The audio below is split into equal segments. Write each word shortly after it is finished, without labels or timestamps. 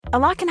A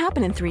lot can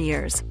happen in 3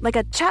 years, like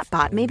a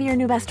chatbot may be your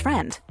new best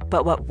friend.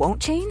 But what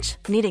won't change?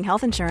 Needing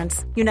health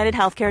insurance. United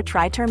Healthcare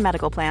Tri-Term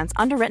Medical Plans,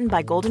 underwritten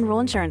by Golden Rule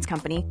Insurance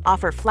Company,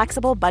 offer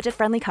flexible,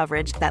 budget-friendly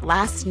coverage that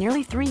lasts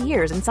nearly 3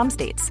 years in some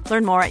states.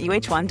 Learn more at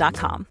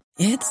uh1.com.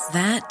 It's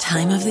that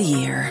time of the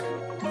year.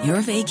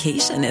 Your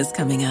vacation is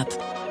coming up.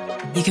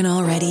 You can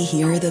already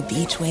hear the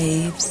beach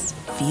waves,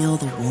 feel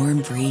the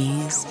warm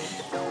breeze,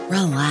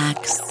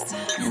 relax,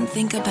 and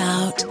think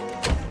about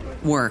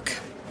work.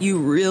 You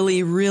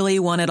really, really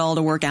want it all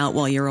to work out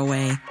while you're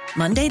away.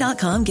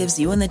 Monday.com gives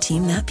you and the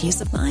team that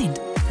peace of mind.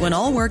 When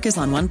all work is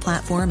on one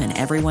platform and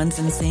everyone's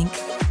in sync,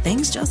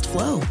 things just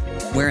flow.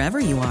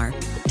 Wherever you are,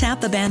 tap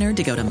the banner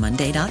to go to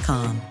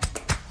Monday.com.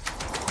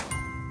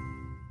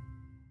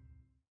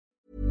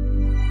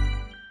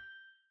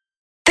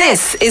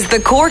 This is the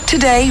Cork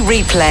Today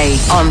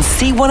replay on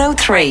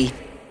C103.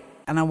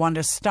 And I want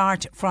to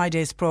start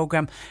Friday's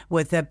programme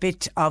with a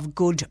bit of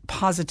good,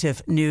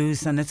 positive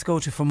news. And let's go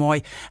to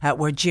Fermoy,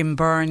 where Jim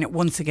Byrne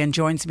once again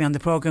joins me on the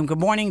programme. Good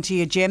morning to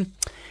you, Jim.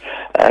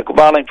 Good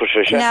morning,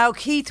 Patricia. Now,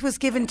 Keith was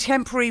given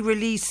temporary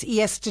release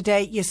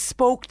yesterday. You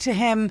spoke to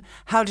him.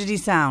 How did he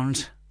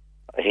sound?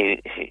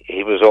 He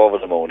was over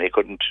the moon. He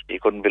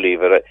couldn't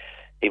believe it.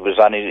 He was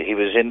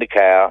in the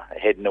car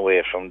heading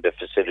away from the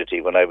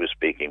facility when I was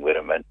speaking with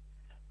him, and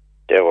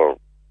they were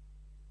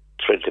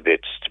thrilled to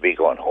bits to be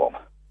going home.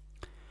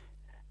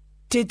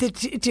 Did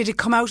it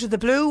come out of the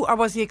blue, or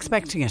was he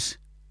expecting it?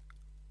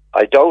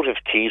 I doubt if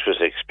Keith was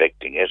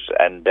expecting it,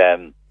 and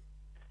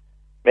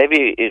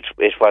maybe it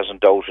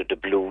wasn't out of the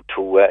blue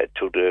to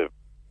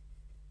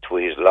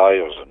his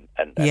lawyers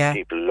and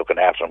people looking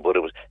after him, but it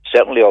was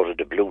certainly out of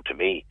the blue to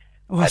me.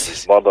 And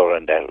his mother,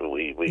 and that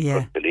we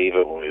couldn't believe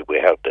it when we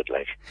heard it.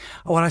 Like,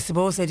 well, I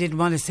suppose they didn't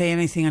want to say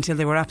anything until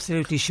they were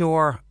absolutely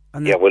sure.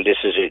 Well, this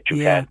is it.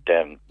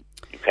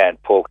 You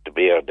can't poke the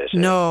bear.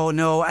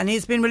 No, and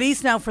he's been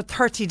released now for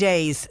 30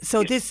 days.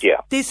 So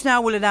this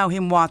now will allow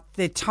him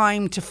the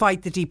time to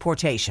fight the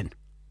deportation.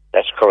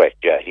 That's correct.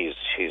 Yeah,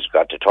 he's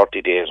got the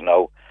 30 days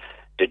now.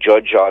 The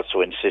judge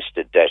also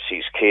insisted that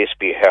his case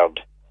be heard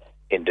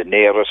in the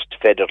nearest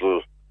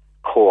federal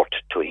court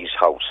to his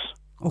house.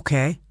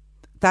 Okay.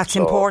 That's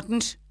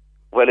important?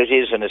 Well, it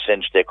is in a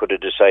sense. They could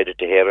have decided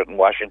to hear it in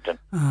Washington.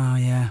 Oh,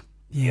 yeah.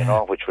 You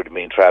know, which would have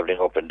been travelling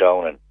up and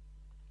down.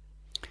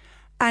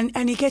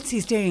 And he gets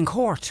his day in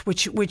court,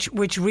 which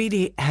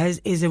really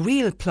is a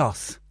real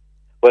plus.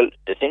 Well,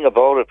 the thing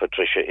about it,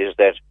 Patricia, is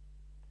that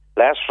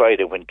last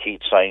Friday when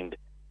Keith signed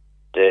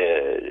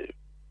the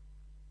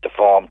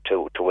form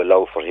to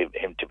allow for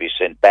him to be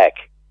sent back,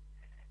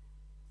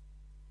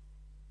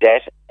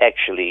 that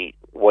actually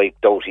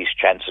wiped out his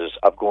chances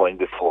of going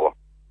before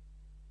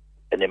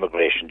an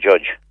immigration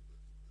judge.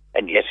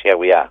 And yes, here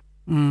we are.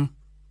 Mm.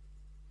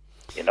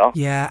 You know?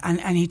 Yeah,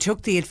 and he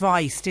took the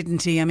advice,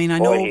 didn't he? I mean, I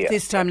know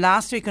this time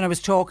last week when I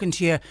was talking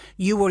to you,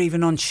 you were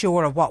even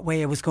unsure of what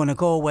way it was going to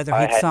go, whether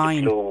he'd sign. I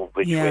had no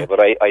clue which way,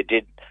 but I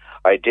did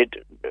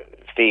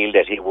feel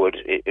that he would,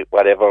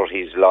 whatever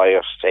his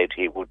lawyer said,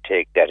 he would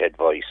take that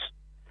advice.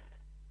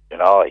 You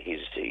know,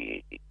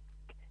 he'd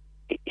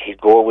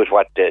go with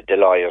what the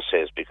lawyer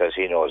says because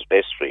he knows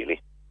best, really.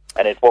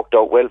 And it worked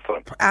out well for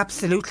him.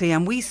 Absolutely.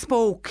 And we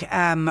spoke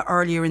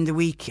earlier in the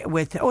week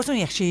with, it was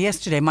only actually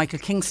yesterday, Michael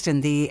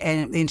Kingston, the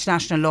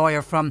international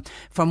lawyer from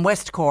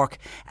West Cork.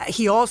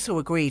 He also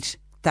agreed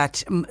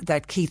that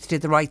Keith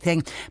did the right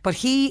thing. But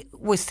he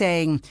was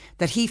saying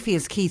that he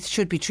feels Keith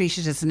should be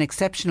treated as an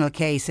exceptional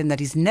case in that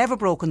he's never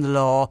broken the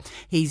law.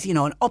 He's,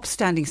 an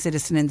upstanding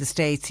citizen in the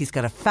States. He's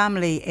got a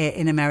family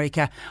in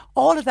America.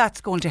 All of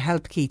that's going to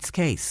help Keith's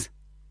case.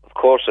 Of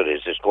course it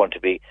is. It's going to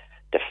be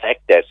the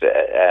fact that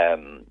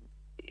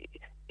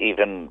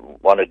even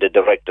one of the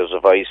directors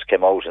of ICE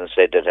came out and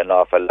said that an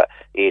awful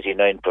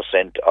 89%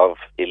 of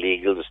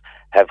illegals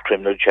have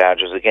criminal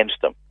charges against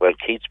them. Well,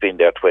 Keith's been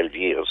there 12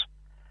 years,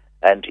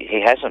 and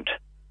he hasn't.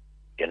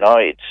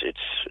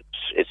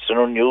 It's an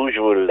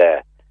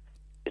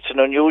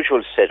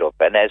unusual setup,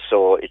 and as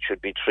so it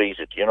should be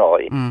treated.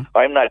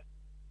 I'm not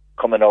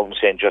coming out and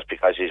saying just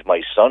because he's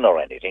my son or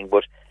anything,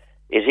 but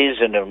it is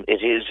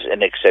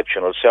an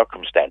exceptional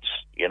circumstance.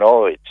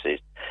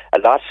 A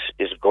lot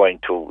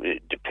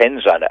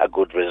depends on a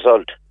good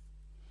result.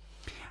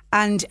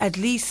 And at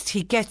least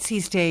he gets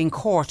his day in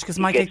court, because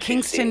Michael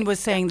Kingston was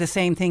saying the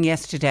same thing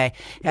yesterday.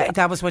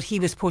 That was what he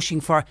was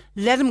pushing for.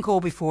 Let him go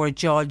before a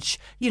judge.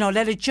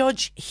 Let a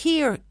judge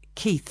hear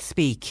Keith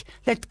speak.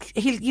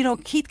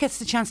 Keith gets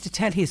the chance to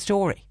tell his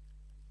story.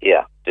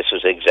 Yeah, this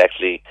is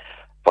exactly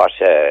what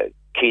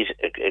Keith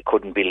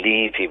couldn't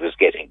believe he was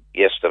getting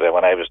yesterday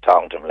when I was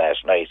talking to him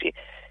last night.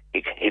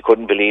 He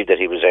couldn't believe that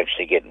he was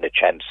actually getting the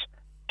chance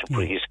to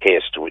put his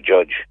case to a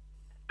judge,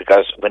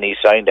 because when he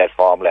signed that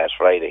form last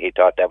Friday, he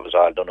thought that was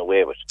all done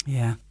away with.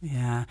 Yeah.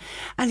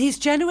 And he's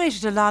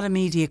generated a lot of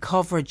media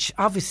coverage,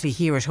 obviously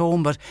here at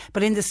home, but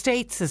in the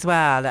States as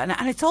well, and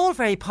it's all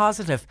very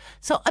positive.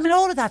 So, I mean,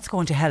 all of that's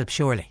going to help,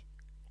 surely.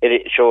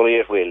 Surely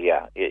it will,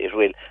 yeah, it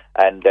will.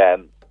 And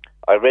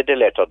I read the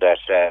letter that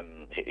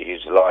his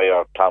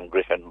lawyer, Tom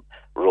Griffin,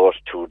 wrote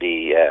to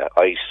the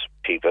ICE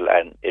people,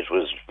 and it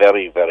was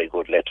very, very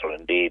good letter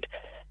indeed.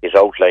 It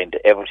outlined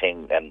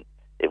everything, and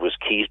it was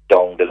Keith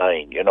down the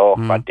line,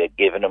 what they'd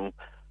given him,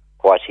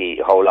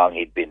 how long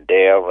he'd been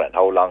there, and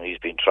how long he's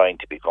been trying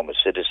to become a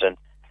citizen.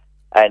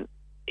 And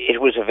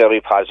it was a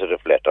very positive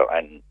letter.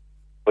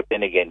 But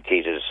then again,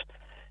 Keith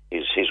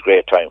is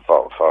great time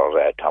for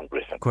Tom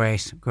Griffin.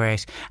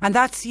 Great. And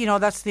that's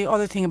the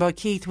other thing about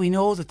Keith. We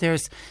know that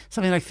there's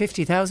something like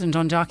 50,000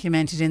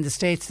 undocumented in the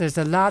States. There's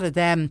a lot of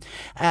them,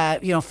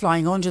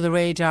 flying under the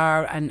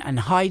radar and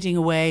hiding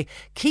away.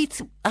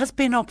 Keith has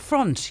been up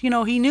front. He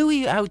knew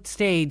he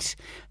outstayed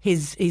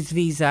his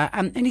visa,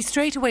 and he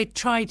straight away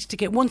tried to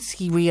get, once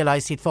he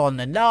realised he'd fallen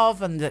in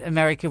love and that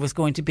America was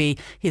going to be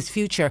his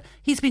future,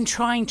 he's been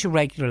trying to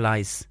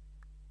regularise.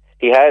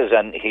 He has,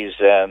 and he's...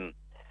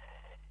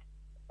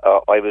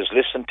 I was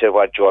listening to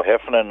what Joe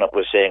Heffernan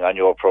was saying on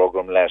your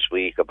programme last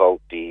week about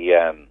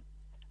trying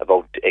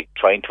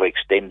to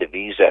extend the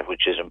visa,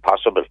 which is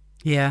impossible.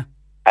 Yeah.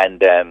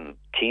 And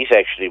Keith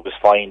actually was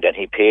fined, and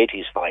he paid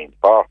his fine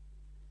for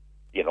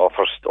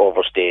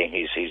overstaying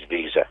his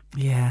visa.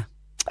 Yeah.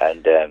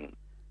 And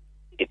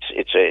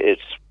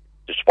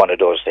it's one of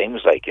those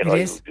things, like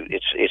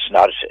it's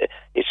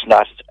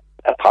not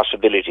a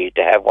possibility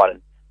to have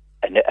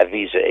a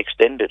visa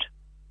extended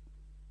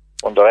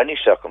under any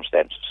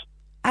circumstances.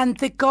 And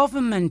the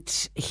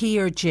government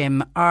here,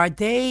 Jim, are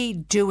they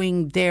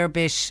doing their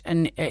bit,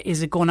 and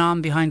is it going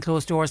on behind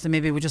closed doors and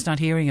maybe we're just not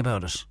hearing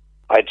about it?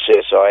 I'd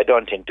say so. I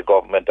don't think the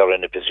government are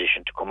in a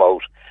position to come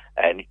out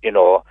and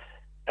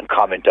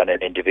comment on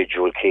an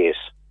individual case.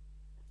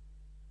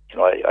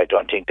 I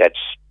don't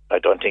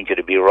think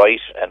it'd be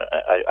right, and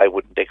I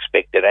wouldn't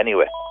expect it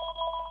anyway.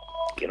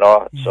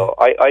 So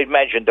I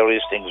imagine there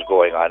is things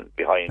going on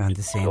behind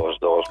closed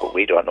doors, but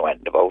we don't know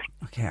anything about.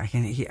 Okay, I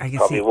can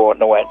probably won't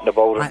know anything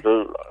about it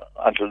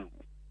until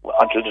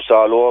it's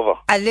all over.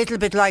 A little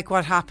bit like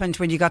what happened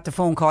when you got the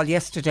phone call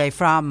yesterday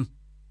from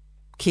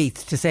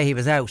Keith to say he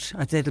was out.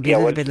 It'll be a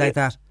little bit like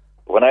that.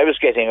 When I was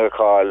getting a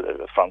call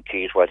from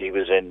Keith while he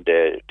was in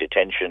the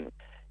detention,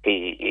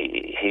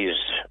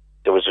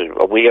 there was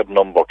a weird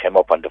number came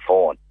up on the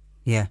phone.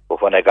 Yeah.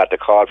 But when I got the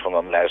call from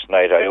him last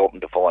night, I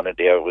opened the phone and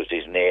there was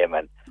his name,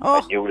 and I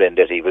knew then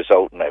that he was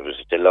out, and I was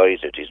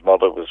delighted. His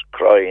mother was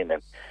crying,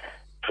 and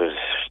it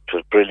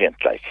was brilliant,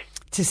 like.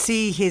 To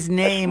see his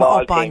name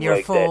up on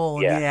your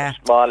phone. A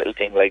small little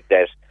thing like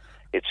that.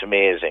 It's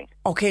amazing.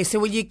 Okay, so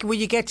will you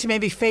get to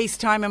maybe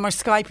FaceTime him or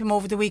Skype him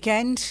over the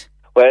weekend?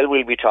 Well,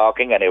 we'll be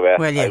talking anyway,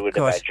 I would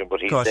imagine. But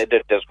he said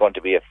that there's going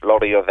to be a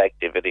flurry of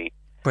activity.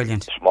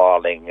 Brilliant. This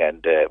morning,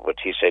 and what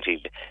he said,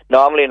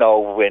 normally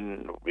now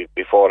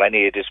before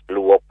any of this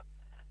blew up,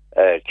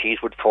 Keith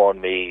would phone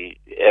me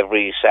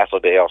every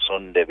Saturday or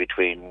Sunday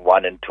between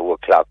 1 and 2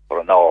 o'clock for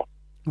an hour.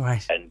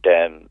 Right.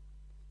 And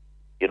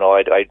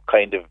I'd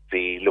kind of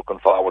be looking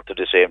forward to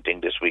the same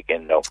thing this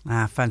weekend now.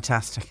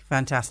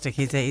 Fantastic.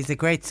 He's a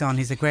great son.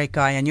 He's a great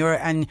guy, and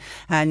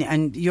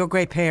you're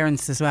great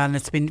parents as well. And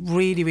it's been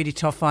really, really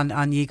tough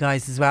on you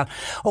guys as well.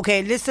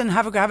 Okay, listen,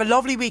 have a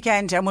lovely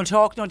weekend, and we'll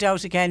talk no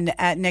doubt again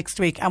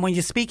next week. And when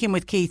you're speaking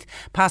with Keith,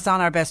 pass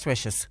on our best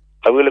wishes.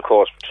 I will, of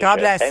course. God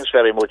bless. Thanks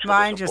very much.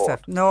 Mind yourself.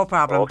 No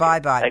problem.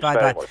 Okay. Bye.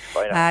 Bye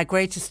now.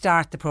 Great to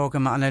start the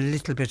programme on a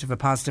little bit of a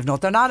positive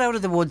note. They're not out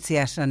of the woods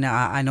yet, and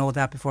I know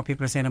that before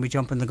people are saying, "Are we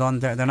jumping the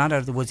gun?" They're not out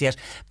of the woods yet,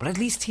 but at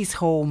least he's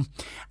home,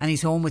 and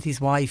he's home with his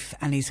wife,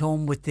 and he's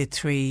home with the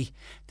three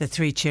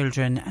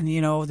children. And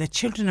the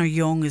children are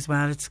young as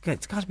well. It's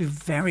got to be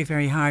very,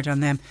 very hard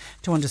on them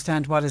to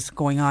understand what is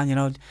going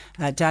on.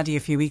 Daddy a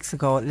few weeks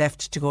ago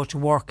left to go to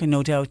work, and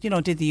no doubt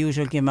did the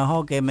usual, give him a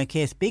hug, give him a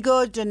kiss, be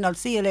good, and I'll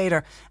see you later,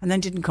 and then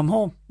didn't come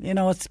home.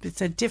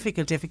 It's a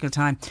difficult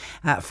time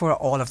for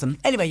all of them.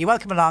 Anyway, you're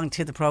welcome along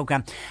to the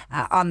programme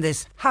on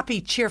this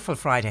happy, cheerful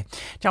Friday.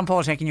 John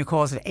Paul taking your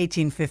calls at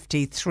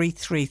 1850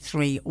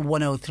 333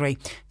 103.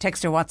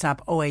 Text or WhatsApp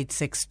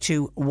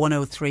 0862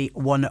 103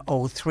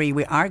 103.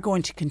 We are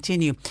going to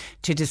continue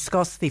to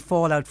discuss the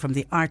fallout from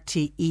the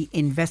RTE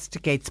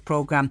Investigates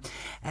programme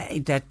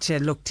that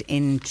looked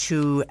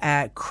into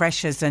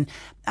creches, and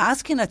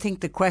asking, I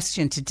think, the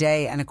question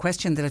today, and a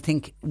question that I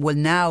think will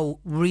now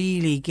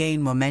really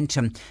gain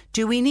momentum.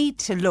 Do we need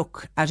to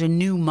look at a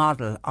new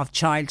model of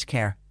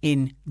childcare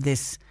in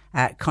this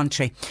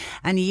country?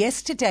 And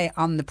yesterday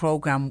on the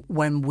programme,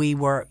 when we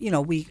were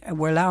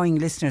allowing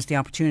listeners the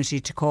opportunity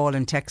to call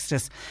and text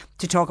us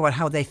to talk about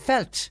how they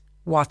felt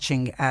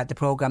watching the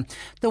programme,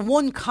 the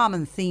one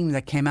common theme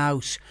that came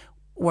out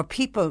were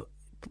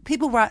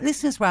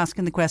listeners were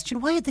asking the question,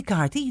 why are the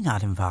Gardaí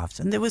not involved?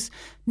 And there was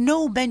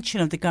no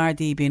mention of the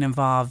Gardaí being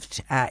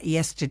involved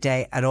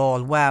yesterday at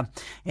all. Well,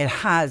 it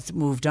has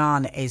moved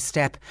on a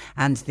step,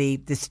 and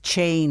this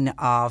chain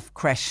of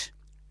creches,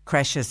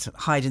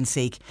 hide and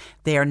seek,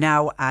 they are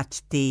now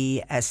at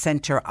the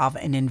centre of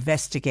an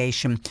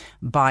investigation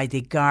by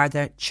the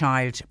Garda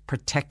Child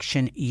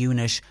Protection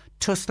Unit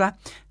Tusla,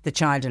 the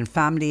Child and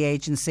Family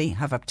Agency,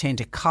 have obtained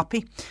a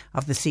copy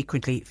of the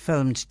secretly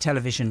filmed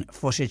television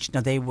footage. Now,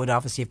 they would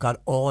obviously have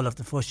got all of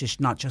the footage,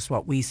 not just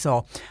what we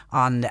saw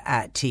on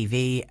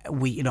TV.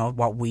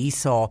 What we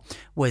saw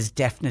was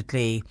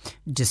definitely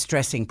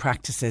distressing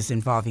practices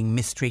involving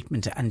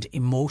mistreatment and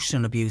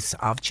emotional abuse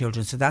of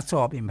children. So that's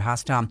all been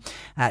passed on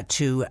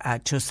to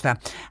Tusla.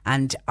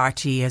 And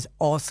RTE has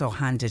also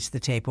handed the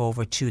tape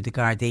over to the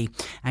Gardaí.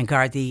 And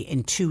Gardaí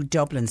in 2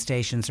 Dublin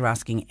stations are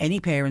asking any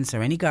parents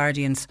or any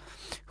guardians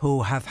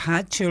who have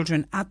had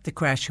children at the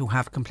creche who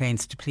have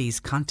complaints to please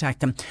contact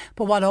them.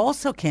 But what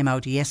also came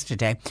out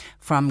yesterday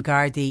from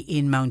Gardaí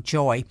in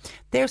Mountjoy,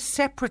 they're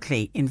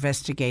separately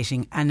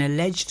investigating an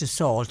alleged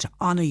assault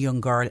on a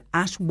young girl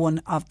at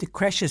one of the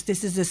creches.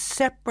 This is a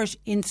separate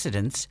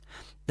incident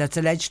that's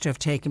alleged to have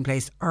taken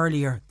place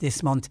earlier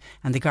this month,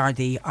 and the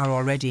Gardaí are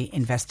already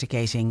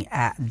investigating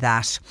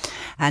that.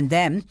 And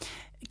then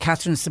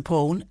Catherine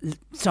Sapone,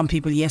 some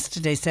people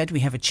yesterday said we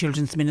have a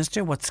children's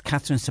minister. What's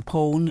Catherine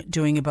Sapone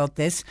doing about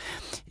this?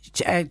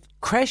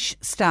 Creche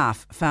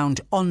staff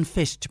found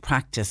unfit to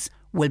practice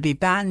will be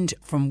banned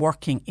from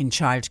working in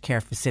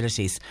childcare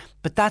facilities.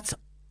 But that's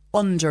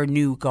under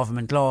new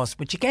government laws,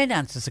 which again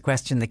answers the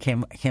question that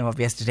came up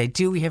yesterday.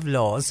 Do we have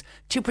laws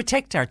to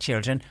protect our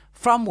children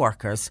from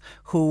workers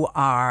who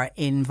are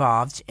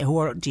involved, who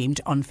are deemed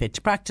unfit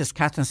to practice?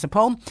 Catherine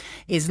Sapone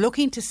is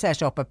looking to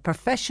set up a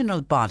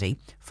professional body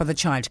for the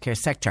childcare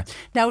sector.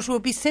 Now, it will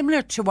be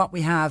similar to what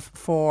we have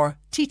for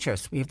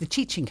teachers. We have the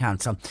Teaching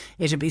Council.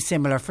 It will be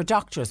similar for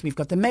doctors. We've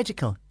got the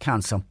Medical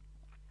Council.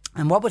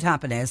 And what would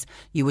happen is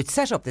you would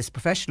set up this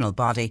professional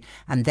body,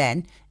 and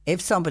then if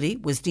somebody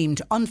was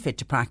deemed unfit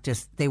to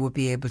practice, they would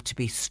be able to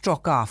be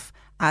struck off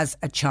as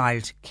a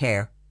child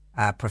care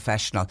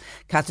professional.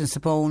 Catherine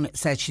Sapone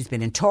said she's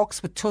been in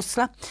talks with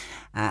Tusla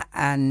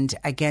and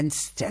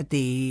against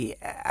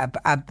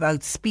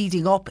about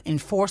speeding up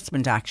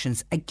enforcement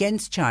actions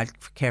against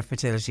childcare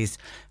facilities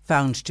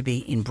found to be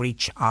in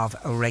breach of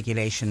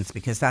regulations,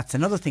 because that's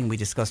another thing we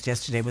discussed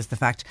yesterday, was the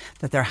fact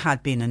that there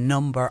had been a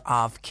number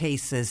of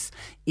cases,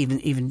 even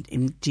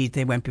indeed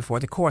they went before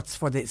the courts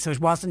so it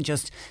wasn't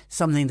just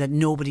something that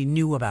nobody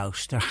knew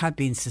about. There had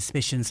been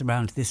suspicions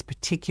around this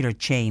particular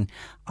chain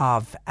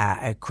of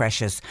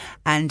creches,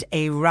 and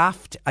a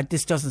raft,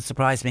 this doesn't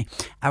surprise me,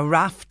 a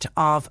raft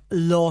of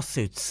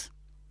lawsuits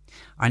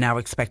are now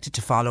expected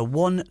to follow.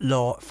 One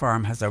law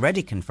firm has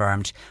already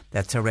confirmed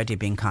that's already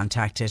been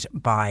contacted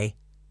by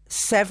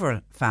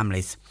several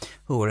families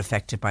who were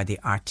affected by the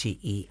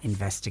RTE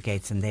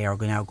investigates, and they are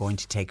now going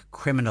to take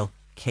criminal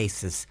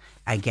cases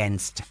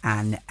against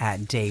Anne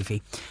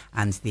Davey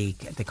and the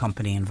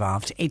company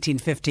involved.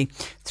 1850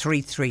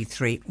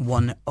 333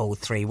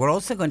 103. We're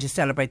also going to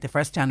celebrate the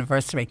first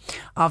anniversary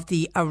of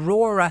the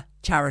Aurora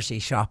charity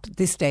shop.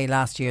 This day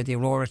last year, the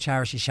Aurora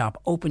charity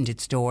shop opened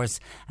its doors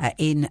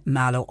in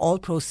Mallow. All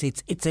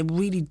proceeds, it's a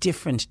really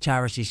different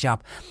charity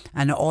shop,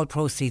 and all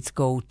proceeds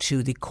go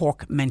to the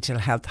Cork Mental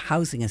Health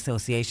Housing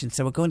Association.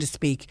 So we're going to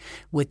speak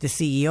with the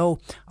CEO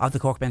of the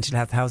Cork Mental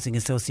Health Housing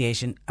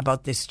Association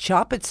about this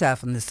shop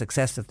itself and the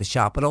success of the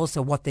shop, but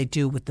also what they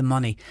do with the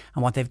money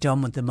and what they've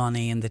done with the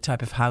money and the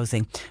type of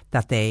housing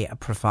that they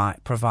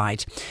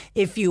provide.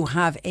 If you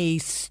have a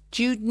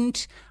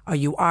student, or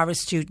you are a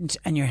student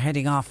and you're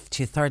heading off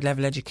to third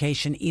level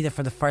education, either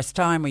for the first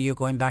time or you're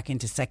going back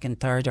into second,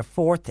 third or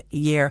fourth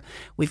year,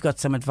 we've got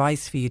some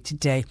advice for you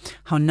today.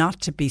 How not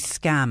to be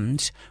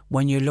scammed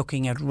when you're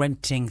looking at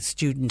renting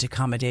student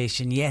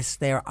accommodation. Yes,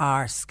 there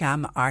are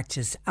scam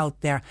artists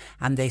out there,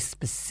 and they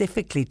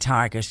specifically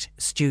target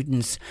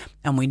students.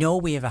 And we know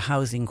we have a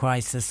housing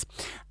crisis,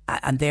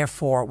 and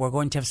therefore we're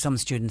going to have some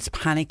students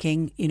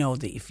panicking. You know,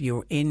 if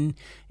you're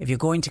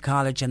going to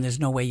college and there's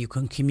no way you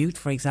can commute,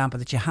 for example,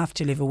 that you have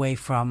to live away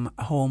from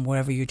home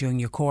wherever you're doing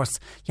your course,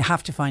 you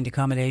have to find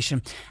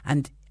accommodation,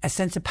 and a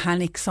sense of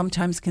panic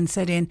sometimes can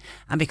set in.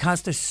 And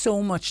because there's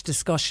so much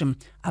discussion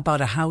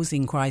about a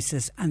housing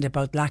crisis and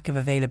about lack of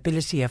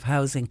availability of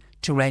housing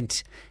to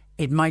rent,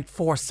 it might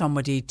force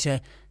somebody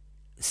to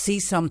see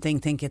something,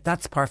 think it,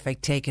 that's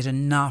perfect, take it,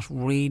 and not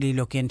really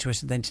look into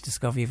it, and then to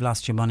discover you've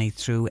lost your money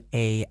through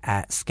a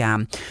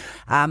scam.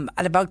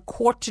 At about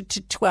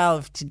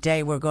 11:45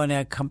 today, we're going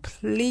to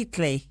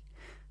completely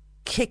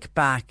kick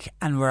back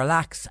and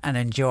relax and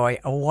enjoy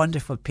a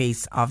wonderful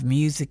piece of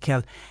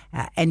musical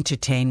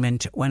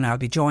entertainment when I'll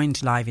be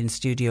joined live in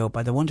studio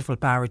by the wonderful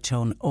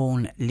baritone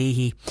Owen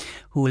Leahy,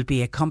 who will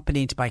be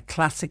accompanied by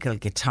classical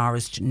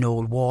guitarist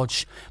Noel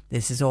Walsh.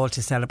 This is all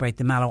to celebrate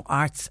the Mallow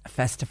Arts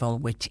Festival,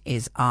 which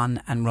is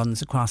on and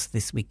runs across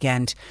this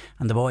weekend,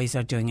 and the boys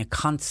are doing a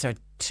concert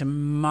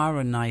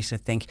tomorrow night, I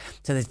think.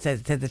 So they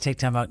said they take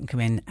time out and come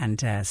in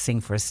and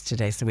sing for us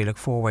today. So we look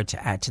forward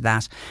to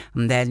that.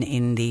 And then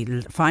in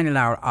the final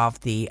hour of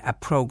the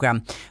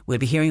programme, we'll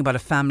be hearing about a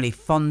family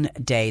fun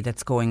day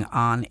that's going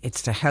on.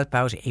 It's to help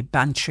out a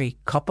Bantry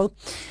couple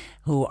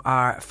who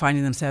are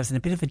finding themselves in a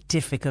bit of a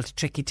difficult,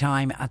 tricky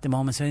time at the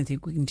moment. So anything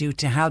we can do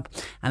to help.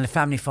 And the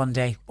Family Fun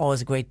Day,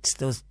 always a great,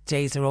 those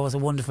days are always a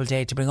wonderful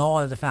day to bring all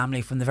of the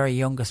family from the very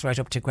youngest right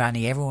up to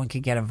granny. Everyone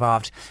can get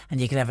involved and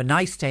you can have a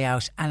nice day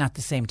out and at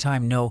the same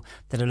time know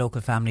that a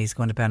local family is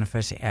going to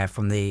benefit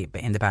in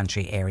the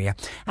Bantry area.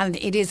 And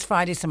it is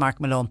Friday, so Mark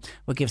Malone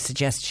will give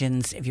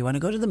suggestions if you want to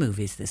go to the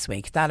movies this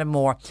week. That and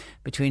more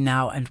between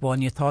now and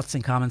 1. Your thoughts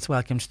and comments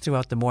welcomed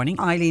throughout the morning.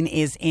 Eileen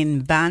is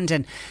in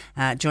Bandon,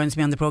 joins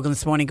me on the programme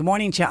this morning. Good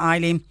morning to you,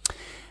 Eileen.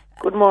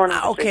 Good morning.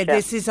 Okay,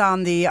 this is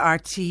on the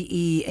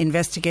RTE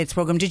Investigates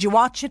programme. Did you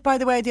watch it, by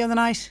the way, the other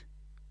night?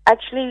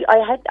 Actually,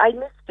 I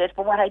missed it,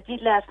 but what I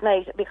did last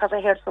night, because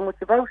I heard so much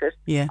about it,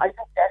 yeah, I looked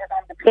at it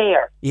on the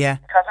player. Yeah.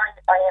 Because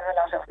I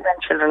have a lot of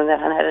grandchildren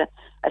and had,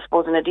 I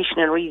suppose, an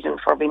additional reason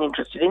for being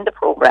interested in the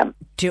programme.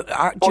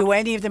 Do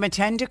any of them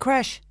attend a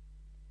creche?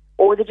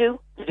 Oh, they do,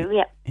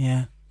 yeah.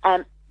 Yeah.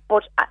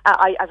 But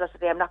I, as I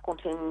said, I'm not going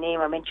to name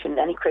or mention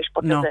any creche,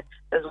 but no.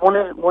 there's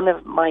one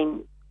of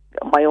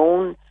my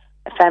own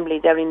family,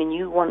 they're in a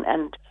new one,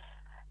 and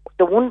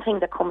the one thing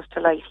that comes to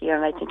light here,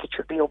 and I think it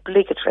should be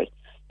obligatory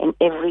in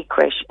every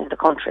creche in the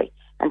country,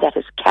 and that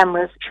is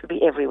cameras should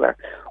be everywhere,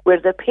 where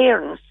the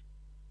parents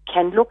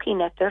can look in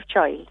at their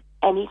child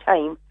any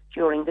time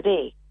during the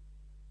day.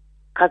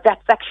 Because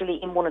that's actually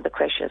in one of the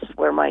creches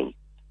where my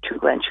 2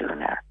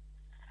 grandchildren are.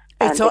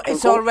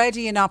 It's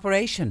already in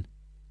operation?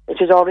 It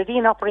is already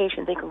in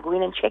operation. They can go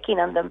in and check in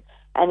on them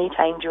any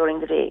time during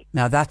the day.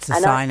 Now that's a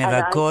sign of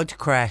a good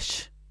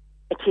creche.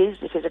 It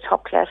is a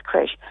top-class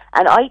creche.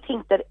 And I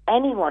think that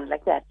anyone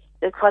like that,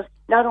 because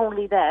not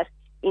only that,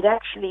 it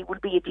actually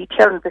would be a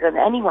deterrent, because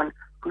anyone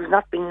who's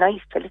not been nice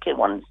to little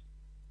ones,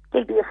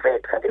 they'll be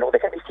afraid because they know they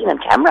can be seen on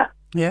camera.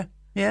 Yeah,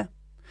 yeah.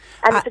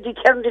 And it's a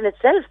deterrent in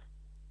itself.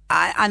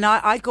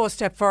 I'd go a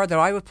step further.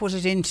 I would put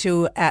it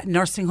into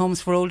nursing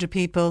homes for older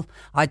people.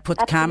 I'd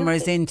put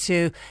cameras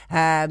into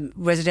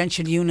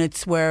residential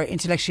units where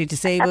intellectually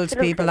disabled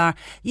people are.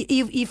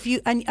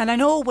 And I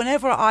know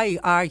whenever I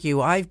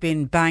argue, I've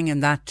been banging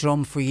that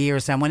drum for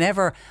years, and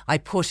whenever I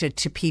put it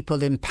to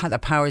people in the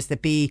powers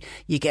that be,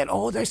 you get,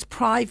 there's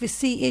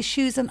privacy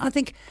issues. And I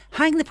think,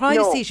 hang the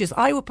privacy issues.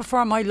 I would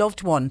prefer my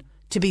loved one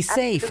to be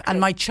safe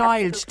and my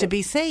child to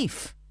be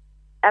safe.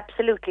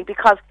 Absolutely,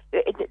 because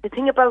the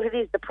thing about it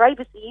is the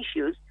privacy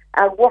issues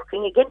are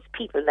working against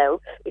people now,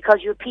 because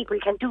your people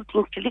can do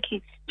things to little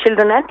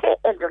children and to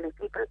elderly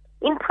people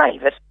in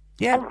private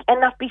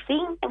and not be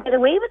seen and get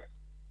away with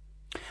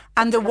it.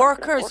 And the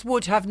workers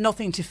would have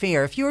nothing to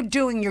fear. If you're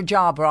doing your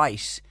job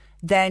right,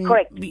 then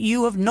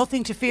you have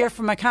nothing to fear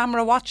from a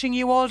camera watching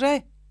you all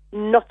day?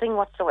 Nothing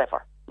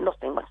whatsoever.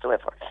 Nothing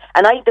whatsoever.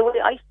 And the way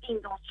I've seen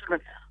those children,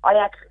 I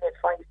actually had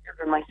 5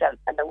 children myself,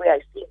 and the way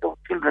I've seen those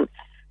children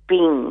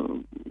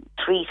being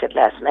treated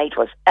last night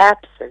was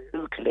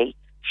absolutely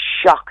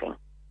shocking.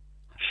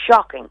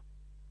 Shocking.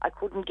 I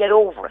couldn't get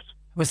over it.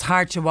 It was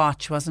hard to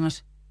watch, wasn't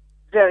it?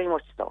 Very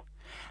much so.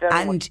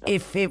 And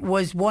if it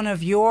was one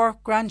of your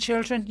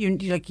grandchildren,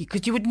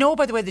 because you would know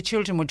by the way the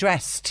children were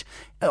dressed,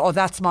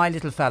 that's my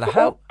little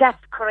fella.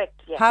 That's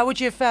correct, yeah. How would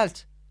you have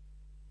felt?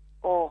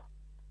 Oh,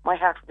 my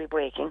heart would be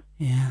breaking.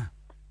 Yeah.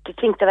 To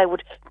think that I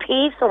would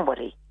pay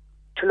somebody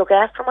to look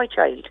after my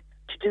child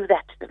to do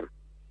that to them.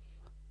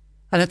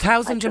 And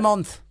 1,000 a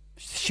month.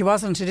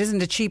 It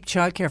isn't a cheap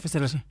childcare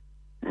facility.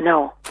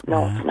 No, it's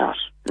not.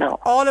 No.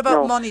 All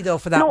about money though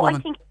for that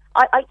woman.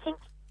 I think,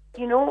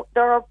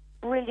 there are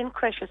brilliant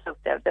creches out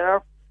there. There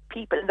are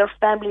people, there's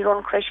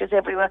family-run creches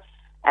everywhere,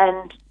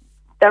 and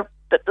there's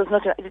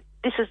nothing.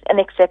 This is an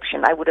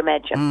exception, I would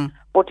imagine.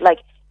 But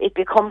it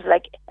becomes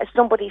as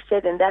somebody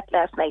said in that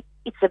last night,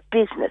 it's a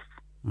business.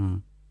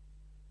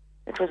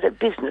 It was a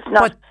business.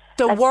 But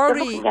the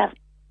worry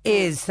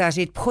is that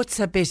it puts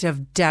a bit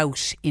of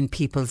doubt in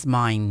people's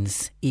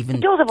minds. It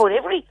does about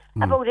every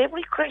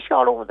creche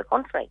all over the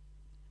country.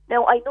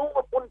 Now, I know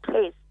of one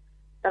place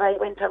that I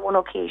went on one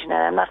occasion,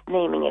 and I'm not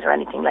naming it or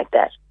anything like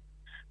that,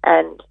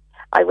 and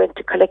I went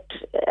to collect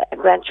a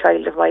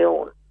grandchild of my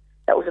own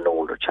that was an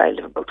older child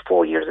of about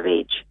 4 years of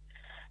age.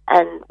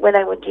 And when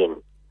I went in,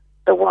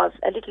 there was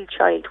a little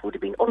child who would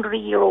have been under a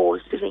year old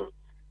sitting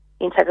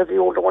inside of the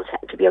older ones,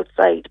 happened to be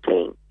outside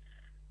playing.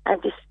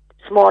 And this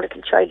small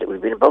little child that would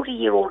have been about a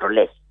year old or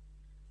less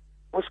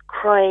was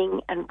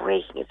crying and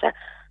breaking it down.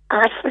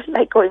 And I felt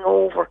like going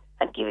over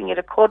and giving it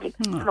a cuddle.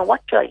 I don't know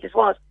what child this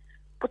was,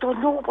 but there was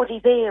nobody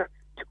there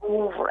to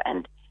go over.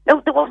 And now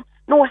there was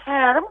no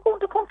harm going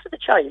to come to the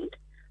child,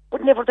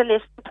 but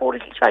nevertheless the poor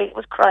little child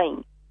was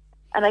crying.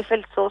 And I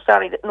felt so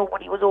sorry that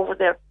nobody was over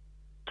there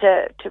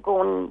to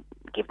go and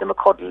give them a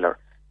cuddle or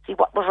see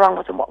what was wrong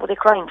with them, what were they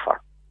crying for.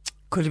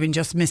 Could have been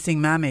just missing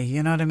Mammy,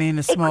 you know what I mean?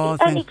 A small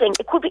thing. Anything.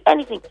 It could be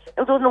anything.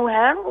 There was no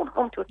harm going to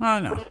come to it. Oh,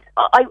 no.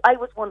 I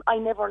was one. I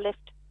never let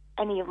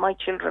any of my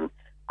children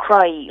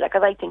cry.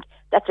 Because I think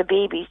that's a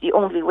baby's the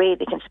only way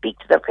they can speak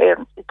to their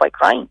parents is by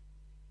crying.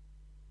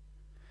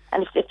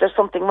 And if there's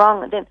something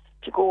wrong, and then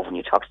if you go over and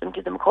you talk to them,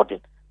 give them a cuddle,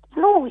 there's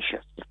no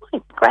issues. It's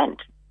fine, grand.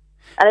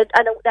 And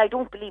I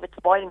don't believe it's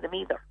spoiling them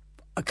either.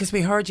 Because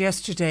we heard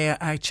yesterday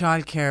a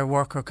childcare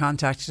worker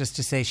contacted us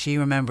to say she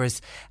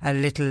remembers a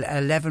little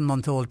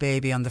 11-month-old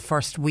baby on the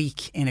first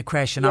week in a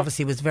creche, and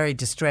obviously was very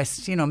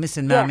distressed,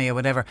 missing mammy or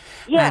whatever.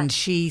 And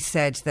she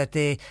said that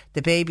the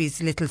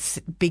baby's little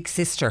big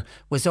sister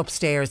was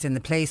upstairs in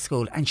the play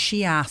school, and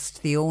she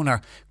asked the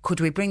owner, could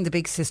we bring the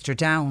big sister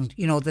down,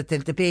 that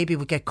the baby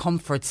would get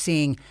comfort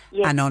seeing,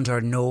 and under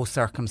no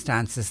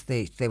circumstances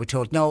they were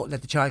told, no,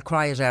 let the child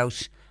cry it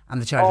out.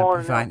 And the child will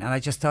be fine. And I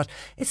just thought,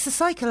 it's the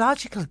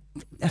psychological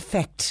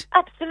effect.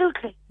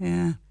 Absolutely.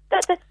 Yeah.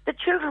 The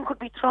children could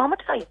be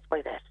traumatised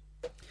by that.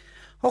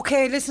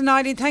 OK, listen,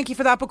 Eileen, thank you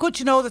for that. But good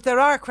to know that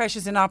there are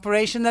creches in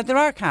operation, that there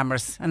are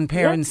cameras and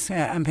parents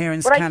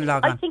can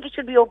log on. I think it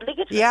should be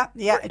obligatory. Yeah.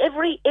 For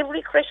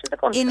every creche in the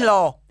country.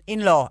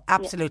 In law,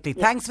 absolutely.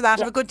 Yeah. Thanks for that.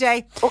 Have a good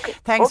day. Okay.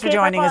 Thanks for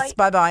joining us.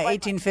 Bye-bye.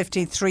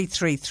 1850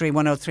 333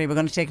 103. We're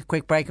going to take a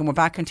quick break and we're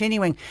back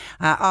continuing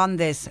on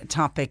this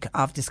topic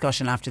of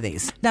discussion after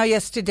these. Now,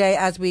 yesterday,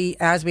 as we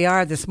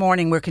are this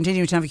morning, we're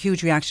continuing to have a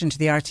huge reaction to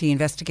the RT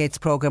Investigates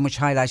programme, which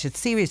highlighted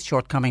serious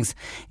shortcomings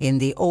in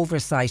the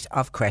oversight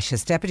of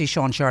creches. Deputy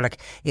Sean Sherlock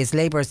is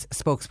Labour's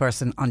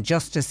spokesperson on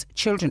justice,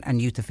 children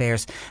and youth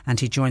affairs, and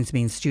he joins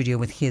me in studio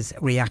with his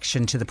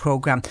reaction to the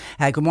programme.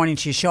 Good morning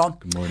to you, Sean.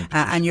 Good morning.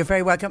 And you're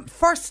very welcome.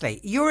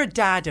 Firstly, you're a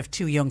dad of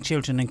 2 young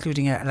children,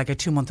 including a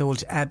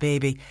 2-month-old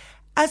baby.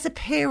 As a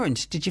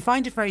parent, did you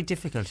find it very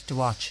difficult to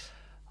watch?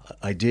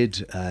 I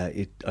did.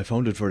 I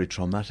found it very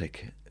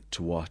traumatic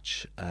to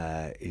watch.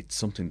 It's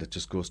something that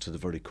just goes to the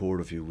very core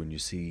of you when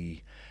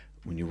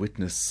you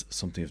witness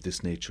something of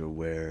this nature,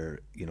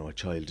 where a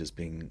child is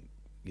being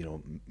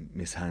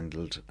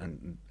mishandled,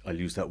 and I'll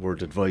use that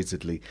word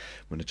advisedly,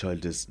 when a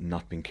child is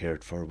not being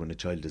cared for, when a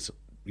child is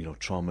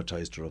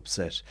traumatised or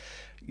upset.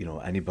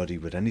 Anybody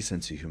with any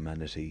sense of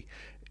humanity,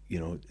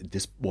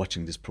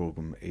 watching this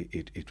programme,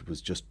 it was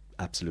just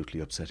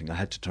absolutely upsetting. I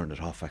had to turn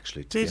it off,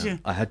 actually. Did you?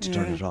 I had to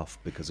turn it off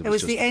because it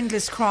was the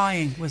endless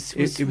crying. It was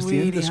really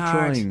the endless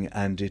hard. crying,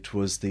 and it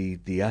was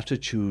the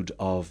attitude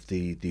of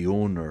the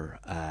owner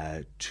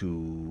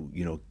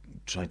to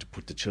trying to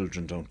put the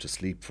children down to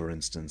sleep, for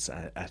instance,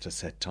 at a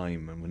set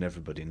time, and when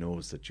everybody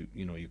knows that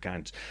you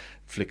can't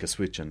flick a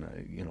switch and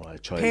a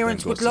child.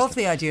 Parents would love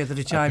the idea that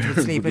a child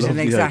would sleep at an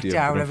exact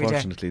hour every day.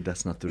 Unfortunately,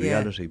 that's not the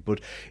reality. But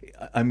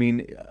I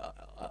mean,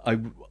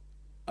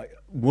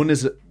 one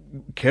is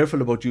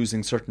careful about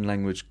using certain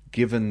language,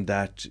 given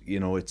that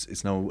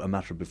it's now a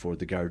matter before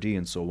the Gardaí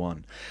and so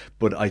on.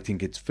 But I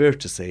think it's fair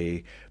to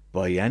say,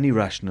 by any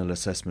rational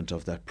assessment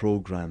of that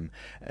programme,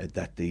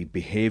 that the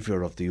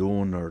behaviour of the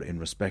owner in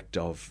respect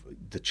of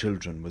the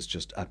children was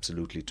just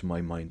absolutely, to my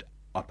mind,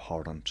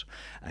 abhorrent,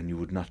 and you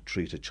would not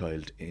treat a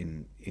child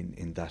in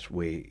that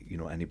way,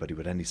 anybody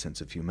with any sense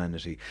of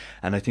humanity.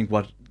 And I think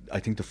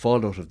the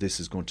fallout of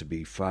this is going to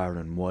be far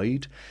and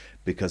wide,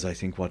 because I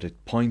think what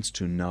it points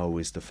to now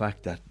is the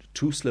fact that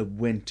TUSLA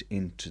went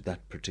into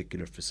that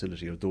particular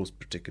facility, or those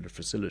particular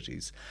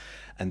facilities,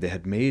 and they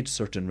had made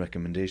certain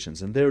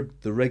recommendations, and they're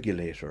the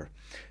regulator.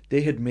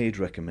 They had made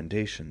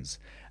recommendations.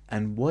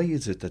 And why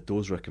is it that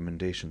those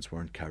recommendations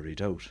weren't carried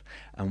out?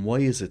 And why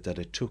is it that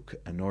it took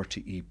an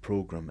RTE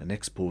programme, an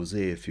expose,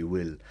 if you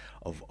will,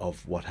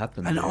 of what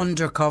happened? An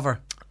undercover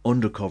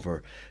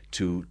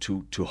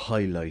to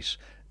highlight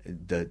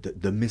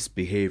the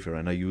misbehaviour,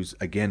 and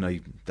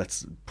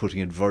that's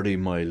putting it very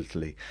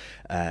mildly,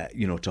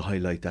 to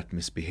highlight that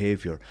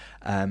misbehaviour.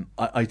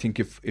 I think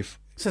if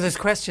so there's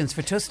questions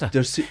for TUSLA.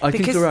 I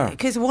think there are.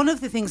 Because one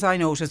of the things I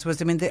noticed was,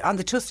 on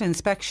the TUSLA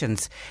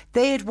inspections,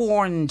 they had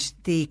warned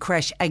the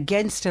creche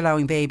against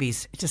allowing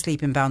babies to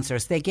sleep in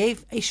bouncers. They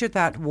issued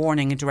that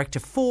warning and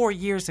directive 4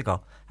 years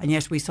ago, and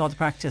yet we saw the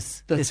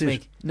practice this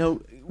week. Now,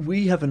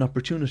 we have an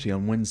opportunity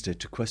on Wednesday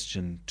to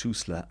question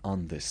TUSLA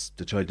on this,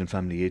 the Child and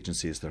Family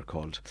Agency as they're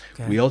called.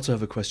 Okay. We also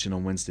have a question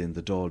on Wednesday in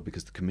the Dáil,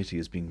 because the committee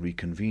is being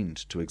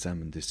reconvened to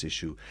examine this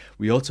issue.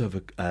 We also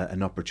have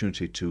an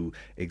opportunity to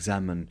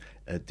examine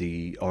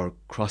or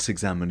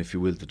cross-examine, if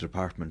you will, the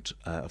Department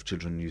of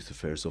Children and Youth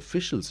Affairs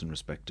officials in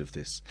respect of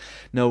this.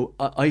 Now,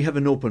 I have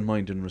an open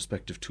mind in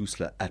respect of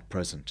TUSLA at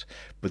present,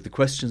 but the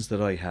questions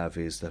that I have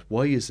is that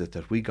why is it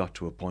that we got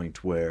to a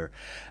point where,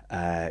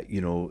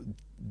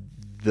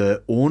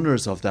 the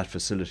owners of that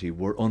facility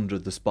were under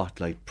the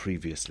spotlight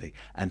previously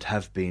and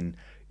have been,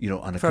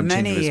 on a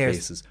continuous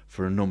basis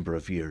for a number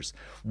of years.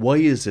 Why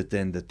is it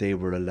then that they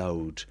were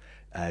allowed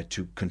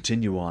to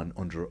continue on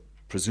under,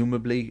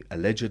 presumably,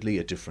 allegedly,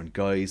 a different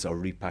guise, or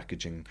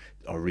repackaging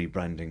or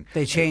rebranding?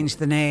 They changed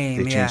the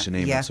name. They changed the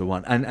name and so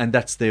on. And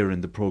that's there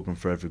in the programme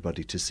for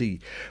everybody to see.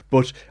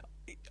 But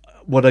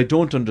what I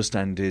don't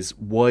understand is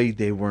why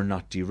they were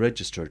not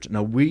deregistered.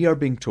 Now, we are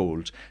being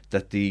told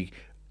that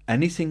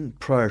anything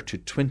prior to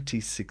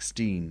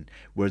 2016,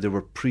 where there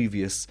were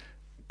previous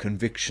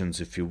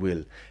convictions, if you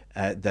will,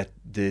 that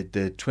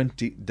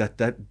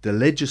the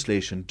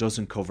legislation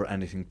doesn't cover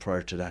anything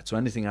prior to that. So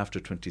anything after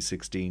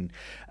 2016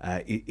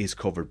 is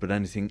covered, but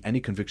any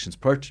convictions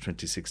prior to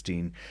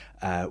 2016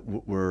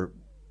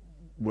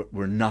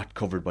 were not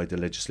covered by the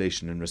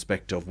legislation in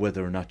respect of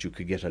whether or not you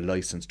could get a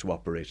licence to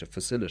operate a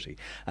facility.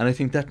 And I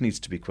think that needs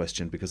to be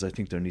questioned, because I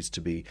think there needs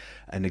to be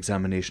an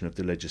examination of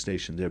the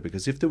legislation there,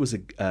 because if there was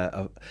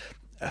a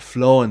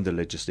flaw in the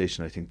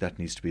legislation, I think that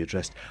needs to be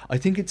addressed. I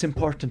think it's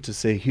important to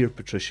say here,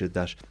 Patricia,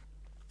 that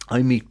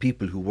I meet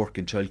people who work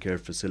in childcare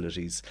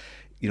facilities,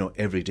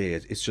 every day.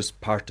 It's just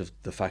part of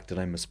the fact that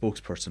I'm a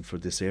spokesperson for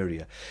this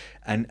area.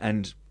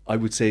 And I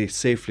would say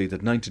safely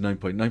that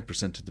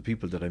 99.9% of the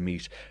people that I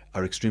meet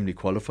are extremely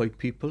qualified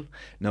people.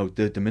 Now,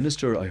 the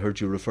Minister, I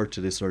heard you refer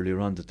to this earlier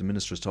on, that the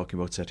Minister is talking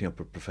about setting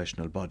up a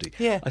professional body.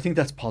 Yeah. I think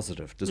that's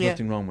positive. There's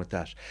nothing wrong with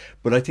that.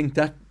 But I think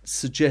that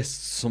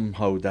suggests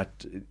somehow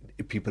that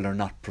people are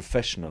not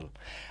professional.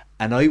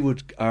 And I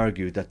would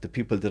argue that the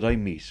people that I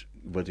meet,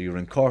 whether you're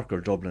in Cork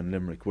or Dublin,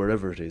 Limerick,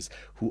 wherever it is,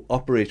 who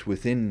operate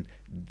within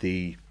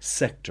the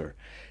sector,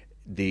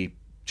 the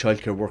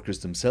childcare workers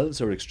themselves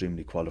are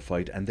extremely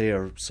qualified, and they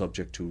are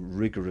subject to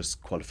rigorous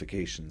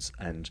qualifications,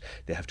 and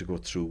they have to go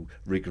through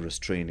rigorous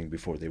training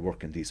before they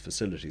work in these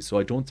facilities. So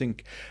I don't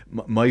think,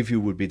 my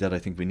view would be that I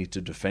think we need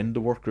to defend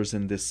the workers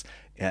in this,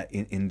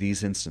 in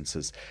these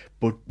instances.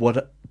 But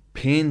what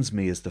pains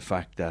me is the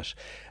fact that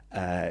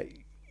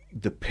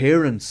the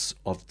parents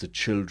of the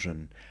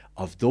children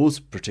of those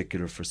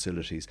particular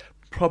facilities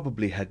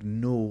probably had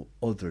no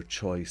other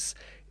choice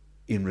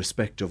in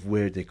respect of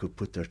where they could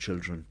put their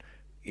children,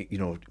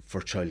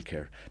 for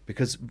childcare,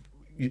 because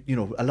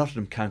a lot of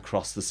them can't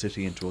cross the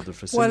city into other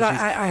facilities. Well,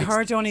 I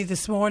heard only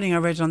this morning, I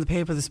read it on the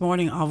paper this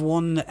morning, of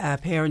one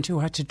parent who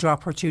had to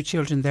drop her 2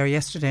 children there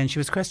yesterday, and she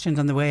was questioned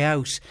on the way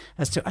out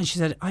and she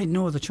said, I had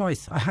no other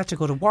choice. I had to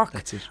go to work.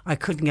 That's it. I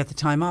couldn't get the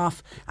time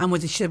off.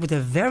 And she said, with a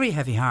very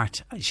heavy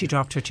heart, she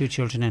dropped her 2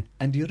 children in.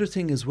 And the other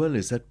thing as well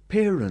is that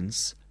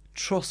parents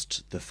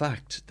trust the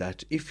fact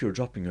that if you're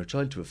dropping your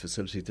child to a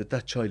facility,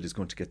 that child is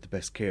going to get the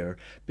best care,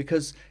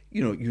 because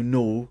you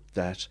know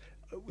that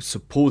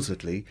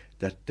supposedly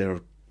that they're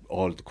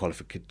all the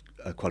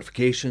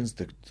qualifications,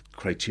 the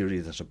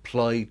criteria that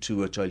apply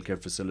to a childcare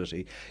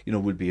facility,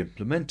 will be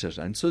implemented,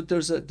 and so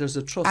there's a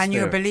trust. And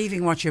you're there.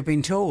 believing what you're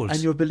being told. And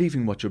you're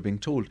believing what you're being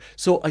told.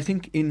 So I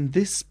think in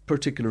this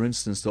particular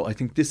instance, though, I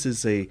think this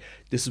is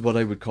what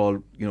I would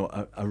call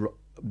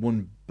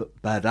one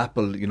bad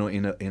apple,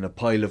 in a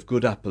pile of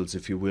good apples,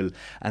 if you will.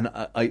 And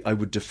I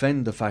would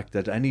defend the fact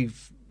that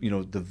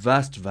the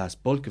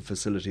vast bulk of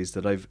facilities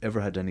that I've ever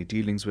had any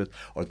dealings with,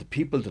 or the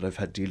people that I've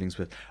had dealings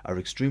with, are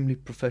extremely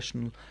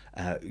professional,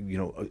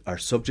 are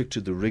subject to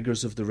the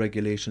rigours of the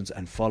regulations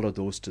and follow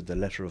those to the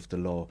letter of the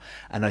law.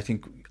 And I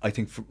think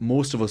for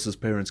most of us as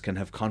parents can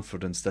have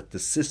confidence that the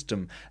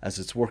system as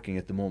it's working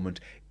at the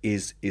moment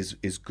is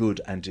good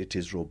and it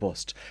is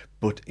robust.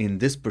 But in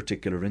this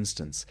particular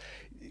instance,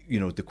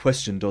 the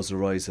question does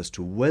arise as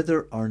to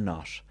whether or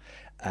not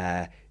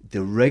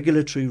the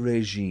regulatory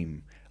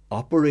regime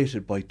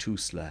operated by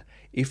TUSLA,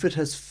 if it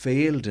has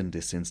failed in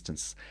this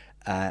instance,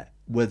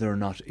 whether or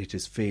not it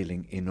is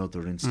failing in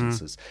other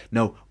instances.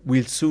 Now,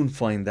 we'll soon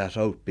find that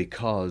out,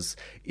 because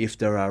if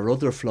there are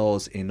other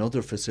flaws in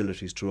other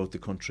facilities throughout the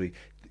country,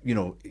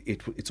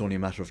 it's only a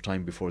matter of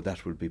time before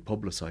that will be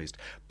publicised.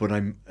 But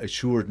I'm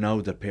assured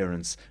now that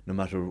parents, no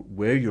matter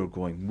where you're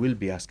going, will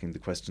be asking the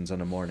questions on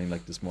a morning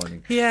like this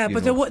morning. Yeah,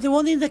 but the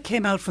one thing that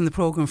came out from the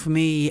programme for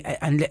me,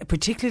 and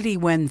particularly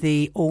when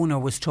the owner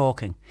was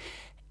talking,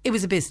 it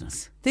was a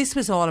business. This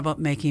was all about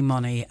making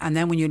money. And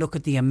then when you look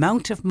at the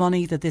amount of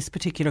money that this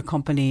particular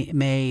company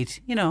made,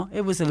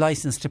 it was a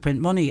licence to print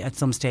money at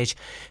some stage.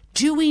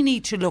 Do we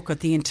need to look at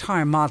the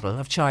entire model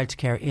of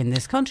childcare in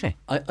this country?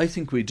 I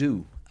think we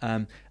do.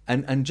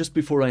 And just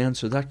before I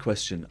answer that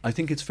question, I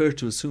think it's fair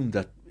to assume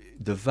that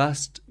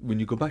when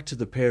you go back to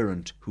the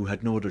parent who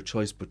had no other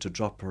choice but to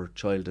drop her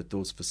child at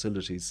those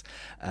facilities,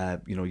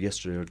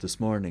 yesterday or this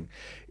morning,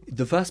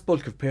 the vast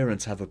bulk of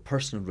parents have a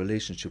personal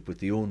relationship with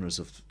the owners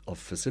of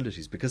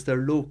facilities, because they're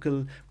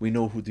local. We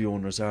know who the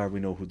owners are. We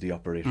know who the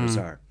operators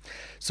are.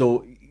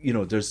 So,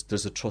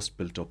 there's a trust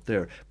built up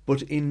there.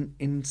 But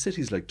in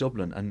cities like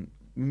Dublin, and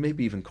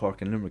maybe even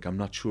Cork and Limerick, I'm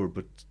not sure,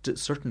 but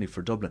certainly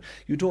for Dublin,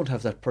 you don't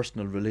have that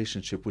personal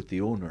relationship with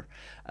the owner,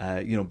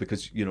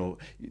 because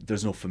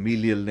there's no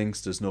familial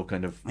links, there's no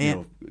kind of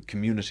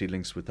community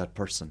links with that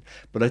person.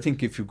 But I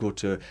think if you go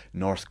to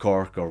North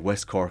Cork or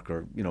West Cork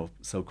or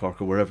South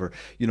Cork or wherever,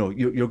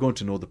 you're going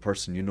to know the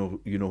person. You know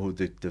who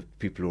the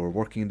people who are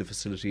working in the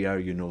facility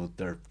are.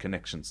 Their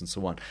connections and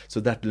so on. So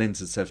that lends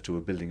itself to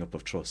a building up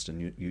of trust,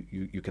 and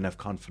you can have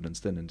confidence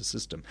then in the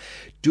system.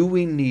 Do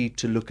we need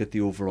to look at the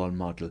overall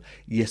model?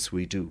 Yes,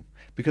 we do,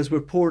 because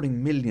we're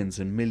pouring millions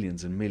and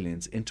millions and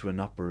millions into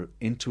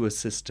a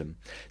system,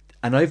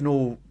 and I've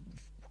no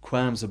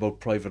qualms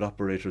about private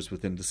operators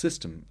within the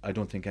system. I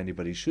don't think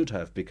anybody should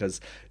have, because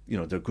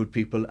they're good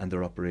people and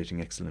they're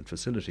operating excellent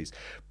facilities.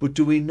 But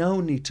do we now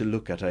need to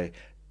look at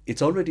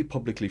it's already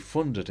publicly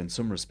funded in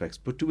some respects,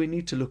 but do we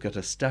need to look at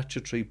a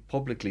statutory,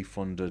 publicly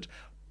funded,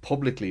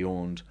 publicly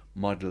owned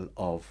model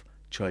of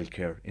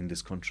childcare in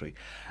this country?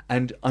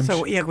 And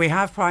we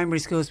have primary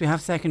schools, we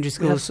have secondary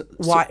schools.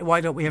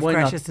 Why don't we have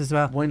creches as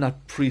well? Why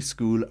not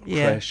preschool,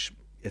 creche,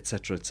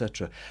 etc.,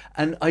 etc.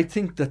 And I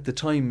think that the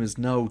time is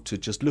now to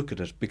just look at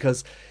it,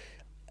 because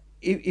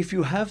if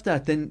you have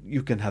that, then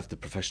you can have the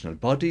professional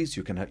bodies,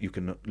 you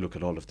can look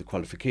at all of the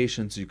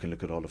qualifications, you can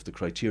look at all of the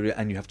criteria,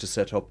 and you have to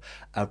set up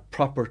a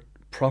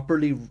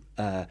properly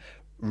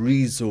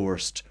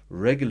resourced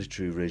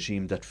regulatory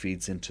regime that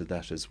feeds into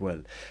that as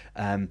well.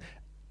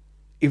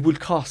 It will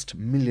cost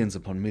millions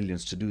upon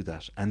millions to do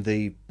that, and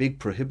the big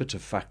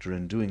prohibitive factor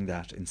in doing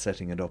that, in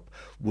setting it up,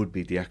 would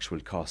be the actual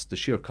cost. The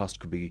sheer cost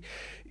could be,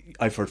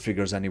 I've heard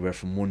figures anywhere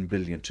from 1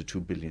 billion to 2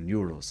 billion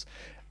euros.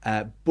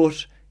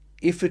 But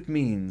if it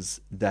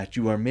means that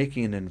you are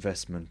making an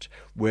investment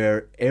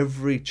where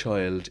every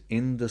child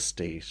in the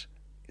state,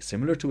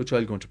 similar to a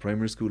child going to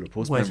primary school or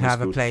post-primary school, would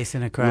have a place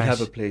in a crash. Would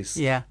have a place,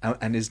 yeah.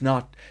 And is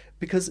not,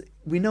 because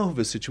we now have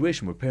a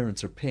situation where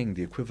parents are paying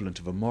the equivalent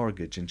of a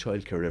mortgage in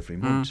childcare every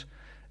month.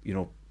 You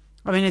know,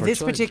 I mean, in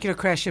this particular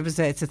creche, it's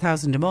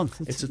 1,000 a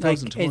month. It's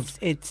 1,000 a month.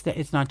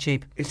 It's not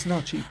cheap. It's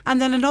not cheap.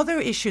 And then another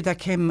issue that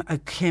came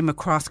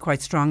across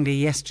quite strongly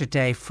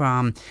yesterday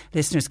from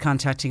listeners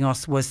contacting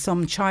us was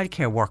some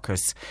childcare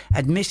workers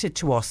admitted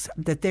to us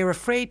that they're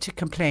afraid to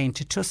complain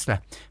to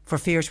TUSLA for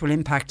fear it will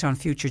impact on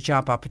future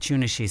job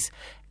opportunities.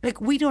 Like,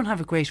 we don't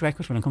have a great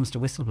record when it comes to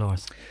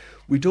whistleblowers.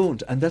 We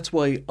don't, and that's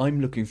why I'm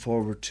looking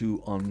forward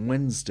to, on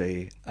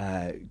Wednesday,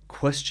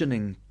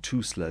 questioning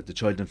TUSLA, the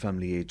Child and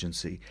Family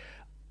Agency,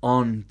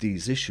 on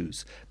these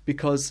issues,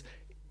 because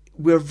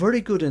we're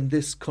very good in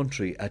this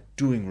country at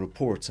doing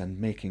reports and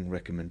making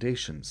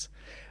recommendations,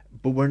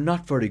 but we're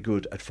not very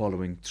good at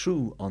following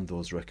through on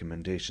those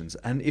recommendations.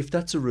 And if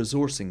that's a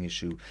resourcing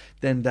issue,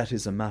 then that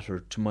is a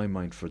matter, to my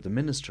mind, for the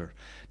Minister.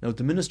 Now,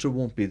 the Minister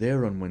won't be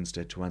there on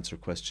Wednesday to answer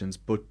questions,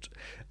 but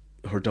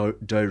her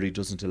diary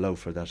doesn't allow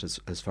for that,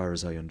 as far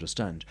as I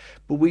understand.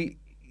 But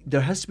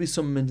there has to be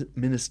some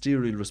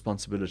ministerial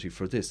responsibility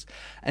for this.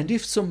 And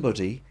if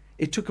somebody...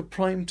 It took a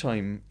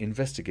prime-time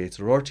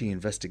investigator, or RT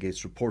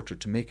Investigates reporter,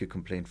 to make a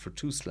complaint for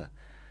TUSLA,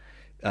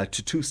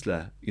 to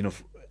TUSLA, you know,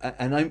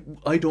 and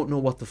I don't know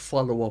what the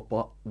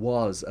follow-up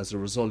was as a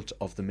result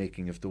of the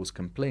making of those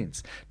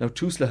complaints. Now,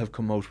 TUSLA have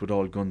come out with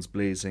all guns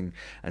blazing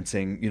and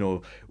saying, you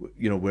know,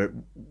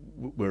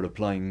 we're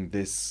applying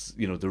this,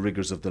 you know, the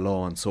rigours of the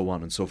law and so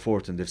on and so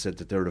forth, and they've said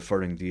that they're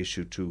referring the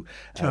issue to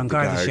the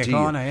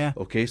Gardaí. Yeah.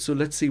 Okay, so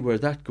let's see where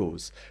that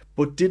goes.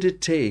 But did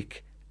it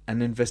take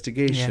an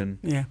investigation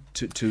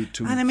to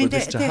and I mean, for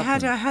this to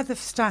happen? I had the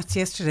stats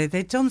yesterday.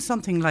 They'd done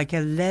something like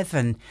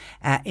 11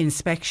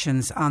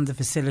 inspections on the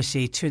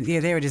facility.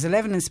 There it is,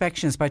 11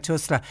 inspections by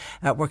TUSLA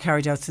were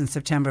carried out since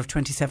September of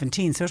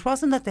 2017. So it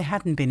wasn't that they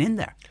hadn't been in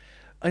there.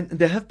 And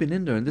they have been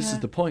in there, and this is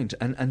the point.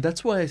 And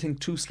that's why I think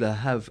TUSLA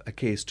have a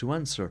case to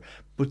answer.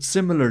 But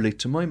similarly,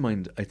 to my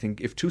mind, I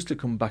think if TUSLA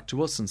come back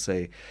to us and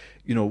say,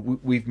 you know,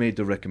 we've made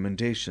the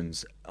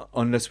recommendations,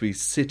 unless we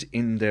sit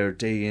in there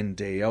day in,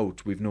 day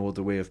out, we've no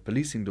other way of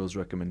policing those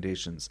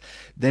recommendations,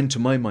 then to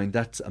my mind,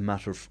 that's a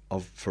matter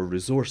for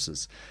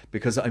resources.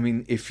 Because, I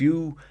mean, if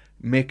you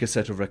make a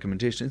set of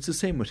recommendations, it's the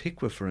same with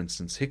HICWA, for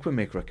instance. HICWA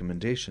make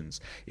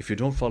recommendations. If you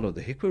don't follow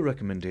the HICWA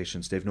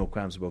recommendations, they've no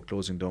qualms about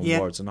closing down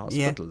wards and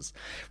hospitals.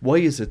 Why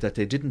is it that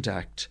they didn't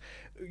act?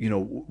 You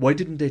know, why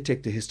didn't they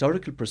take the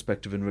historical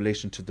perspective in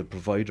relation to the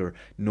provider,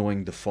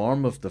 knowing the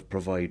form of the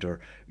provider,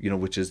 you know,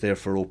 which is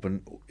therefore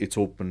open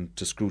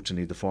to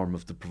scrutiny, the form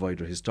of the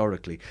provider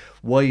historically?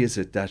 Why is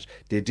it that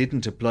they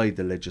didn't apply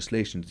the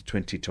legislation, the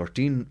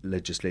 2013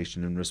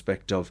 legislation, in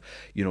respect of,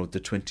 you know, the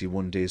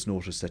 21 days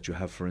notice that you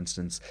have, for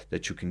instance,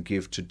 that you can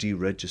give to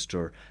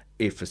deregister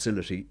a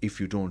facility if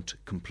you don't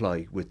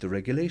comply with the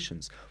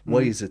regulations?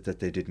 Why is it that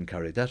they didn't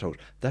carry that out?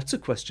 That's a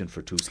question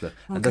for TUSLA,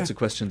 and that's a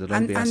question that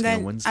I'll be asking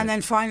on Wednesday. And then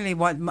finally,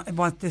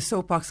 what the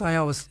soapbox I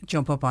always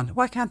jump up on,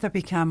 why can't there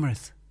be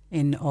cameras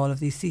in all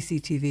of these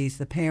CCTVs?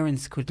 The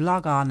parents could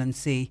log on and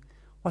see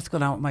what's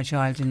going on with my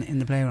child in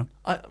the playroom.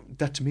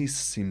 That to me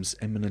seems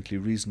eminently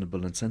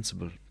reasonable and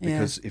sensible,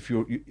 because if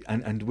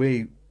and the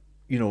way,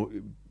 you know,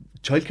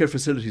 childcare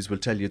facilities will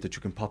tell you that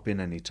you can pop in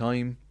any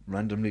time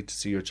randomly to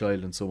see your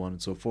child and so on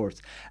and so forth.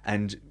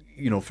 And,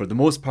 you know, for the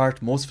most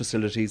part, most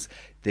facilities,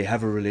 they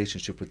have a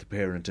relationship with the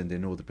parent and they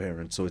know the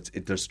parent. So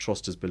there's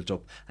trust is built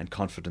up and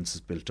confidence is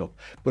built up.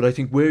 But I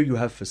think where you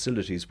have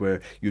facilities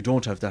where you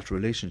don't have that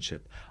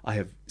relationship, I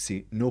have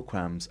seen no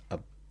qualms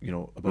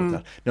about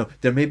that. Now,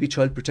 there may be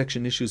child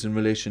protection issues in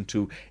relation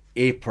to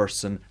a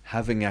person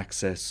having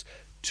access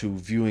to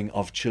viewing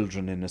of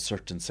children in a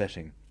certain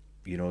setting.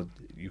 You know,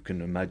 you can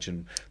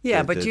imagine.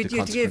 Yeah, but you'd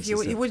give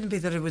it wouldn't be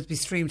that it would be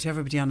streamed to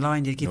everybody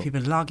online. You'd give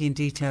people login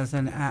details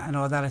and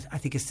all that. I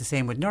think it's the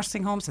same with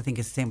nursing homes. I think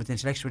it's the same with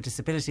intellectual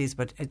disabilities.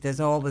 But there's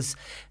always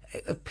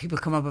people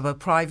come up about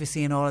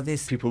privacy and all of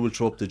this. People will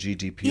throw up the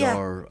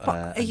GDPR and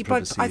privacy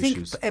but I think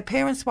issues.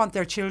 Parents want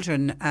their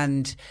children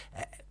and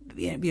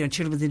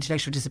children with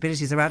intellectual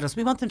disabilities are adults.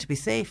 We want them to be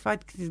safe.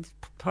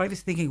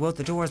 Privacy thinking go out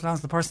the door as long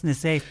as the person is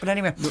safe. But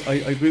anyway, I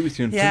agree with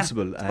you in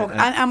principle.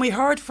 And we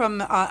heard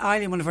from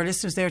Eileen, one of our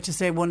listeners there, to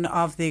say one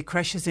of the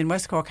creches in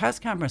West Cork has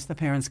cameras the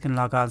parents can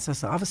log on.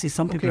 So obviously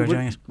some people are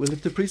doing it. Well,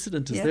 if the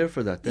precedent is there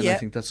for that, then I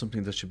think that's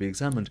something that should be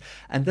examined,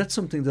 and that's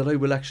something that I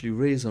will actually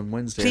raise on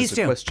Wednesday as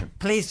a question.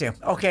 Please do.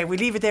 Okay, we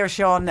leave it there,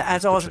 Sean.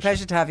 As always, a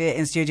pleasure to have you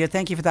in studio.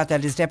 Thank you for that.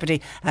 That is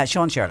Deputy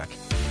Sean Sherlock.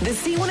 The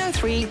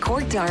C103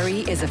 Cork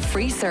Diary is a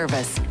free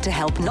service to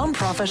help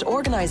non-profit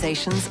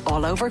organisations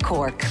all over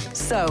Cork.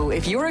 So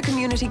if you're a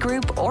community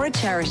group or a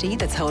charity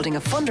that's holding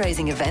a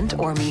fundraising event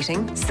or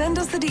meeting, send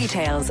us the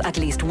details at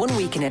least 1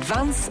 week in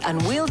advance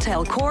and we'll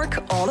tell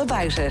Cork all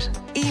about it.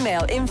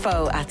 Email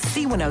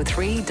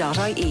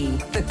info@c103.ie.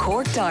 The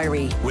Cork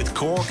Diary. With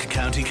Cork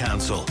County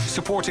Council,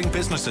 supporting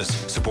businesses,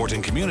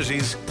 supporting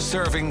communities,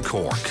 serving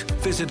Cork.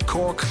 Visit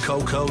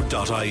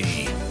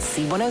corkcoco.ie.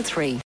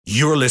 C103.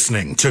 You're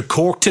listening to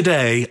Cork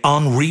Today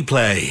on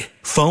replay.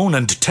 Phone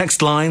and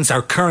text lines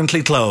are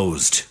currently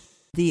closed.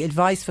 The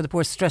advice for the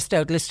poor stressed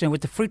out listener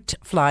with the fruit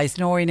flies,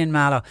 Noreen in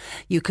Mallow.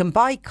 You can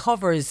buy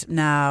covers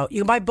now.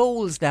 You can buy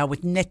bowls now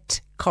with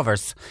net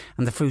covers,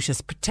 and the fruit is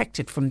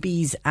protected from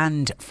bees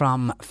and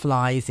from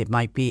flies. It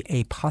might be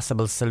a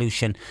possible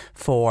solution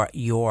for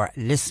your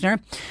listener.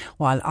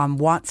 While on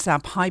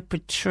WhatsApp, hi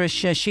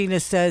Patricia, Sheila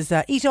says,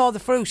 eat all the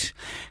fruit.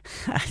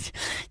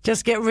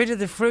 Just get rid of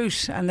the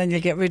fruit and then you'll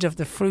get rid of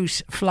the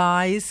fruit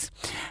flies.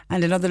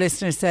 And another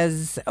listener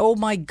says, oh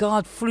my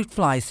God, fruit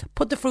flies.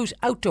 Put the fruit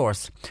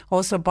outdoors.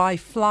 Also buy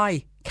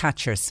fly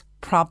catchers.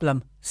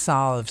 Problem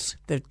solved.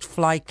 The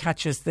fly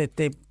catchers,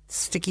 the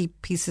sticky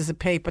pieces of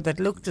paper that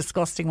look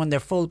disgusting when they're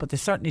full, but they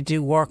certainly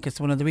do work. It's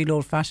one of the real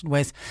old-fashioned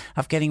ways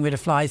of getting rid of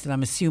flies, and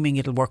I'm assuming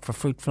it'll work for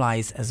fruit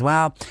flies as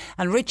well.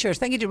 And Richard,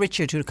 thank you to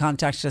Richard who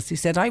contacted us. He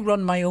said, I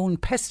run my own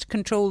pest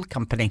control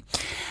company,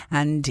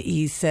 and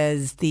he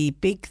says the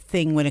big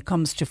thing when it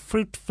comes to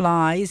fruit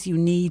flies, you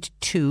need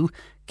to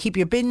keep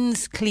your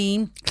bins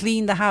clean,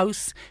 clean the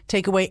house,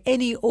 take away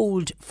any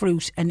old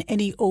fruit and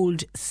any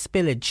old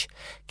spillage.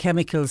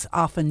 Chemicals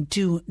often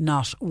do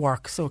not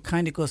work. So it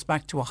kind of goes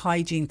back to a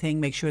hygiene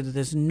thing. Make sure that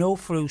there's no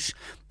fruit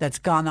that's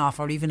gone off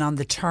or even on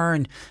the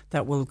turn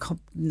that will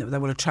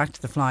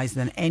attract the flies.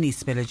 Then any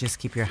spillages,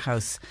 keep your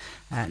house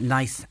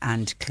nice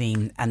and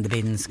clean, and the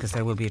bins, because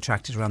they will be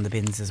attracted around the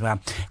bins as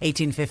well.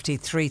 1850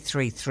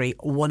 333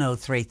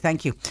 103.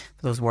 Thank you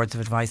for those words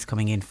of advice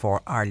coming in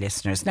for our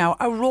listeners. Now,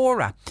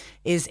 Aurora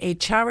is a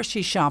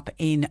charity shop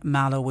in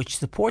Mallow which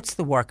supports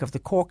the work of the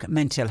Cork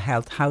Mental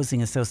Health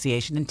Housing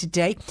Association, and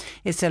today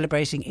is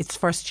celebrating its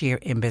first year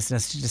in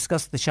business. To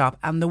discuss the shop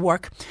and the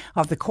work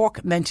of the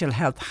Cork Mental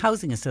Health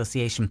Housing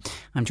Association,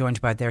 I'm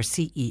joined by their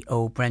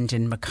CEO,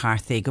 Brendan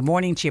McCarthy. Good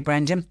morning to you,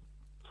 Brendan.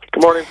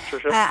 Good morning,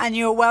 Patricia. And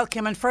you're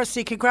welcome. And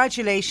firstly,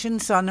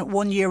 congratulations on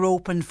 1 year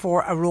open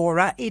for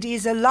Aurora. It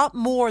is a lot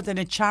more than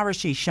a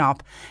charity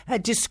shop.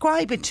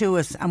 Describe it to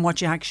us and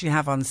what you actually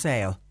have on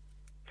sale.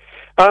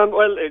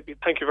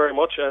 Thank you very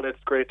much, and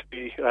it's great to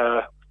be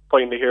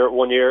finally here at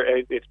 1 year.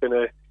 It's been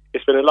a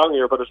long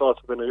year, but it's also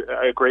been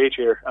a great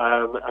year,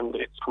 and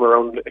it's come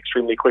around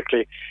extremely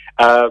quickly.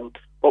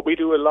 But we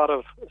do a lot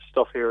of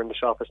stuff here in the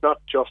shop. It's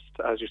not just,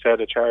 as you said,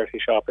 a charity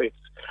shop. It's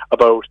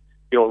about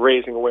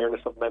raising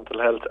awareness of mental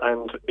health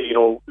and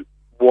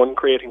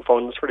creating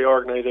funds for the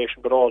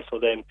organisation, but also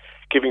then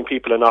giving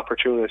people an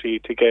opportunity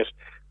to get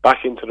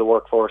back into the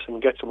workforce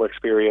and get some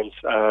experience.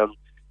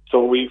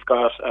 So we've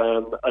got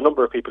a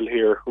number of people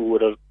here who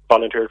would have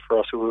volunteered for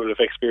us, who would have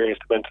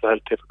experienced mental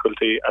health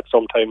difficulty at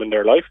some time in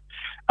their life.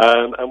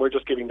 And we're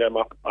just giving them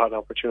an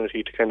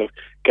opportunity to kind of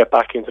get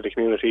back into the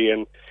community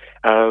and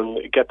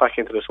get back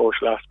into the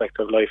social aspect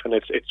of life. And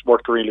it's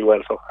worked really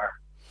well so far.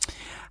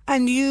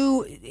 And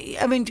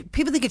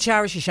people think of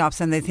charity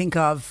shops and they think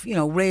of,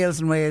 rails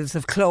and rails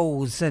of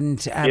clothes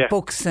and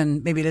books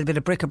and maybe a little bit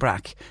of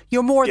bric-a-brac.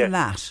 You're more than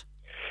that.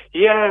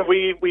 Yeah,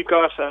 we've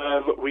got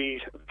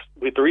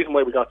the reason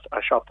why we got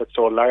a shop that's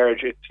so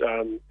large. It's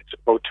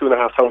about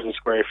 2,500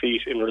 square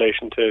feet in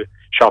relation to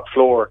shop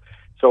floor.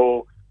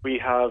 So we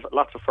have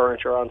lots of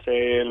furniture on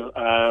sale.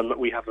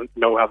 We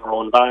now have our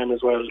own van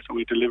as well, so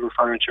we deliver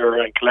furniture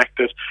and collect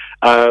it.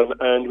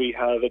 And we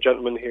have a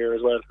gentleman here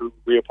as well who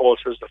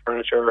reupholsters the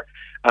furniture.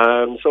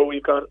 So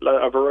we've got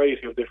a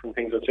variety of different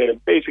things on sale.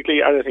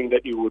 Basically, anything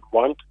that you would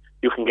want,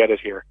 you can get it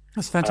here.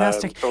 That's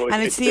fantastic.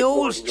 And it's the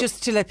old,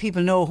 just to let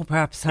people know who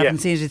perhaps haven't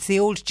seen it, it's the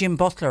old Jim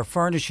Butler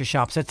furniture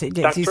shop. So it's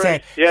you right.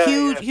 say,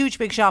 huge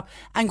big shop.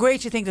 And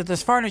great to think that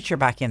there's furniture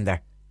back in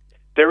there.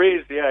 There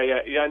is,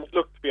 yeah. And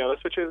look, to be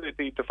honest with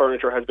you, the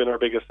furniture has been our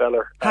biggest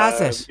seller.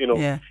 Has it?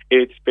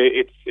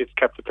 It's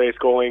kept the place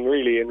going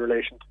really in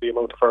relation to the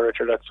amount of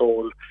furniture that's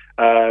sold.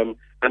 And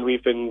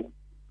we've been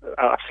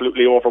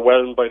absolutely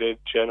overwhelmed by the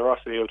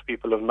generosity of the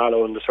people of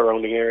Mallow and the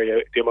surrounding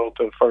area, the amount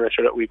of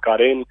furniture that we've got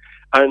in,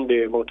 and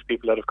the amount of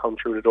people that have come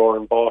through the door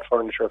and bought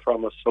furniture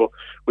from us. So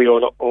we owe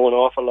an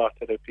awful lot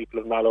to the people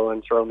of Mallow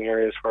and surrounding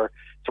areas for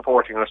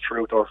supporting us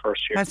throughout our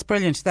first year. That's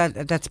brilliant.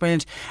 That's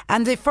brilliant.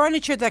 And the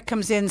furniture that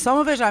comes in, some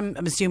of it I'm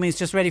assuming is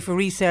just ready for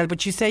resale,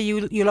 but you say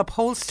you'll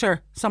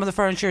upholster some of the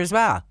furniture as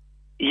well.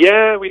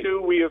 Yeah, we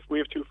do. We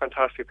have two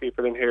fantastic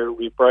people in here.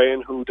 We've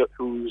Brian, who's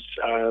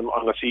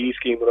on a CE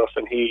scheme with us,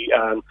 and he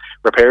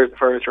repairs the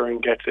furniture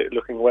and gets it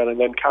looking well. And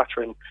then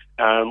Catherine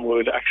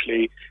would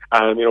actually,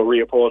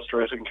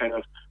 reupholster it and kind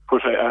of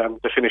put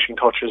the finishing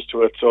touches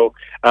to it. So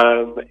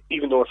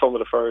even though some of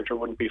the furniture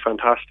wouldn't be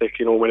fantastic,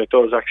 when it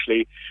does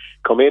actually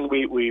come in,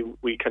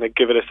 we kind of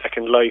give it a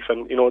second life.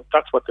 And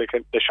that's what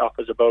the shop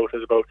is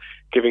about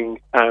giving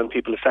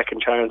people a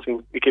second chance,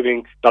 and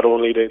giving not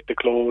only the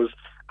clothes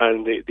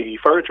and the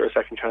furniture a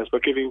second chance,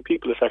 but giving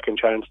people a second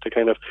chance to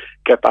kind of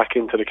get back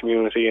into the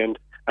community and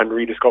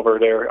rediscover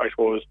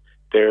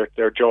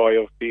their joy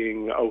of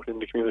being out in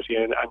the community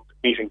and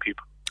meeting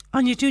people.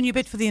 And you're doing your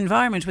bit for the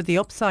environment with the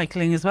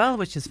upcycling as well,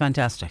 which is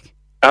fantastic.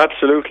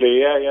 Absolutely,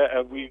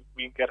 yeah. We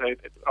get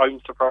I'm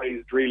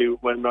surprised really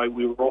when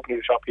we were opening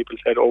the shop, people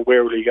said, "Oh,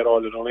 where will you get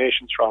all the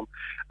donations from?"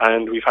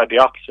 And we've had the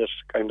opposite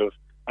kind of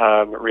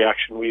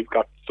reaction. We've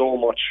got so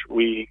much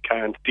we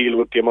can't deal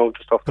with the amount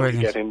of stuff that we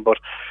get in, but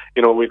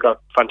we've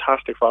got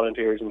fantastic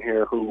volunteers in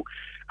here who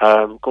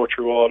go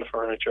through all the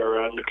furniture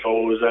and the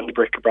clothes and the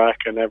bric-a-brac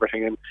and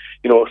everything, and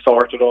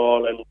sort it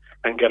all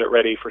and get it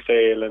ready for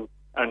sale.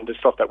 And the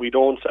stuff that we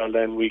don't sell,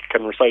 then we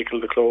can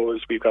recycle the clothes.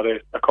 We've got a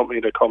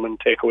company that come and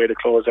take away the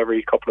clothes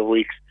every couple of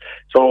weeks.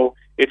 So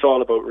it's all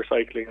about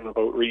recycling and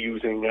about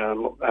reusing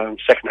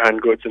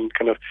second-hand goods and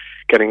kind of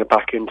getting it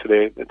back into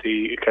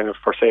the kind of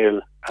for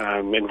sale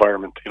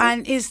environment.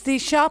 And is the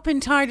shop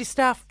entirely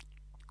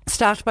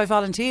staffed by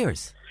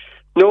volunteers?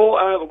 No,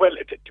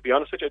 to be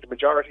honest with you, the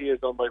majority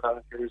is done by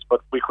volunteers, but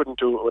we couldn't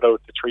do it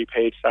without the 3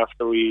 paid staff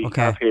that we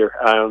have here.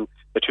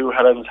 The two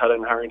Helens,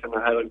 Helen Harrington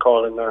and Helen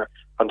Collin, are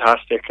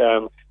fantastic.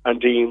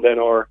 And Dean then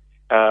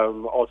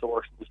also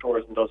works in the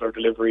stores and does our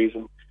deliveries.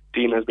 And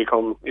Dean has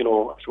become, I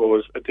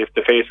suppose,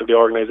 the face of the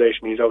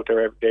organisation. He's out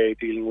there every day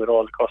dealing with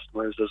all the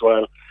customers as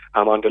well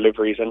on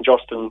deliveries. And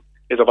Justin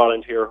is a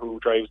volunteer who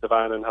drives the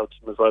van and helps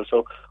them as well.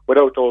 So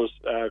without those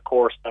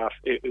core staff,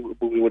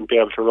 we wouldn't be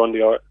able to run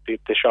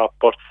the shop.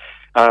 But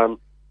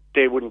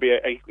they wouldn't be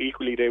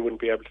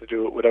able to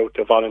do it without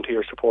the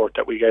volunteer support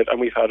that we get.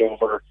 And we've had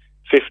over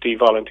 50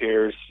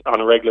 volunteers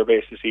on a regular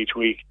basis each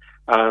week,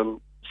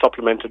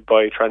 supplemented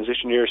by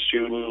transition year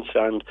students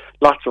and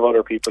lots of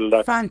other people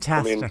that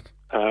come in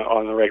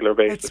on a regular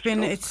basis.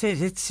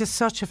 It's just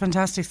such a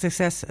fantastic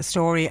success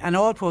story, and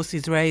all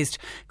proceeds raised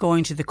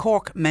going to the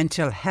Cork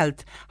Mental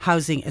Health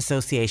Housing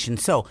Association.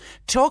 So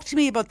talk to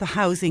me about the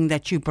housing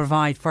that you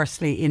provide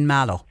firstly in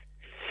Mallow.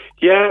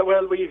 Yeah,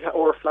 well,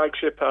 our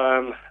flagship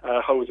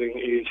housing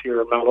is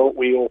here in Mallow.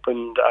 We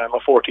opened a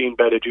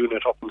 14-bedded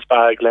unit up in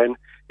Spa Glen.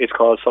 It's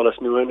called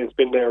Solas Nuan. It's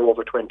been there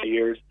over 20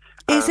 years.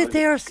 Is it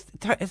there?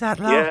 Is that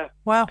long? Yeah.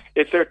 Wow.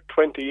 It's there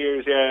 20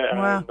 years, yeah.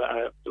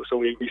 Wow. So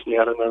we recently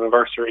had an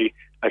anniversary,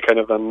 kind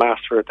of a mass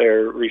for it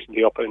there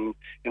recently up in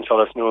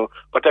Solas Nuan.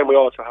 But then we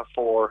also have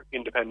 4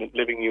 independent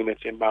living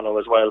units in Mallow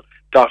as well,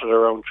 dotted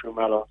around through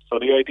Mallow. So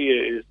the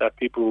idea is that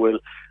people will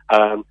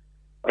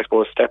I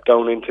suppose, step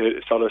down into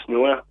Solas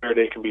Nuan, where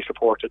they can be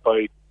supported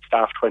by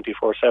staff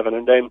 24/7,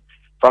 and then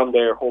from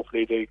there,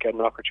 hopefully, they get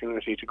an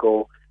opportunity to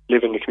go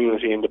live in the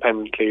community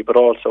independently. But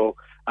also,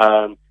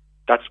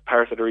 that's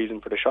part of the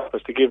reason for the shop,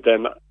 is to give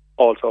them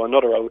also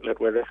another outlet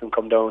where they can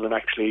come down and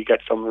actually get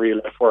some real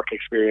life work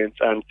experience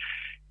and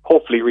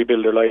hopefully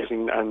rebuild their lives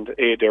and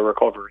aid their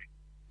recovery.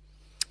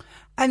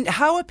 And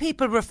how are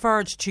people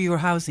referred to your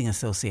housing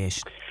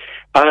association?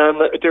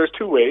 There's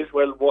 2 ways.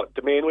 Well,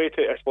 the main way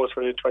I suppose,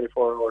 for the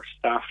 24-hour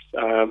staff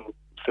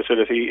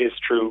facility is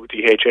through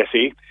the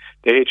HSE.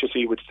 The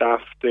HSE would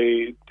staff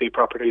the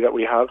property that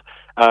we have,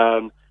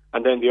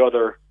 and then the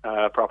other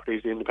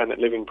properties, the independent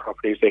living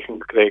properties, they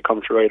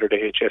come through either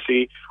the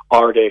HSE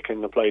or they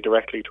can apply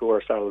directly to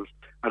ourselves,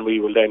 and we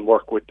will then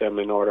work with them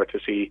in order to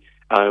see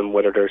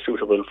whether they're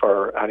suitable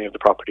for any of the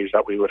properties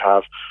that we would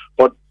have.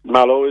 But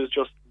Mallow is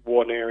just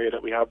one area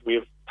that we have. We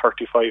have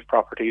 35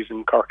 properties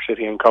in Cork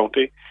City and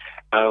County.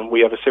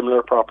 We have a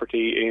similar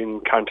property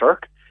in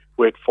Kanturk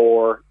with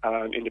 4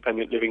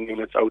 independent living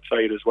units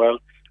outside as well.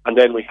 And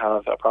then we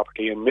have a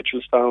property in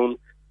Mitchelstown,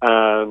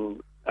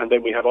 and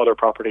then we have other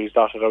properties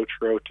dotted out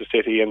throughout the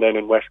city, and then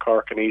in West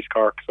Cork and East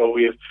Cork. So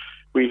we've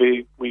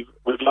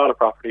a lot of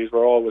properties.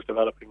 We're always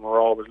developing.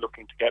 We're always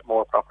looking to get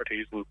more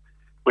properties, and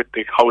with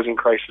the housing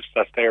crisis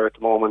that's there at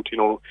the moment,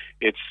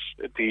 it's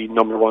the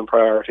number one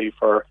priority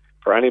for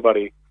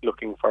anybody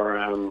looking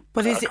for.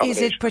 But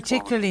is it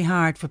particularly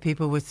hard for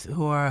people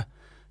who are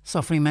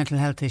suffering mental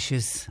health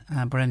issues,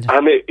 Brendan?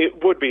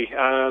 It would be,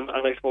 and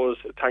I suppose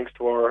thanks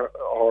to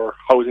our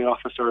housing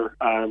officer,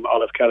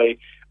 Olive Kelly,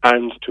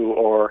 and to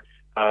our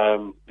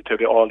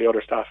to all the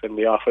other staff in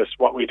the office.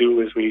 What we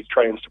do is we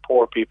try and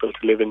support people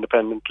to live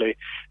independently.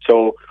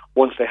 So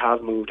once they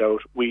have moved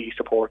out, we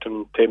support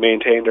them to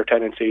maintain their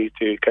tenancy,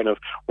 to kind of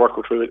work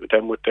with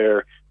them with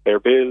their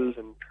bills,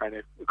 and trying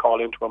to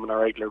call into them on a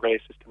regular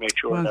basis to make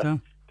sure that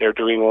they're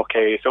doing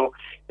okay. So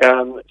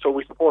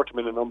we support them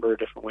in a number of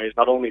different ways,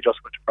 not only just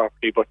with the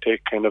property, but to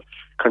kind of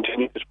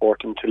continue to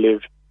support them to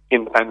live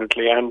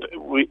independently. And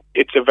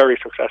it's a very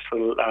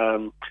successful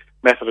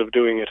method of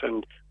doing it,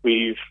 and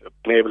we've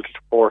been able to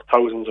support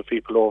thousands of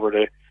people over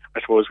I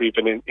suppose we've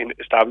been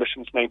established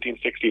since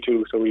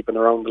 1962, so we've been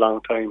around a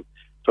long time.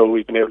 So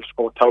we've been able to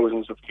support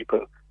thousands of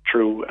people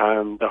through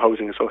the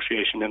Housing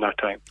Association in that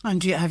time.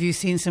 And have you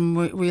seen some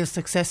real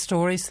success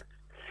stories?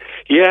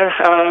 Yeah,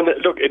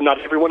 look,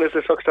 not everyone is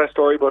a success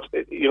story, but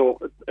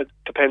it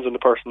depends on the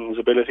person's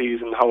abilities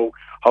and how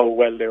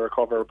well they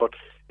recover. But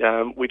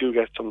we do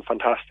get some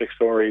fantastic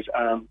stories.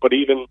 But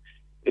even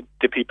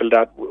the people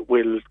that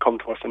will come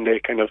to us and they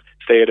kind of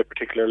stay at a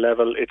particular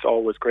level, it's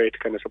always great to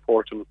kind of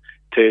support them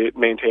to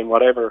maintain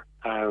whatever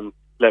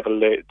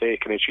level they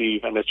can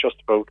achieve. And it's just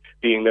about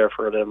being there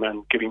for them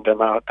and giving them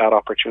that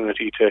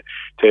opportunity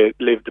to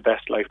live the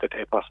best life that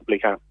they possibly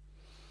can.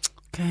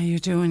 Okay, you're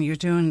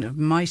doing a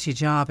mighty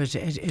job.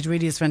 It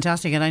really is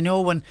fantastic. And I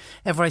know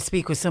whenever I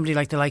speak with somebody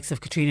like the likes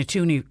of Katrina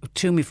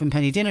Toomey from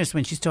Penny Dinners,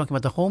 when she's talking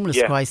about the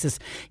homeless crisis,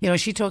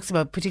 she talks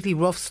about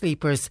particularly rough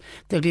sleepers.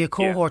 There'll be a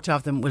cohort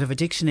of them will have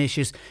addiction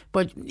issues,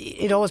 but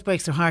it always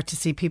breaks her heart to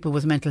see people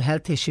with mental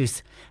health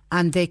issues,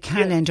 and they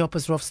can end up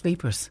as rough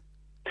sleepers.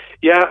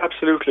 Yeah,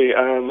 absolutely.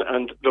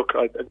 And look,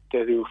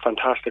 they do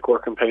fantastic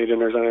work in Penny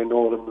Dinners, and I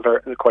know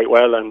them quite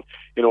well. And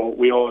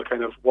we all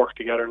kind of work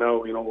together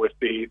now, with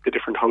the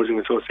different housing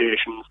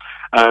associations,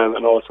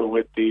 and also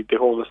with the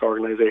homeless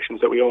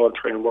organisations, that we all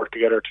try and work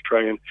together to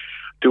try and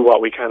do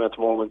what we can at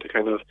the moment to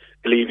kind of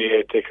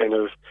alleviate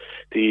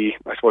the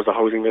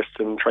housing list,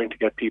 and trying to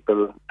get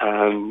people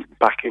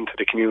back into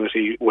the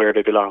community where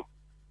they belong.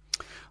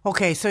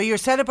 Okay, so you're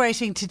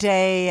celebrating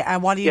today,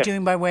 and what are you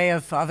doing by way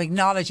of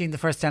acknowledging the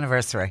first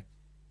anniversary?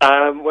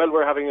 Well,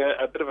 we're having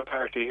a bit of a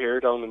party here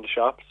down in the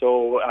shop,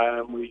 so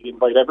we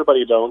invite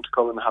everybody down to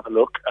come and have a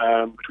look.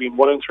 Between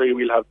 1 and 3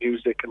 we'll have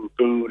music and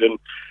food and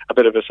a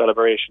bit of a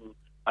celebration.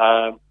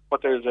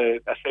 But there's a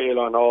sale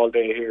on all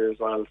day here as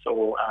well,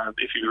 so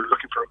if you're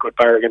looking for a good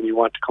bargain, you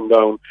want to come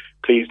down,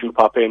 please do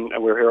pop in.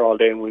 And we're here all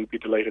day, and we'll be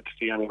delighted to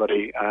see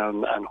anybody,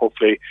 and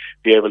hopefully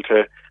be able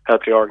to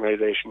help the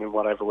organisation in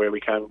whatever way we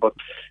can. But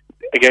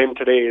again,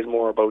 today is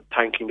more about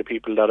thanking the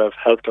people that have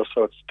helped us,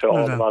 so it's to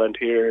all the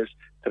volunteers,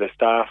 to the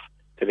staff,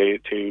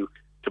 to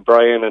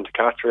Brian and to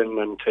Catherine,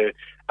 and to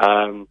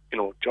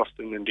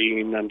Justin and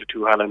Dean and the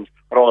two Helens,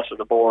 but also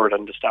the board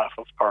and the staff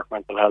of Cork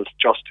Mental Health,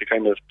 just to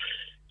kind of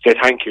say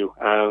thank you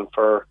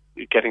for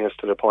getting us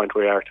to the point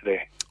we are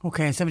today.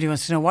 Okay, somebody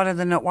wants to know what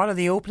are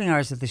the opening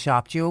hours of the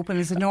shop? Do you open?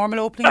 Is it normal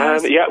opening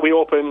hours? Yeah, we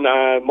open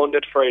Monday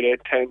to Friday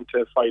 10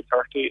 to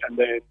 5:30, and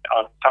then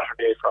on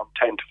Saturday from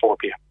 10 to 4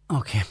 p.m.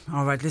 Okay,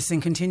 all right.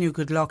 Listen, continue.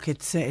 Good luck.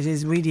 It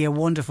is really a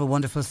wonderful,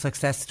 wonderful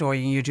success story,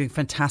 and you're doing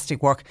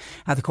fantastic work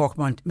at the Cork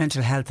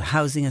Mental Health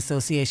Housing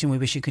Association. We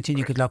wish you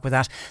continue good luck with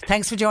that.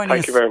 Thanks for joining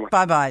us. Thank you very much.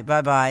 Bye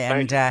bye,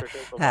 and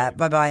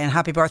bye bye, and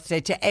happy birthday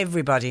to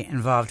everybody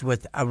involved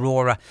with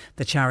Aurora,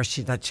 the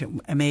charity, that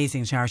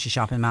amazing charity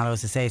shop in Mallow.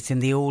 As I say, it's in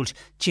the old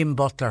Jim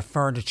Butler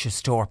furniture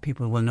store.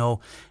 People will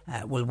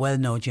well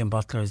know Jim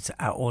Butler's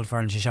old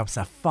furniture shop. It's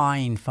a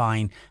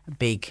fine,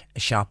 big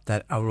shop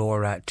that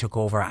Aurora took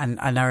over, and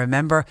I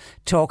remember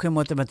talking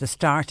with them at the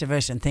start of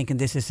it and thinking,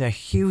 this is a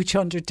huge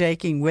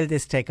undertaking. Will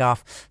this take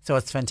off? So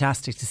it's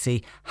fantastic to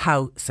see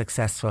how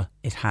successful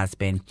it has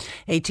been.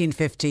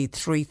 1850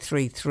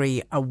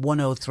 333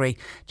 103.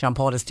 John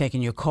Paul is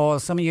taking your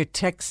calls. Some of your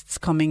texts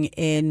coming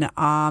in,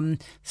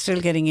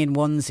 still getting in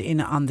ones in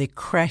on the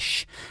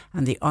creche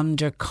and the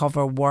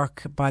undercover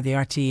work by the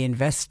RTE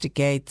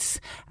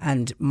Investigates,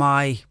 and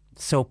my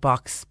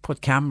soapbox, put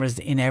cameras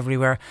in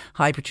everywhere.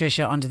 Hi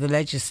Patricia, under the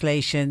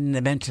legislation,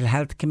 the Mental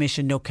Health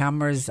Commission, no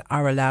cameras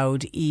are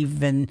allowed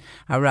even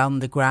around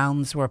the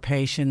grounds where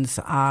patients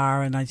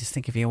are, and I just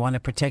think if you want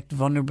to protect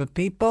vulnerable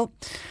people,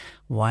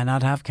 why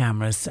not have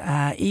cameras?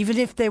 Even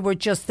if they were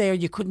just there,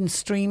 you couldn't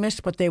stream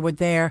it, but they were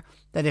there,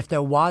 that if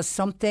there was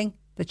something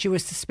that you were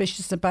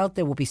suspicious about,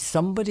 there would be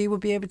somebody would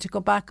be able to go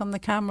back on the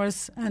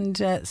cameras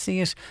and see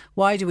it.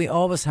 Why do we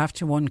always have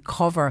to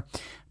uncover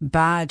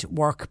bad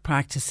work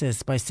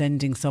practices by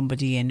sending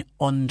somebody in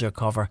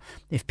undercover?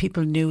 If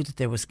people knew that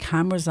there was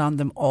cameras on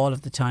them all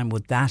of the time,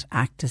 would that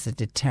act as a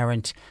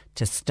deterrent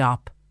to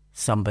stop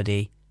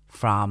somebody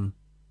from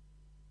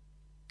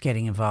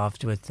getting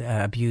involved with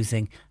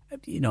abusing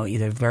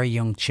either very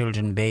young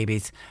children,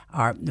 babies,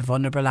 or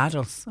vulnerable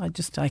adults?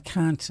 I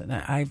can't.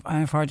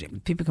 I've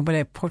heard people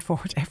can put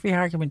forward every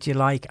argument you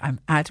like. I'm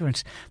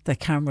adamant that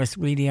cameras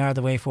really are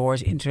the way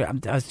forward.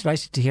 I was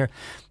delighted to hear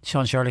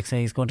Sean Sherlock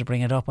say he's going to bring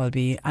it up.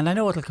 And I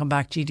know it'll come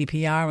back,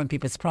 GDPR and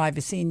people's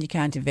privacy, and you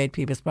can't invade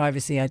people's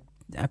privacy.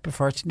 I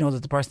prefer to know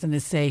that the person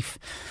is safe.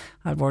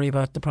 I'll worry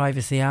about the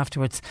privacy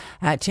afterwards.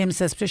 Tim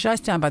says, Patricia, I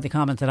stand by the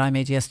comment that I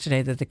made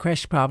yesterday that the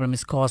creche problem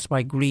is caused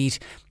by greed.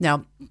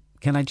 Now,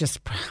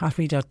 I'll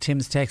read out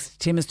Tim's text.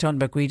 Tim is talking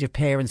about greed of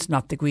parents,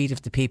 not the greed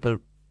of the people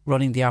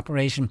running the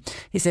operation.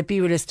 He said, be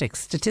realistic.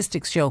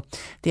 Statistics show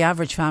the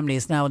average family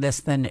is now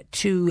less than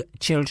 2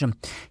 children.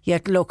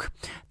 Yet, look,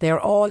 they're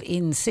all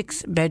in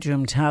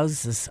 6-bedroomed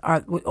houses.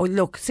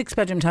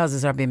 6-bedroomed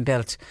houses are being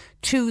built.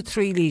 2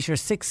 3-litre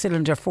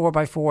 6-cylinder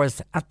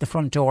 4x4s at the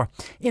front door.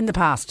 In the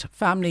past,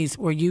 families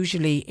were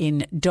usually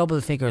in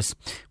double figures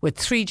with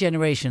 3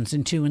 generations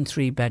in 2 and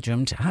 3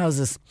 bedroomed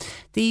houses.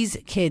 These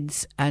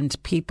kids and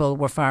people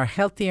were far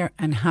healthier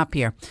and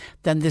happier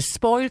than the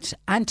spoilt,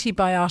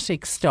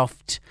 antibiotic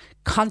stuffed,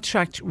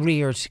 contract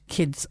reared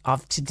kids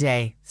of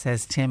today,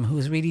 says Tim, who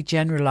is really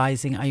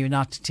generalising. Are you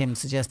not, Tim,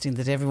 suggesting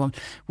that everyone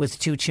with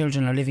 2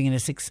 children are living in a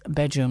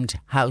 6-bedroomed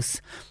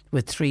house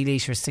with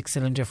 3-litre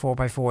 6-cylinder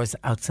 4x4s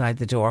outside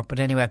the door? But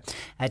anyway,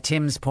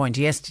 Tim's point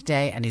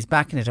yesterday, and he's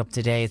backing it up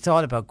today, it's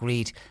all about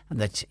greed, and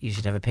that you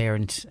should have a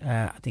parent,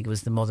 I think it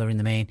was the mother in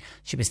the main,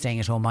 should be staying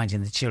at home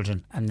minding the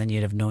children, and then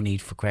you'd have no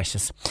need for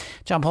creches.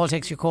 John Paul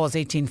takes your calls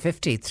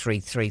 1850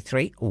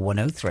 333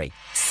 103.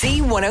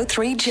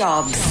 C103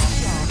 Jobs.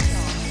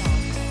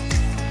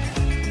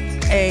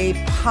 A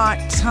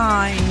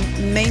part-time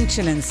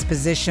maintenance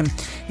position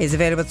is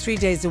available 3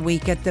 days a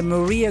week at the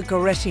Maria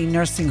Goretti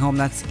Nursing Home,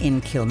 that's in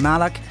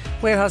Kilmallock.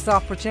 Warehouse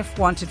operative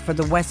wanted for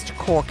the West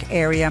Cork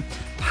area.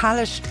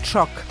 Pallet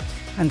truck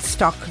and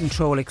stock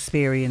control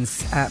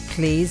experience,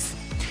 please.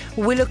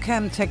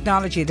 Willowcam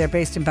Technology, they're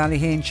based in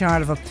Ballyhane,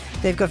 Charleville.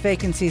 They've got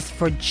vacancies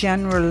for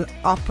general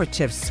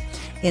operatives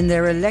in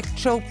their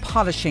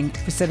electro-polishing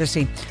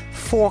facility.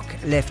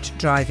 Forklift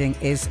driving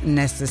is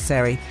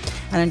necessary.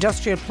 And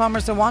industrial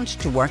plumbers are wanted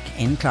to work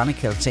in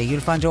Clonakilty.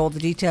 You'll find all the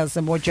details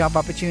and more job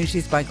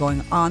opportunities by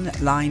going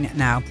online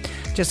now.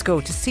 Just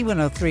go to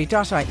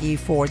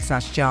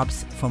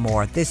c103.ie/jobs for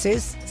more. This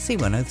is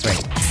C103.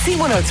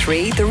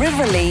 C103, the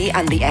River Lee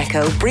and the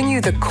Echo bring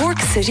you the Cork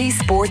City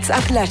Sports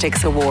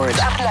Athletics Award.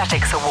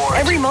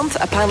 Every month,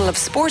 a panel of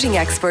sporting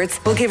experts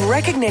will give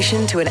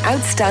recognition to an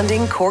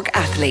outstanding Cork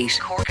athlete.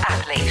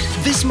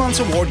 This month's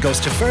award goes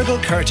to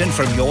Fergal Curtin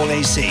from Youghal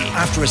AC.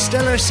 After a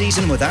stellar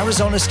season with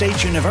Arizona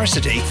State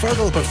University,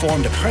 Fergal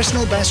performed a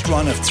personal best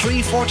run of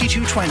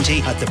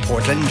 3:42.20 at the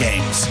Portland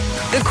Games.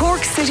 The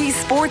Cork City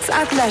Sports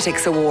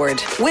Athletics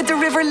Award with the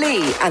River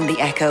Lee and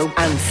the Echo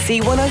and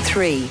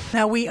C103.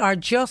 Now, we are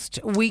just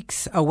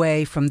weeks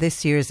away from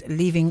this year's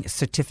Leaving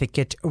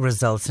Certificate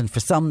results, and for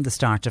some, the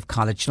start of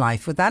college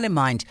life. With that in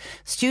mind,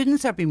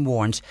 students are being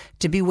warned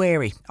to be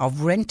wary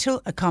of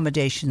rental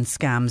accommodation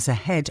scams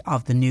ahead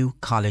of the new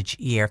college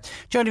year.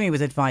 Joining me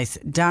with advice,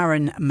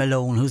 Darren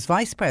Malone, who's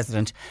Vice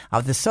President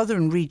of the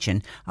Southern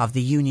Region of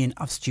the Union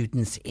of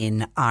Students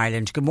in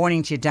Ireland. Good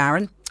morning to you,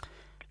 Darren.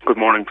 Good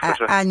morning,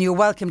 Patricia. And you're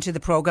welcome to the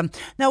programme.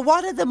 Now,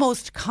 what are the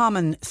most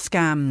common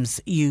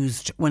scams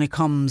used when it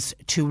comes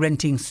to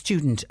renting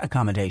student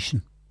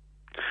accommodation?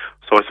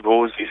 So I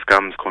suppose these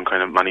scams come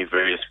kind of many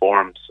various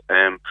forms.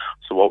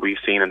 So what we've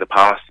seen in the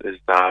past is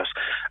that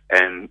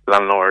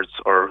landlords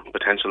or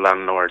potential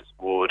landlords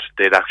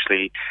they'd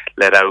actually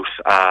let out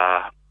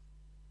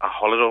a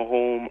holiday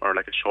home or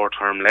like a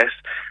short-term let,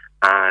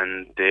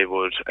 and they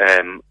would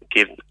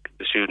give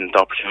the student the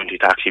opportunity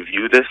to actually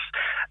view this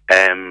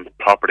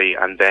property,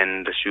 and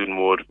then the student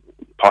would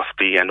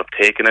possibly end up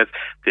taking it.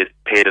 They'd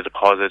pay the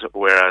deposit,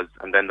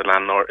 and then the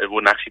landlord, it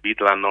wouldn't actually be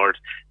the landlord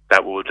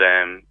that would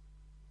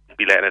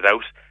be letting it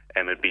out,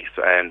 it'd be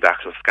the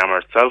actual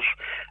scammer itself.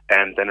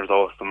 And then there's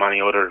also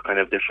many other kind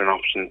of different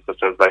options,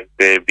 such as like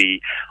they'd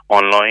be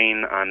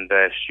online and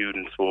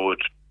students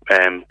would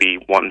be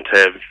wanting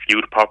to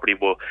view the property,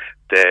 but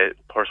the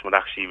person would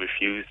actually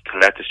refuse to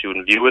let the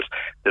student view it.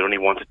 They only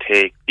want to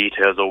take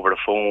details over the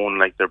phone,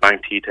 like their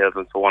bank details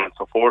and so on and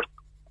so forth.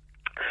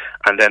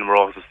 And then we're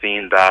also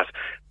seeing that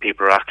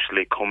people are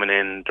actually coming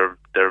in,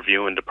 they're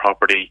viewing the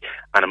property,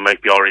 and it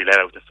might be already let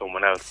out to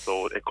someone else.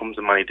 So it comes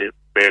in many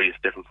various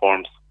different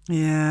forms.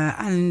 Yeah,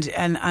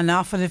 and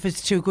often if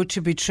it's too good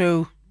to be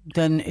true,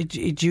 then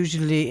it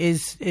usually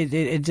is.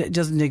 It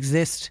doesn't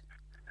exist.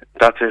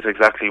 That's it,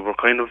 exactly. We're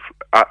kind of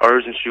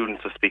urging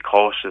students to be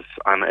cautious,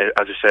 and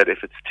as you said,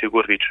 if it's too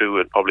good to be true,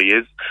 it probably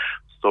is.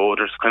 So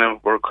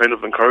we're kind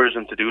of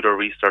encouraging them to do their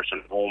research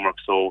and homework.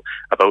 So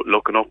about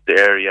looking up the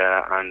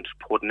area and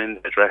putting in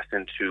the address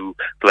into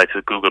the likes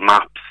of Google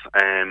Maps,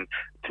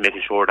 to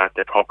making sure that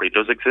the property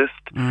does exist.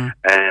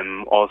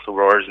 Also,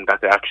 we're urging that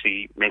they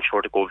actually make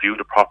sure to go view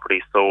the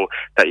property, so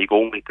that you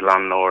go meet the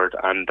landlord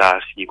and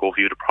that you go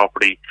view the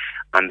property,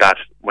 and that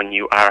when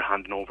you are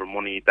handing over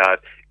money, that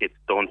it's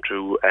done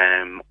through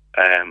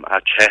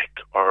a check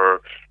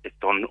or it's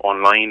done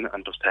online,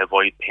 and just to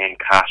avoid paying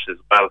cash as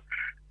well.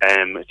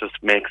 It just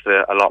makes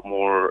it a lot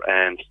more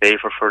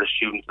safer for the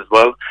students as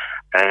well.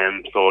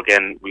 So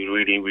again, we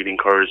really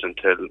encourage them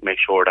to make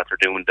sure that they're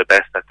doing the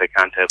best that they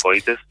can to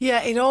avoid this.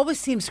 Yeah, it always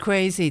seems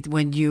crazy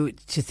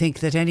to think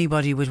that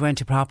anybody would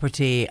rent a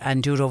property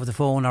and do it over the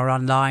phone or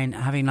online,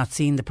 having not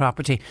seen the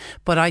property.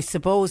 But I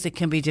suppose it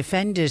can be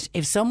defended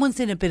if someone's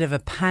in a bit of a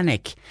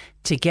panic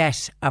to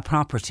get a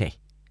property.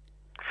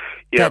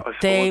 Yeah,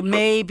 that they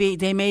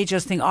may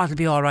just think, it'll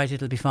be all right,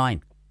 it'll be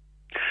fine.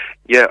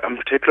 Yeah, in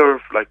particular,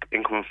 like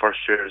incoming first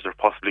years or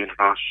possibly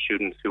international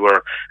students who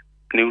are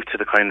new to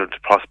the kind of the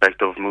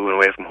prospect of moving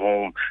away from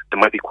home, they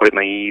might be quite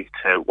naive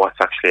to what's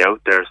actually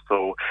out there.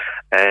 So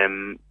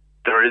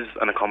there is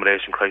an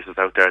accommodation crisis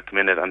out there at the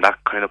minute, and that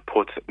kind of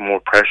puts more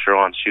pressure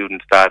on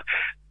students that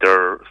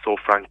they're so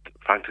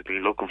frantically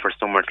looking for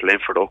somewhere to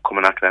live for the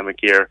upcoming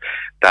academic year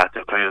that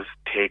they'll kind of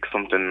take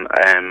something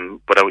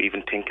without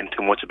even thinking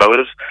too much about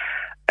it.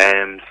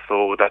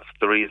 So that's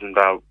the reason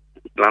that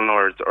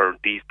landlords, or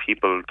these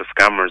people, the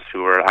scammers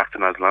who are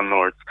acting as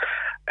landlords,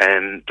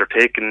 they're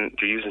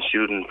using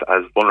students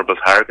as vulnerable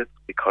targets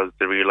because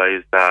they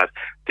realise that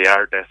they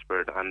are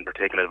desperate and they're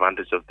taking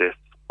advantage of this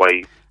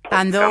by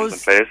putting scams in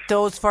place.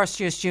 Those first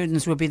year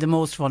students would be the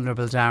most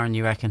vulnerable, Darren,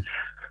 you reckon?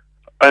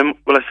 Well,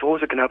 I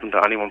suppose it can happen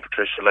to anyone,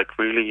 Patricia.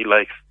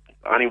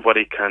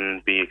 Anybody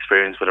can be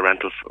experienced with a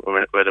rental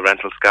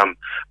scam,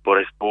 but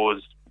I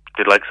suppose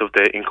the likes of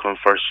the incoming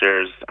first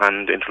years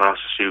and international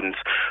students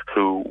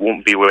who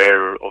won't be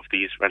aware of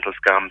these rental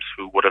scams,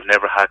 who would have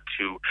never had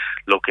to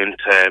look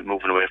into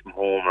moving away from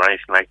home or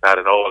anything like that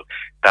at all,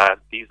 that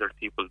these are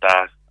people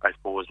that I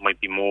suppose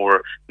might be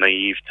more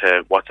naive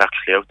to what's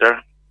actually out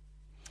there.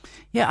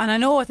 Yeah,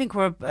 and I think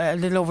we're a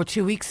little over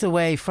 2 weeks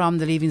away from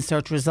the Leaving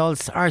Cert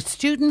results. Are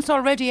students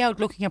already out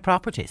looking at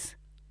properties?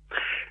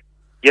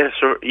 Yes,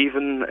 sir.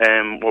 Even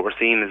what we're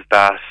seeing is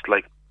that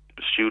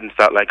students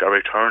that are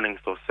returning,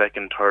 so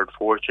second, third,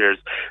 fourth years,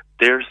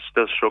 they're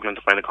still struggling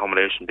to find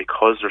accommodation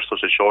because there's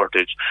such a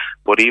shortage.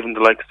 But even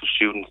the likes of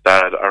students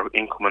that are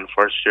incoming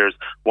first years,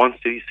 once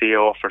these CA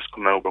offers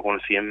come out, we're going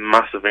to see a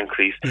massive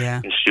increase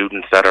in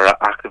students that are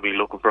actively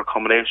looking for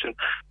accommodation.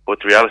 But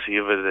the reality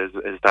of it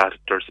is that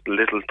there's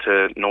little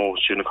to no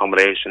student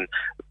accommodation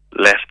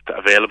left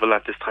available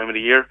at this time of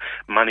the year.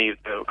 Many of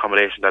the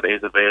accommodation that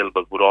is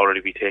available would already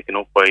be taken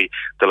up by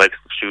the likes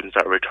of students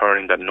that are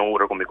returning that know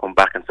they're going to be coming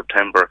back in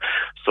September.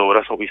 So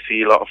that's what we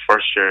see. A lot of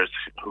first years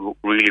who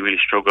really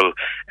struggle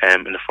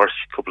in the first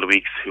couple of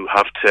weeks, who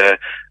have to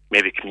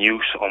maybe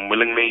commute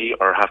unwillingly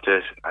or have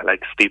to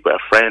sleep with a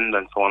friend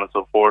and so on and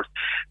so forth,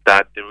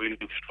 that they really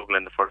do struggle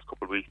in the first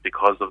couple of weeks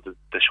because of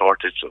the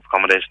shortage of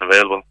accommodation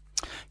available.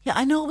 Yeah,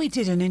 I know we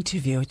did an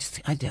interview,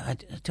 I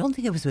don't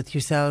think it was with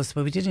yourselves,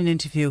 but we did an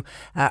interview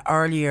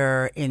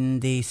earlier in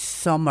the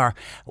summer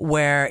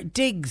where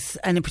digs,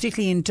 and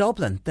particularly in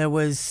Dublin, there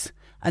was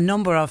a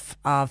number of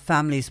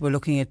families were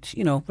looking at,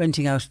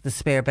 renting out the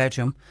spare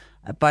bedroom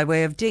by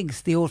way of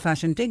digs. The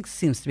old-fashioned digs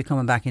seems to be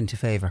coming back into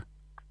favour.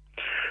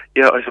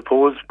 Yeah, I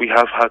suppose we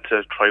have had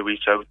to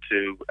reach out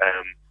to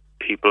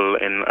people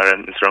in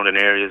surrounding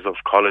areas of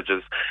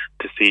colleges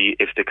to see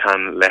if they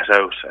can let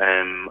out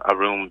a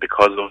room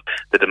because of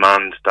the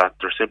demand that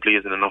there simply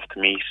isn't enough to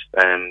meet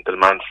the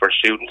demand for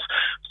students.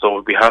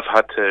 So we have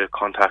had to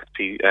contact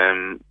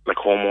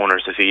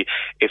homeowners to see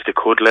if they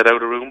could let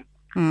out a room.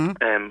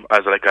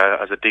 As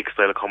a dig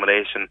style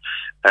accommodation.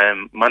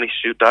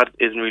 That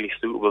isn't really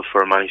suitable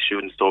for many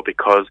students though,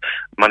 because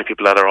many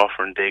people that are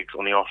offering digs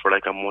only offer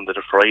a Monday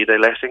to Friday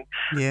letting.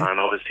 And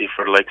obviously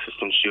for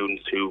some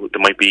students who they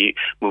might be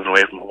moving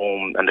away from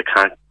home and they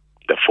can't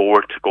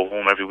afford to go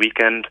home every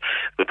weekend,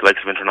 with the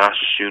likes of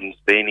international students,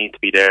 they need to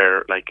be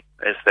there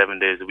 7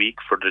 days a week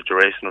for the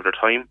duration of their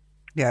time.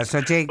 Yeah,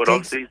 so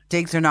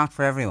digs are not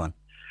for everyone.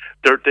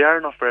 They are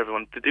not for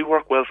everyone. They do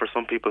work well for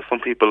some people. Some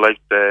people like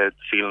the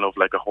feeling of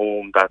a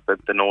home, that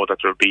they know that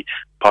there'll be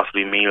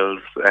possibly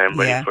meals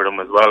ready for them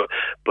as well.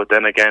 But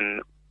then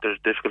again, there's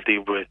difficulty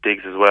with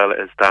digs as well,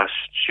 is that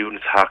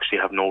students actually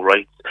have no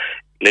rights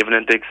living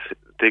in dig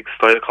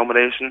style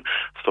accommodation,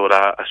 so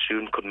that a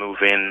student could move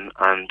in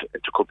and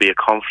there could be a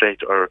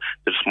conflict, or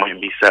they just might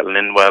be settling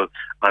in well,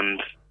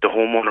 and the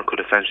homeowner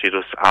could essentially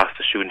just ask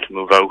the student to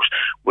move out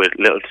with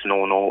little to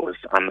no notice.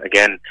 And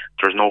again,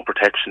 there's no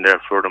protection there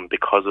for them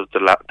because of the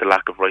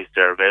lack of rights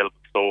there available.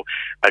 So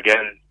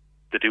again,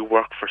 they do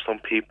work for some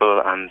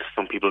people, and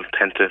some people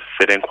tend to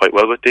fit in quite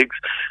well with digs,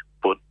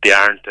 but they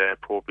aren't the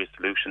appropriate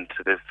solution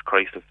to this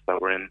crisis that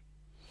we're in.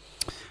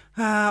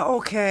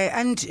 Okay,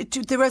 and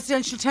the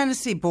Residential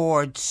Tenancy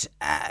Board,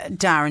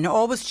 Darren,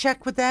 always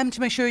check with them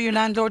to make sure your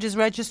landlord is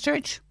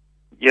registered?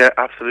 Yeah,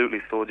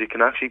 absolutely. So you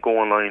can actually go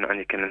online and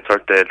you can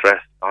insert the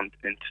address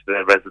into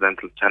the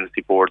Residential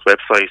Tenancy Board's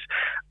website.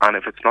 And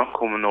if it's not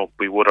coming up,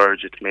 we would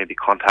urge you to maybe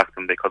contact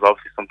them, because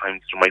obviously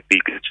sometimes there might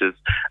be glitches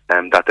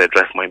that the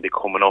address might be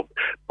coming up,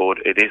 but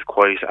it is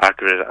quite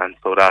accurate, and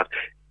so that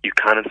you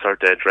can insert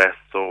the address.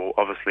 So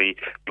obviously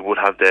you would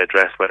have the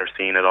address, whether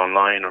seeing it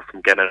online or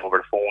from getting it over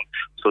the phone,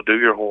 So do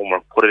your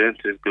homework, put it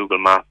into Google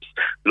Maps,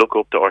 look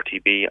up the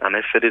RTB, and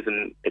if it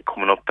isn't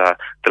coming up that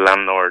the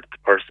landlord,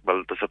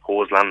 the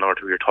supposed landlord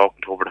who you're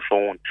talking to over the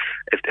phone,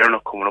 if they're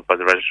not coming up as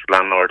a registered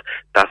landlord,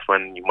 that's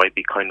when you might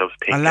be kind of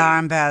thinking...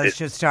 Alarm bells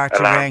should start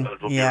to ring. Alarm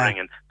bells will be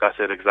ringing. That's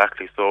it,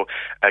 exactly. So,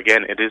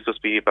 again, it is just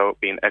about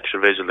being extra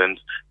vigilant,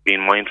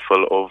 being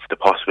mindful of the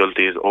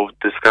possibilities of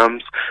the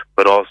scams,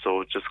 but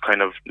also just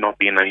kind of not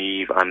being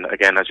naive. And,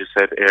 again, as you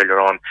said earlier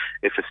on,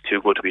 if it's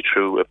too good to be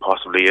true, it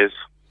possibly is.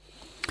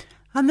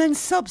 And then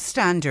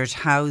substandard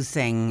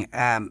housing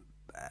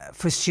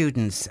for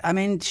students. I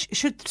mean,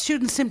 should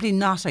students simply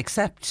not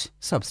accept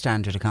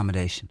substandard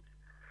accommodation?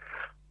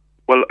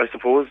 Well, I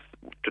suppose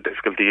the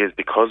difficulty is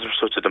because there's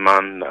such a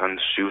demand and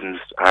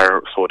students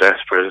are so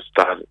desperate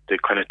that they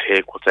kind of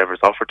take whatever's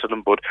offered to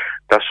them, but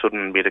that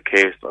shouldn't be the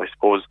case. I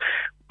suppose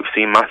we've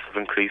seen massive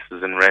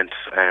increases in rent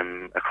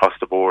across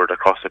the board,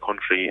 across the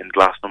country in the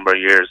last number of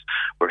years,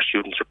 where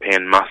students are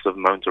paying massive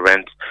amounts of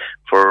rent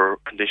for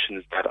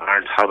conditions that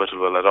aren't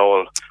habitable at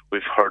all.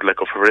 We've heard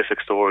of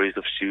horrific stories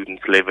of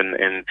students living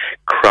in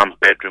cramped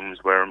bedrooms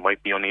where it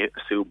might be only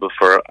suitable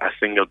for a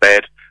single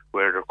bed,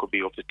 where there could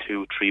be up to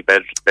 2-3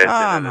 beds in it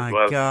as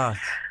well. God.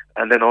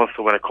 And then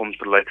also when it comes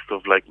to likes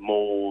of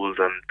mold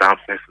and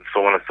dampness and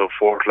so on and so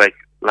forth,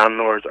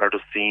 landlords are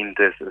just seeing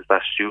this as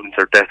that students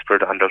are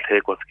desperate and they'll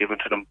take what's given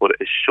to them, but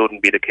it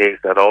shouldn't be the case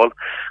at all.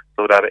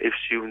 So that if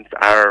students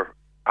are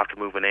after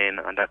moving in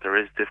and that there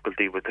is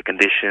difficulty with the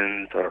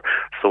conditions or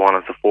so on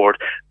and so forth,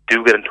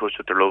 do get in touch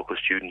with their local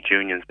student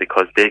unions,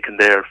 because they can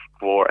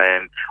therefore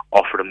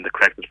offer them the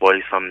correct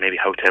advice on maybe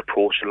how to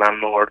approach a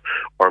landlord,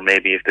 or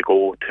maybe if they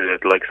go to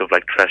the likes of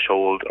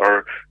Threshold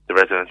or the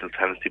Residential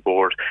Tenancy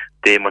Board,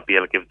 they might be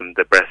able to give them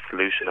the best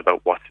solution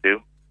about what to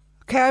do.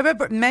 Okay, I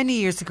remember many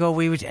years ago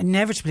we would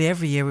inevitably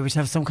every year we would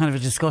have some kind of a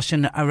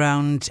discussion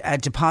around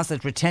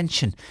deposit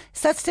retention.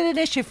 Is that still an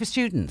issue for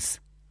students?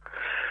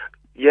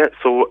 Yeah,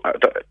 so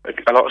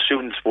a lot of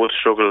students would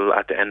struggle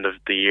at the end of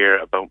the year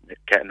about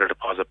getting their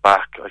deposit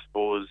back. I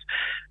suppose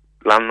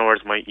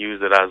landlords might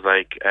use it as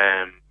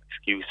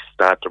excuse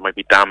that there might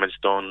be damage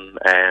done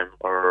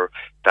or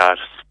that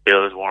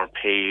bills weren't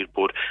paid.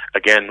 But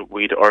again,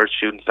 we'd urge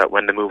students that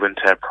when they move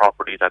into a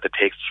property that they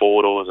take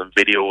photos and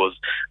videos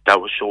that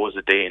will show us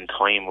the date and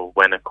time of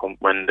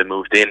when they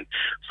moved in.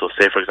 So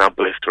say, for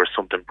example, if there was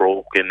something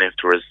broken, if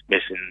there was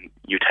missing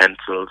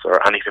utensils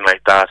or anything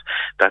like that,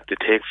 that they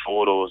take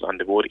photos and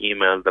they would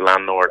email the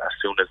landlord as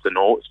soon as they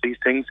notice these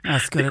things.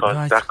 That's good because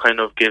advice. That kind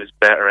of gives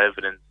better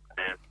evidence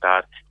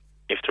that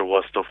if there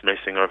was stuff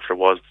missing or if there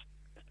was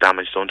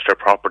damage done to their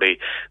property,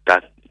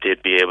 that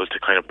they'd be able to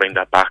kind of bring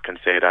that back and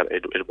say that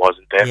it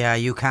wasn't there. Yeah,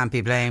 you can't be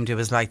blamed. It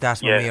was like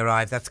that when we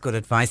arrived. That's good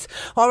advice.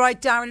 All right,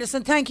 Darren,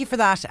 listen, thank you for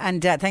that,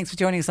 and thanks for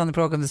joining us on the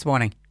programme this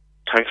morning.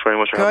 Thanks very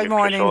much for having me. Good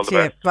morning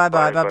to you.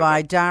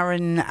 Bye-bye.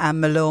 Darren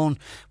Malone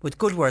with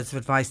good words of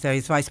advice there.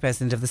 He's Vice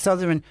President of the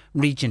Southern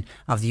Region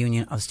of the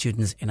Union of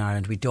Students in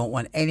Ireland. We don't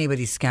want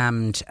anybody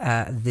scammed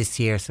this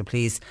year, so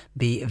please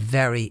be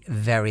very,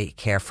 very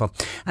careful.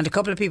 And a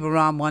couple of people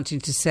around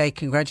wanting to say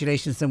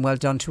congratulations and well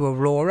done to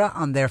Aurora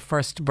on their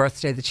first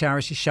birthday, the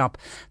charity shop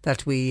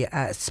that we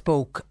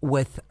spoke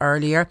with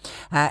earlier.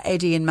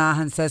 Eddie in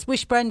Mahon says,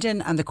 wish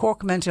Brendan and the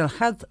Cork Mental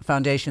Health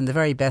Foundation the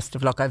very best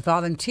of luck. I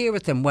volunteer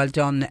with them. Well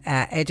done,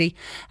 Eddie.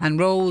 And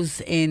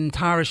Rose in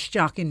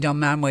Tavistock in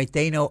Dunmanway,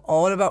 they know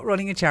all about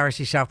running a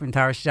charity shop in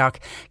Tavistock.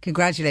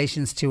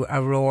 Congratulations to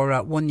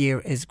Aurora. 1 year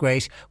is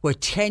great. We're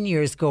 10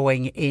 years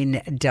going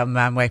in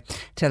Dunmanway.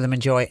 Tell them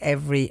enjoy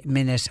every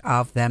minute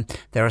of them.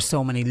 There are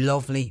so many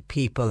lovely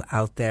people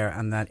out there,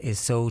 and that is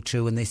so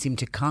true, and they seem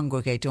to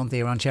congregate, don't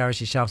they, around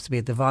charity shops, be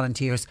it the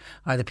volunteers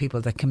or the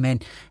people that come in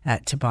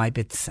to buy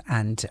bits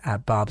and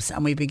bobs.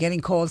 And we've been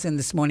getting calls in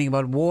this morning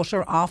about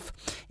water off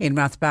in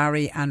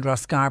Rathbarry and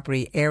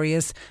Rosscarbery areas.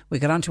 We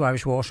got onto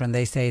Irish Water and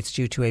they say it's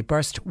due to a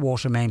burst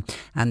water main,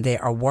 and they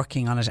are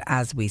working on it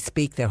as we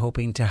speak. They're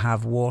hoping to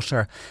have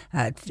water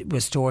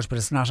restored, but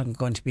it's not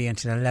going to be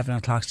until 11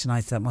 o'clock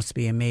tonight, so that must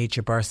be a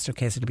major burst.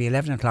 Okay, so it'll be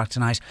 11 o'clock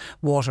tonight.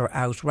 Water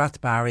out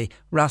Rathbarry,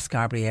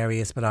 Rosscarbery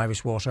areas, but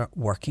Irish Water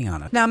working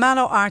on it. Now,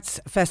 Mallow Arts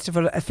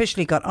Festival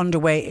officially got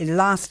underway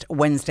last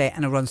Wednesday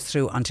and it runs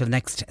through until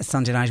next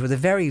Sunday night with a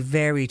very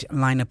varied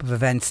lineup of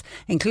events,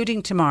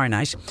 including tomorrow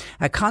night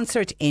a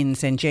concert in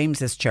St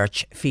James's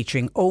Church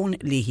featuring Owen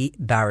Leahy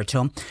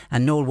baritone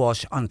and Noel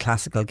Walsh on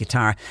classical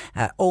guitar.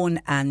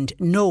 Owen and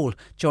Noel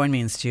join me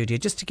in studio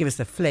just to give us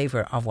a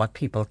flavour of what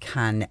people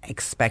can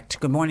expect.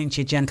 Good morning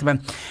to you,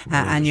 gentlemen,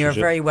 and you're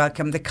very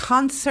welcome. The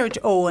concert,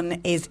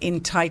 Owen, is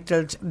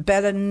entitled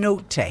Bella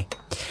Notte.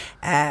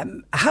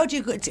 How do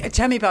you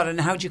tell me about it,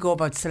 and how do you go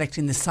about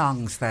selecting the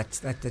songs that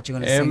you're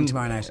going to sing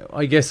tomorrow night?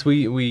 I guess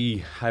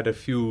we had a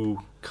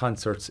few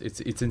concerts.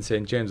 It's in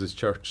St James's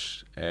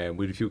Church. We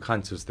had a few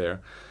concerts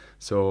there.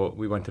 So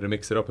we wanted to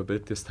mix it up a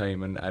bit this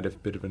time and add a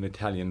bit of an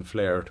Italian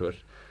flair to it.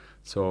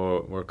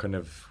 So we're going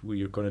to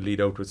lead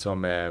out with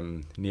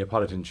some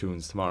Neapolitan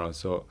tunes tomorrow.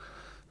 So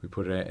we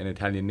put an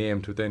Italian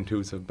name to it then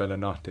too, so Bella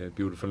Notte,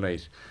 beautiful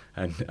night,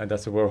 and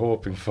that's what we're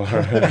hoping for.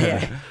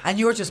 Yeah. And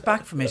you're just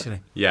back from Italy.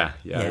 Yeah.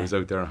 I was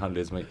out there on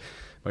holidays. My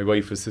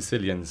wife was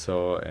Sicilian,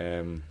 so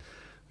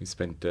we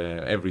spent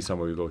every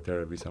summer we go out there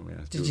every summer.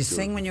 Yeah. Did you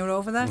sing when you were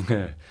over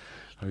there?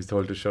 I was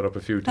told to shut up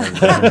a few times.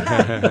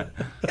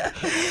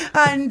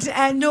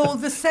 And no,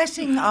 the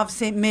setting of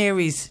St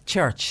Mary's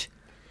Church,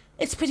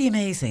 it's pretty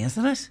amazing,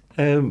 isn't it?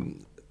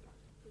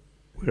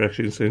 We're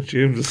actually in St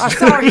James's. Oh,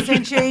 sorry,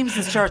 St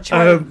James's Church.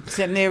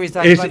 St Mary's.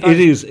 It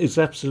is. It's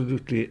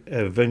absolutely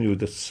a venue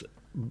that's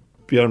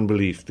beyond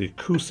belief. The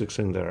acoustics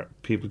in there,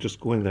 people just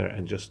go in there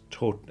and just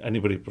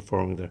anybody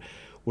performing there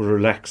will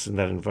relax in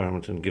that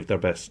environment and give their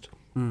best.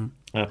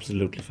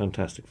 Absolutely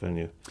fantastic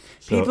venue.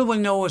 So people will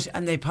know it,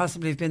 and they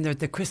possibly have been there at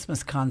the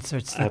Christmas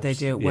concerts that they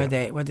do, where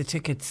the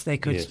tickets they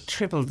could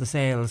triple the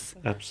sales.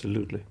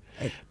 Absolutely.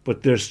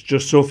 But there's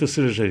just so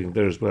facilitating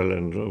there as well,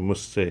 and I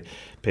must say,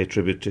 pay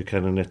tribute to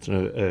Canon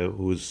Etna,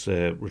 who's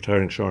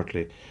retiring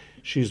shortly.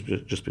 She's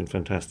just been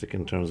fantastic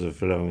in terms of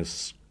allowing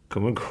us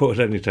come and go at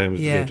any time if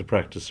we get to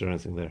practice or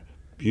anything there.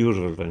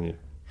 Beautiful venue.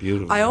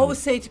 Beautiful. I always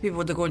say to people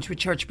when they're going to a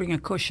church, bring a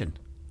cushion.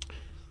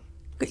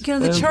 You know,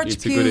 the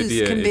church pews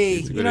can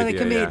be, they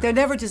can be. They're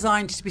never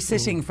designed to be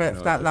sitting for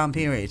that long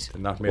period.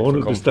 Owen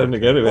will be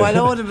standing anyway.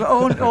 Well,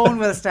 Owen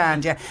will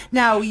stand, yeah.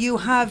 Now, you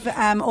have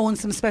Owen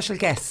some special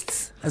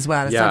guests as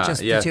well. It's not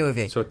just the two of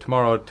you. So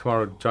tomorrow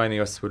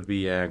joining us will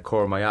be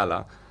Cor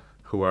Mayala,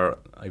 who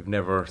I've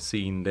never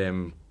seen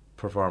them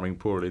performing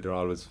poorly. They're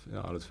always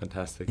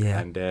fantastic. Yeah.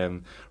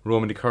 And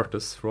Romany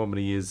Curtis.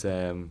 Romany is,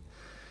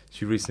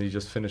 she recently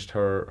just finished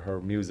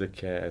her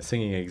music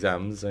singing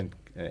exams and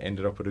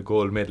ended up with a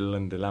gold medal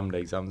in the Lambda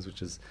exams,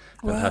 which is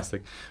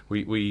fantastic.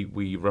 Wow.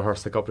 We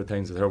rehearsed a couple of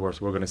times with her. We're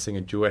going to sing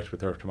a duet with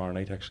her tomorrow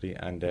night, actually.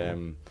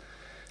 And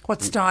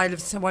what style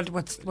of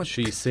what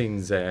she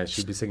sings?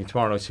 She'll be singing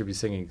tomorrow night. She'll be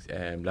singing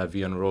La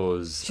Vie en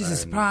Rose. She's a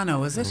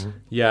soprano, is it? Mm-hmm.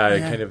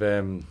 Yeah, kind of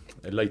a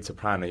light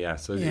soprano. Yeah,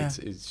 so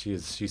she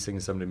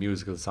sings some of the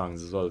musical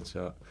songs as well.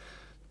 So,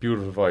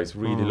 beautiful voice,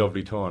 really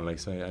lovely tone.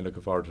 So I'm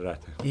looking forward to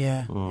that.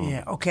 Yeah,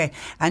 okay.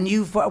 And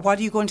what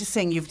are you going to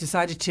sing? You've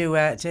decided to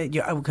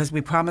because we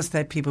promised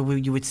that people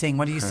you would sing.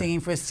 What are you singing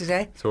for us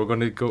today? So we're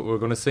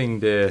going to sing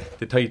the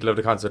title of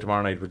the concert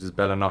tomorrow night, which is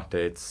Bella Notte.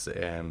 It's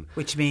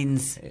which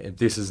means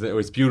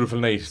it's beautiful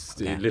night. It's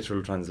the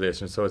literal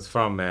translation. So it's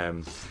from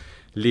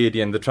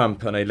Lady and the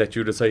Tramp, and I let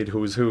you decide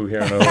who's who here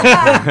now.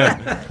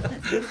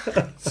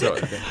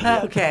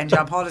 Okay, and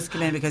John Paul has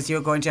come in because you're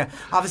going to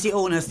obviously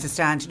Owen us to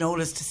stand, Noel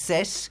us to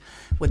sit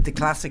with the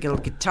classical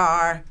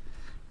guitar,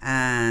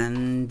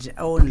 and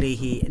Owen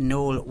Leahy,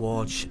 Noel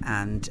Walsh,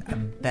 and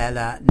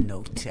Bella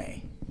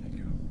Notte. Thank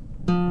you.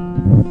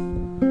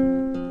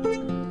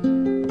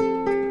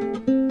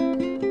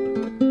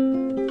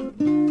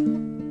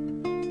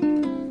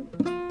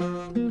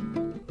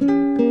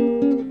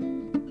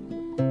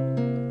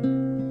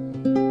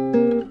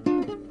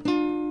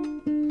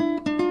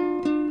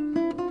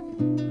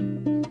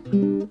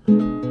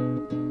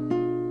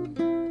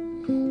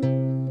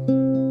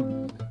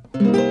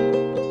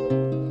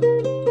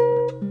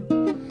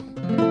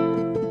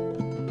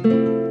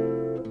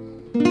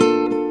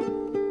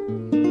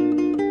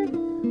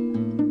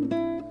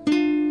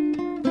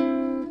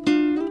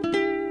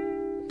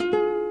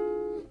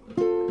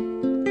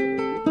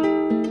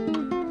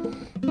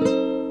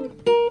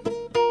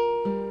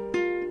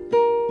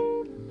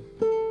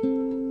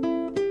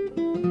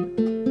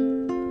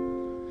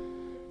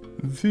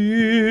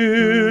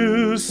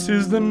 This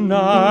is the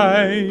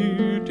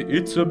night,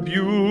 it's a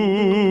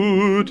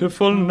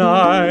beautiful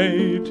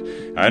night,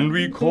 and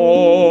we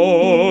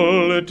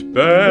call it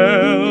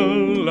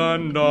Bella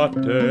Notte.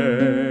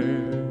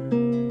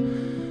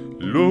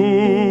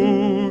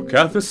 Look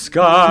at the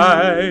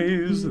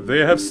skies, they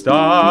have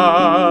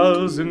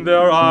stars in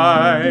their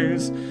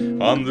eyes,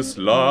 on this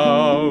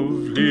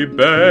lovely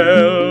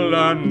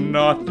Bella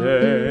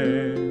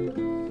Notte.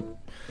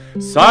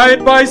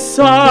 Side by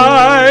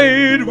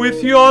side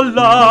with your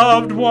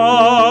loved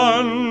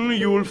one,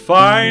 you'll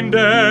find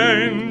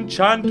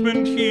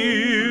enchantment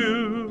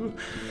here.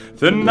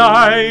 The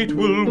night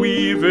will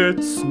weave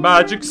its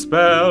magic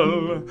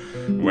spell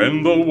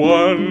when the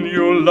one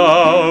you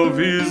love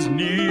is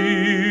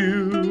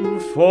near.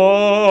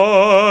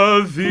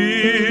 For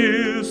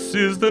this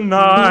is the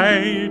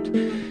night,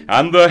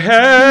 and the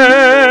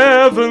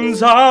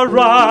heavens are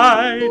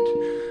right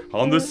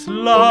on this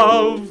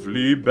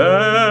lovely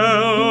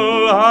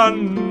Bella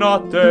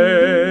Notte.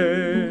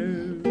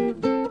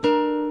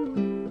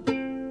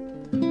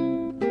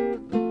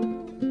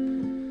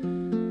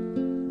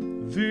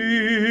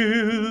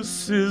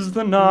 This is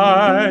the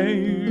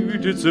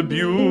night, it's a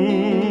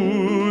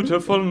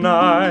beautiful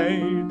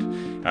night,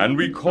 and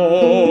we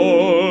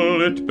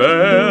call it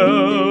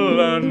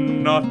Bella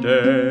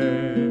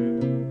Notte.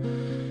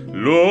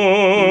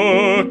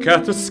 Look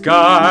at the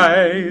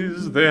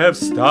skies, they have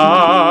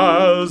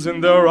stars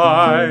in their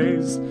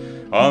eyes,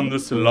 on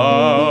this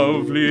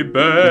lovely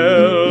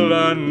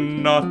Bella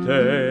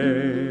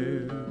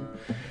Notte.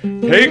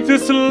 Take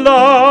this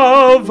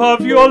love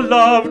of your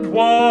loved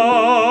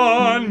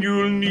one,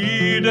 you'll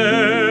need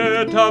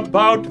it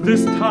about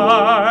this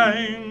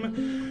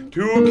time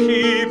to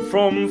keep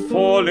from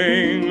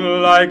falling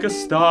like a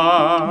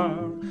star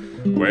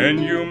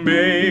when you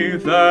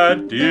make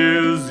that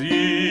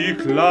dizzy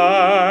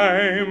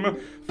climb.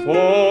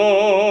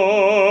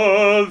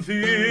 For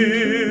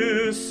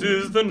this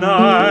is the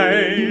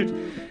night,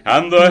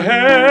 and the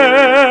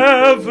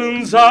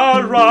heavens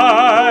are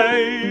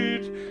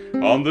right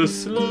on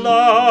this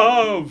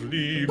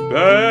lovely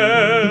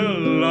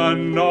bella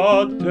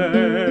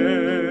notte.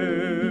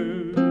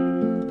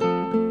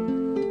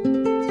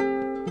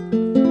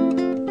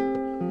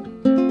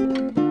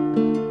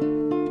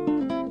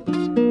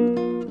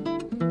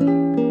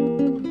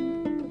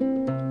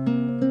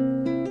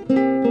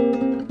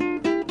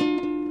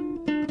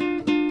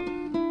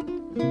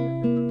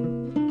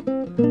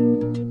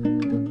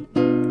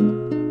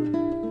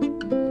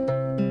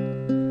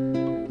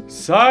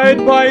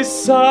 Side by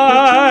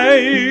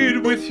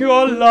side with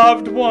your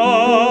loved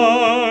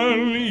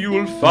one,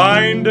 you'll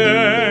find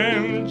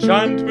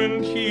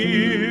enchantment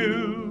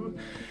here.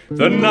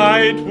 The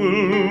night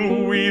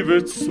will weave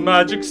its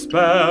magic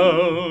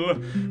spell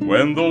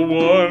when the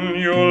one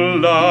you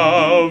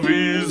love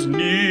is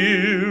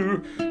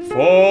near.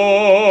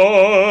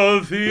 For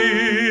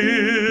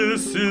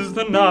this is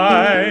the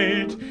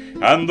night,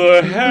 and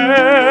the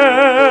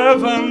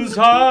heavens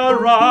are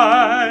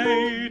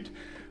right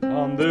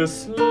on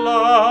this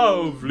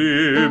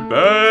lovely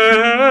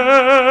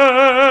bella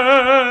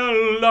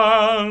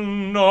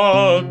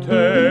notte.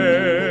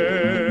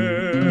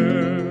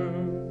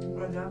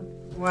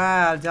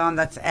 Well done,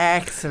 that's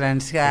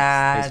excellent.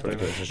 Well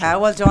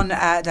done.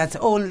 That's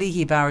Owen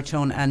Leahy,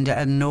 baritone, and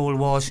Noel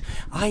Walsh.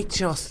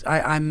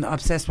 I'm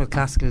obsessed with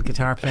classical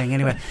guitar playing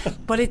anyway,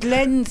 but it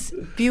lends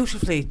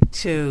beautifully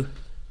to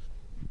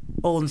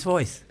Owen's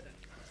voice.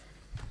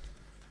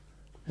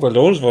 Well,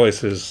 Owen's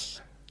voice is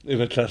in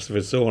a class of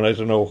its own. I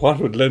don't know what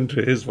would lend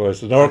to his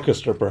voice. An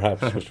orchestra,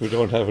 perhaps, which we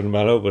don't have in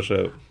Mallow,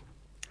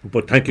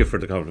 but thank you for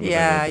the compliment.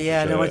 Yeah.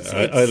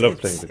 I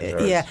love playing the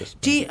guitar. Yeah.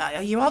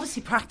 You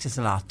obviously practice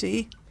a lot, do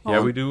you? Yeah,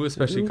 we do,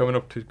 especially coming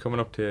up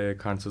to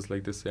concerts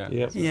like this.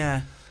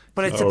 Yeah.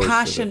 But it's a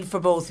passion for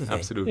both of you.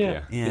 Absolutely,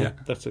 yeah.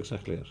 That's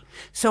exactly it.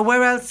 So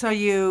where else are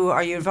you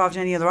involved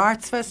in any other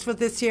arts festival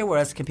this year? Where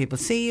else can people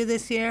see you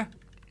this year?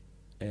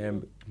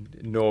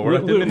 No, we're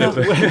at the minute.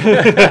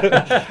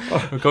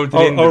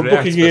 Our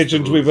booking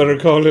agent, we better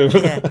call him.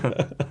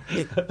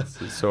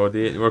 So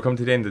we're coming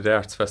to the end of the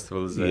arts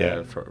festivals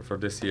for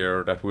this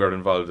year that we're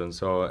involved in.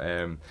 So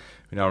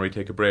we normally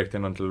take a break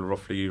then until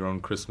roughly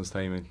around Christmas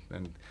time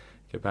and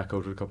get back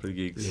out with a couple of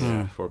gigs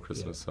before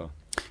Christmas. So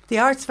the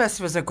arts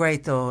festivals are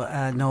great, though,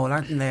 Noel,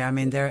 aren't they? I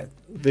mean,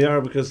 they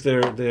are because they're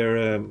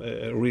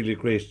a really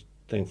great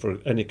thing for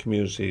any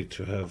community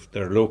to have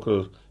their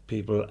local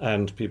people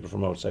and people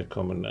from outside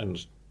come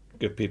and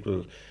give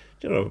people,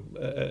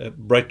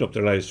 brighten up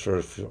their lives for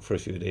a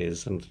few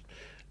days. And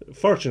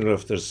fortunately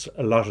enough, there's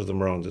a lot of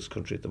them around this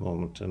country at the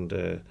moment, and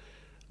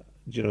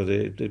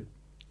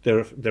they're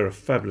a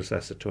fabulous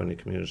asset to any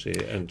community.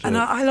 And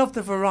I love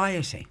the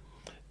variety.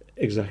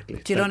 Exactly.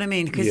 Do you know what I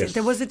mean? Because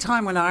there was a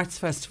time when arts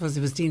festivals,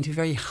 it was deemed to be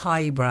very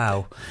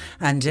highbrow,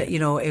 and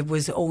it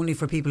was only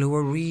for people who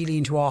were really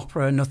into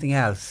opera and nothing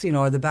else,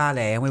 or the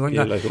ballet, and we weren't.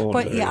 I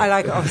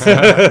like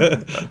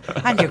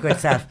and your good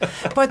self.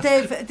 But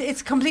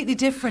it's completely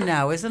different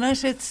now, isn't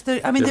it?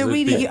 They're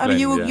really.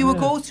 You would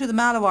go through the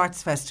Mallow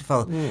Arts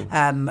Festival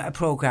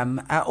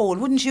program,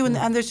 wouldn't you?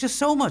 And there's just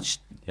so much.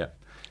 Yeah,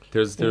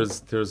 there's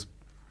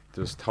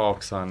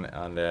talks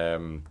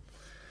on.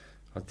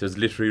 There's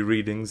literary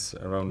readings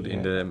around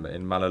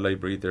in Mallow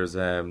Library. There's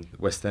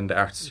West End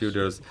Art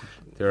Studios.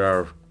 There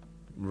are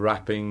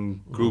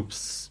rapping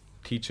groups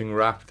teaching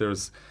rap.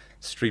 There's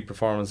street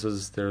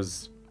performances.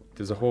 There's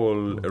a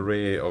whole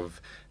array of.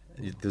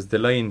 There's The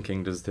Lion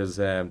King. There's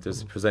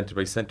presented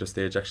by Centre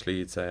Stage.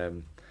 Actually, it's.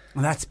 Well,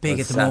 that's big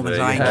at the moment,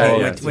 Lion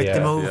King, with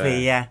the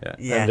movie,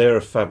 And they're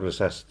a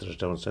fabulous asset that is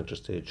down Centre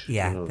Stage.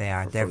 Yeah, they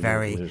are. They're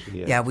very.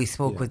 We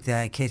spoke with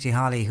Katie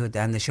Holly,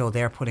 and the show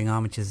they're putting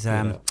on, which is.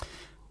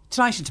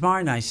 Tonight and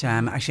tomorrow night,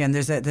 actually, and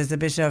there's a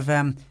bit of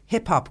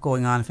hip hop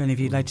going on. If any of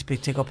you'd like to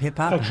pick up hip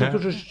hop, actually,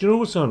 but do you know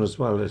what's on as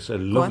well? It's a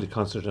lovely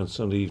concert on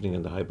Sunday evening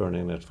in the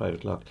Hibernian at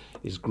 5:00.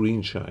 Is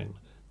Greenshine?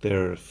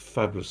 They're a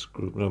fabulous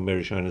group. Now,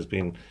 Mary Shine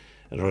and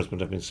her husband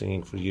have been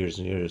singing for years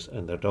and years,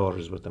 and their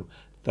daughter's with them.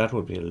 That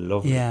would be a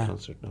lovely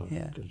concert. Now,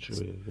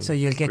 so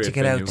you'll get to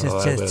get out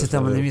to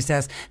some of them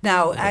yourselves.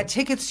 Now,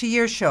 tickets to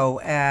your show.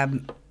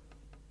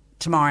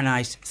 Tomorrow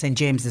night, St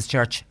James's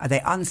Church. Are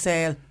they on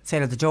sale?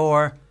 Sale at the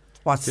door?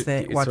 So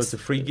it's a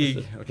free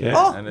gig. Okay.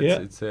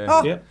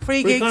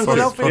 Free gigs.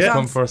 First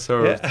come, first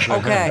served.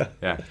 Okay.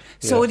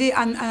 So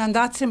and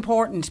that's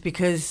important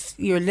because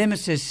you're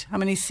limited. How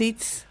many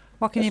seats?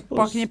 What can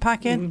you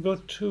pack in?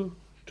 About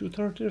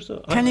 230 or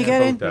so. Can you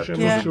get in?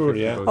 I'm sure.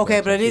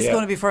 Okay, but it is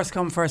going to be first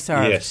come, first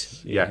served.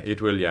 Yes. Yeah,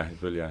 it will. Yeah, it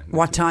will. Yeah.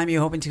 What time are you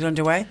hoping to get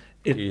underway?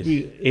 It'll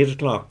be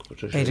 8:00.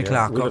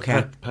 8:00.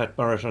 Okay. Pat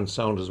Barrett on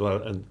sound as well,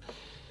 and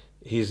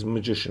he's a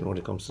magician when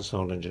it comes to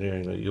sound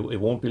engineering. It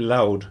won't be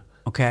loud,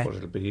 okay, but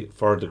it'll be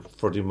for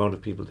the amount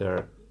of people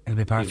there. It'll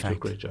be perfect. He'll do a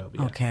great job.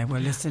 Yeah. Okay,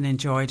 well, listen,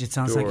 enjoyed. It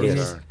sounds doors like it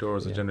is.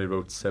 Doors are generally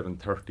about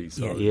 7:30,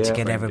 so to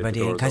get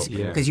everybody in,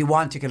 because you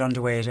want to get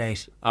underway at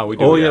 8. Oh, we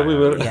do. Oh, yeah, we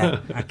will. Yeah,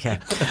 okay.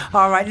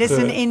 All right,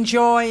 listen,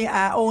 enjoy.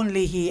 Owen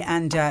Leahy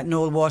and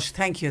Noel Walsh.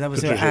 Thank you. That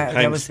was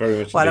very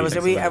much. Well, it was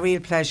a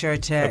real pleasure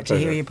to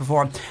hear you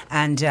perform.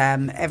 And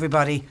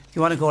everybody, if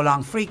you want to go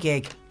along, free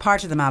gig,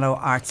 part of the Mallow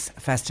Arts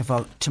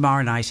Festival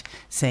tomorrow night,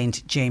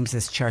 St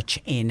James's Church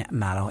in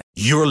Mallow.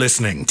 You're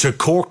listening to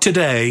Cork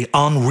Today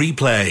on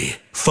replay.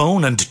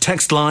 Phone and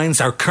text lines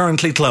are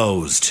currently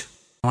closed.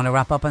 I want to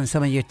wrap up on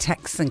some of your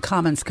texts and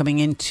comments coming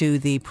into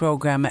the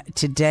programme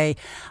today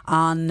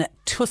on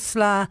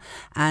Tusla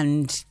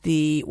and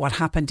what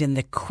happened in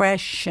the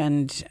creche,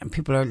 and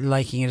people are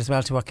liking it as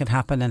well to what can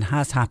happen and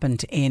has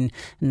happened in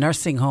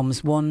nursing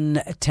homes.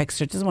 One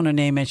texter, doesn't want her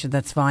name mentioned,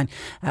 that's fine,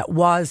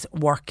 was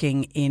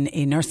working in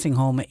a nursing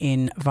home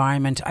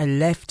environment. I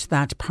left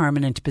that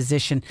permanent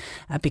position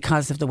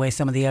because of the way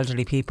some of the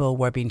elderly people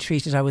were being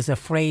treated. I was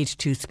afraid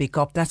to speak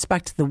up. That's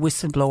back to the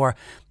whistleblower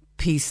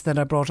piece that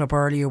I brought up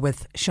earlier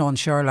with Sean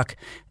Sherlock.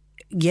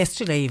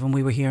 Yesterday even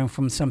we were hearing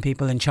from some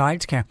people in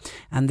childcare,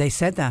 and they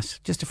said that,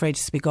 just afraid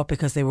to speak up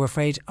because they were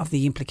afraid of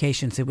the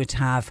implications it would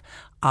have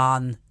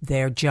on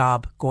their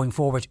job going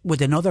forward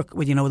with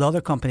other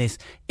companies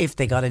if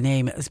they got a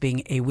name as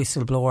being a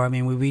whistleblower. I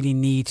mean, we really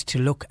need to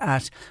look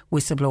at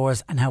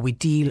whistleblowers and how we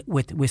deal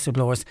with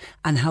whistleblowers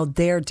and how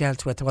they're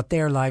dealt with, what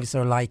their lives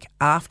are like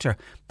after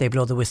they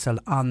blow the whistle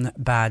on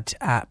bad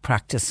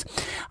practice.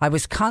 I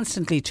was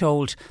constantly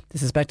told,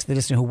 this is back to the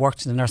listener who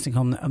worked in the nursing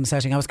home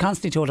setting, I was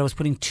constantly told I was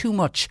putting too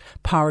much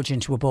porridge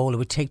into a bowl. It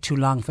would take too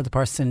long for the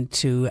person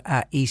to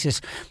eat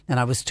it, and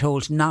I was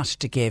told not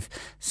to give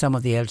some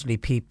of the elderly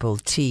people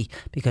tea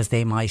because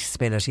they might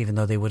spill it, even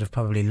though they would have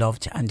probably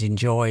loved and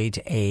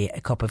enjoyed a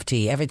cup of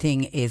tea.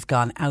 Everything is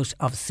gone out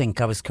of sync.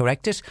 I was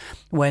corrected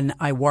when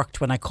I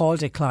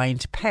called a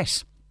client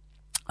pet.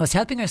 I was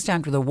helping her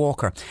stand with a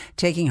walker,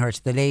 taking her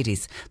to the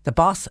ladies. The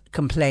boss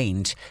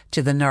complained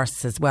to the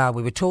nurse as well.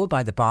 We were told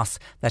by the boss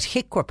that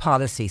HICWA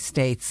policy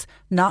states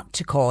not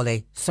to call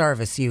a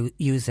service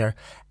user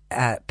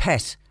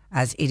pet,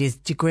 as it is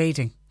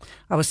degrading.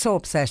 I was so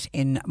upset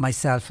in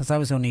myself as I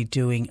was only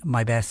doing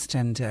my best,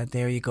 and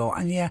there you go.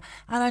 And yeah,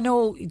 and I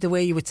know the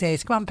way you would say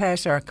it, come on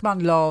pet, or come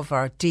on love,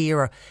 or dear,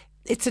 or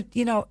it's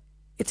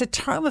a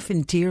term of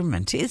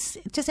endearment.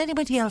 Does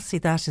anybody else see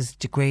that as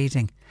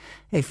degrading?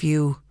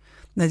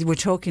 Now, we're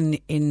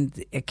talking in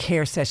a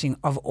care setting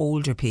of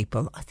older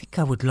people. I think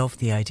I would love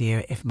the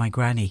idea if my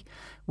granny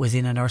was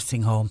in a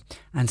nursing home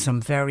and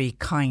some very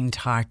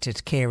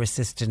kind-hearted care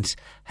assistant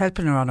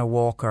helping her on a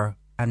walker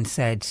and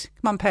said,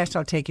 come on pet,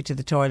 I'll take you to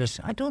the toilet.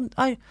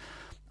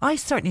 I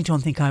certainly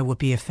don't think I would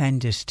be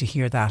offended to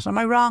hear that. Am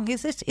I wrong?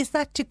 Is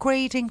that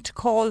degrading to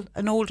call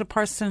an older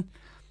person,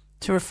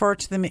 to refer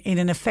to them in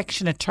an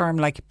affectionate term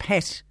like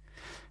pet?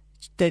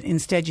 That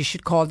instead you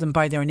should call them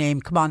by their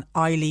name. Come on,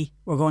 Eiley,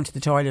 we're going to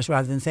the toilet,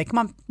 rather than say,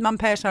 come on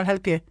pet, I'll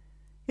help you.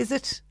 Is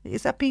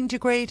that being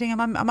degrading?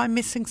 Am I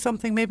missing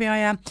something? Maybe I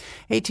am.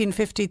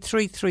 1850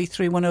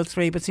 333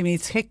 103. But see,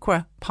 it's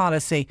HICWA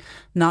policy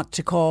not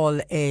to call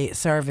a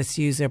service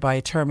user by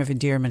a term of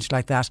endearment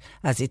like that,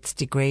 as it's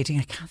degrading.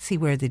 I can't see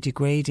where the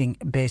degrading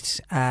bit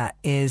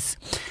is.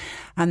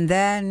 And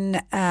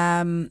then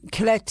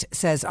Colette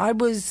says, I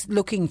was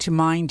looking to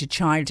mind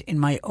children in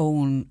my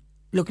own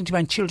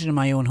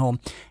home,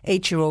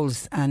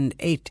 8-year-olds and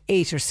 8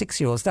 or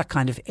 6-year-olds, that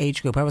kind of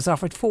age group. I was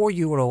offered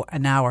 €4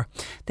 an hour.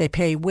 They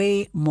pay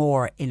way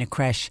more in a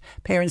creche.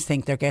 Parents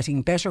think they're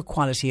getting better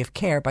quality of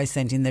care by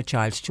sending their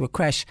child to a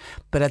creche,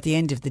 but at the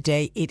end of the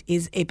day, it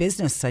is a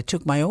business. I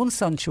took my own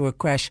son to a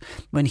creche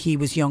when he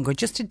was younger,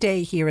 just a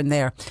day here and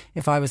there.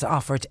 If I was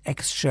offered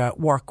extra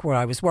work where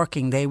I was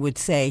working, they would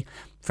say,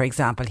 for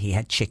example, he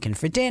had chicken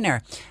for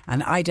dinner,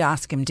 and I'd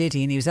ask him, did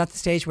he? And he was at the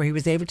stage where he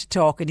was able to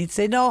talk, and he'd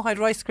say, no, I had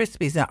Rice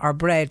Krispies or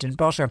bread and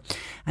butter.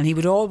 And he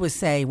would always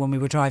say when we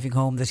were driving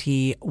home that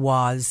he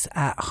was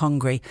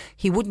hungry.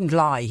 He wouldn't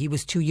lie. He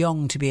was too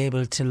young to be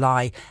able to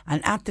lie.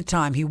 And at the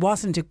time, he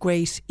wasn't a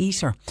great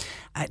eater.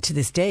 To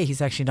this day,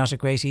 he's actually not a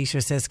great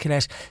eater, says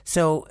Colette.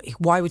 So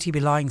why would he be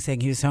lying,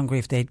 saying he was hungry,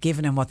 if they'd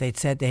given him what they'd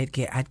said they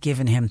had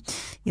given him?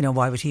 You know,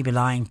 why would he be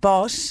lying?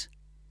 But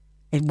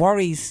it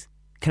worries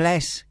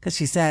Colette, because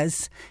she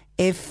says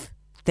if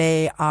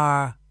they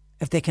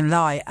can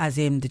lie, as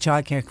in the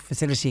childcare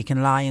facility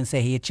can lie and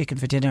say he had chicken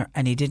for dinner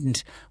and he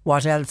didn't,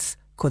 what else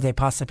could they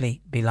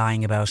possibly be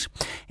lying about?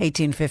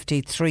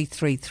 1850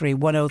 333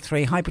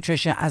 103. Hi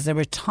Patricia, as a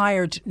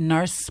retired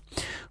nurse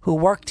who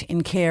worked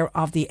in care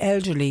of the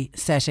elderly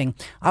setting,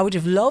 I would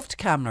have loved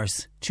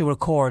cameras to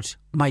record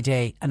my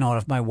day and all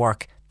of my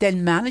work.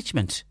 Then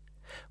management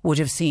would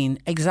have seen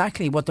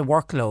exactly what the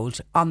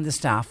workload on the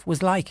staff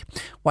was like.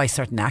 Why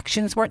certain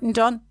actions weren't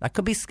done, that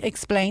could be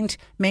explained,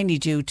 mainly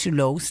due to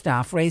low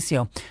staff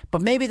ratio.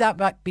 But maybe that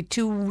might be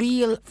too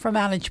real for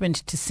management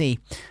to see.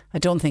 I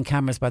don't think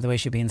cameras, by the way,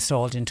 should be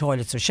installed in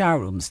toilets or shower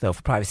rooms, though,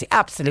 for privacy.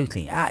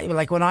 Absolutely.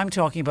 Like when I'm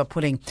talking about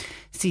putting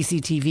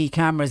CCTV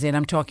cameras in,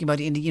 I'm talking about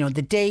in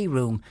the day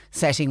room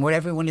setting where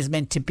everyone is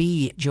meant to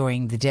be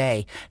during the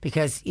day.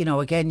 Because,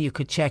 again, you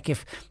could check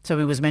if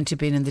somebody was meant to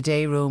be in the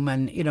day room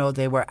and,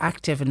 they were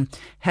active and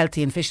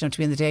healthy and fit enough to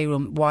be in the day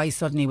room. Why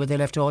suddenly were they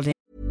left all day?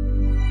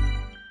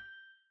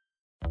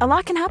 A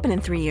lot can happen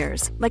in 3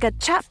 years, like a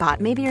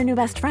chatbot may be your new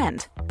best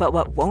friend. But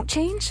what won't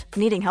change?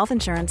 Needing health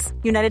insurance.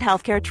 United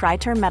Healthcare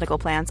Tri-Term Medical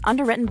Plans,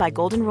 underwritten by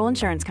Golden Rule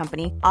Insurance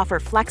Company, offer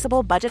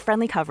flexible,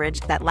 budget-friendly coverage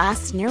that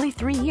lasts nearly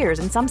 3 years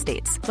in some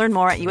states. Learn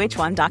more at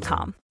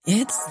uh1.com.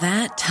 It's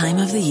that time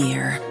of the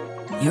year.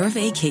 Your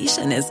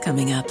vacation is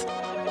coming up.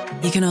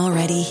 You can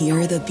already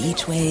hear the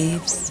beach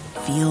waves,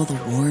 feel the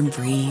warm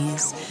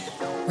breeze,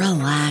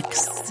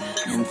 relax,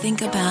 and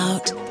think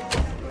about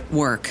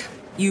work.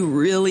 You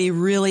really,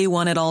 really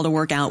want it all to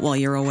work out while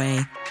you're away.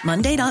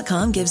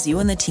 Monday.com gives you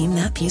and the team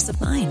that peace of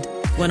mind.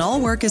 When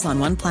all work is on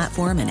one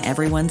platform and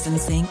everyone's in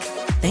sync,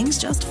 things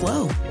just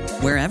flow.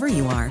 Wherever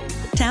you are,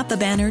 tap the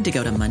banner to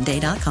go to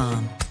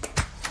Monday.com.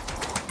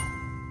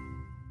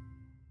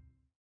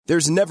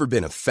 There's never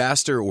been a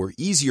faster or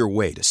easier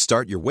way to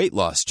start your weight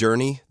loss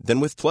journey than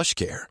with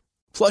PlushCare.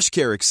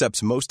 PlushCare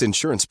accepts most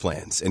insurance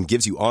plans and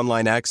gives you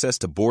online access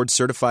to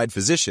board-certified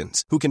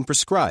physicians who can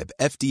prescribe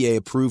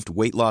FDA-approved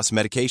weight loss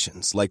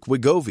medications like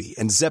Wegovy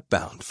and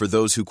Zepbound for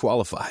those who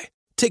qualify.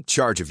 Take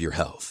charge of your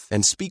health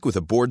and speak with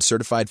a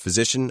board-certified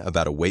physician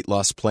about a weight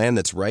loss plan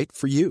that's right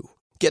for you.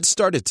 Get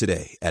started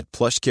today at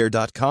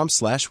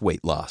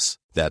plushcare.com/weight-loss.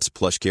 That's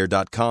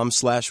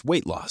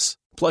plushcare.com/weight-loss.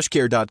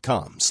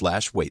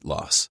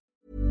 plushcare.com/weight-loss.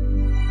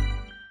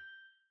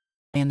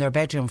 In their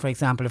bedroom, for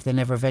example, if they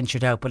never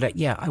ventured out. But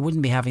I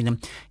wouldn't be having them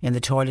in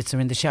the toilets or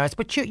in the showers.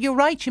 But you're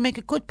right, you make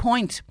a good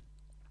point.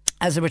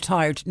 As a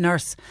retired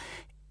nurse,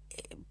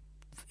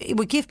 it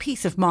would give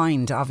peace of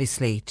mind,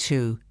 obviously,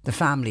 to the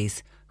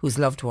families whose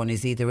loved one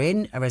is either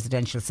in a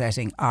residential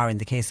setting or, in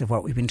the case of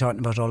what we've been talking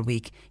about all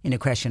week, in a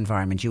creche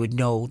environment. You would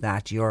know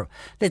that your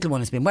little one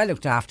has been well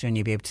looked after and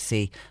you'd be able to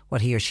see what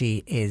he or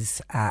she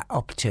is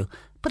up to.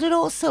 But it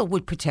also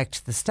would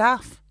protect the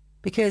staff,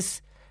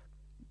 because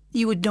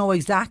you would know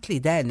exactly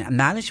then, and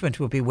management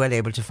would be well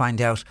able to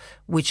find out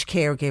which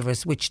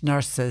caregivers, which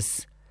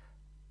nurses,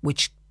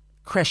 which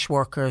creche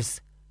workers,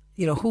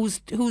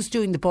 who's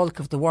doing the bulk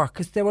of the work.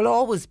 Because there will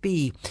always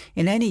be,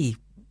 in any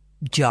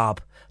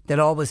job,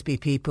 there'll always be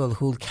people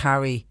who'll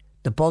carry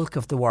the bulk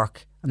of the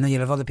work, and then you'll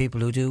have other people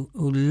who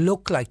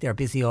look like they're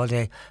busy all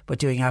day but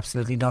doing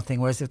absolutely nothing.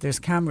 Whereas if there's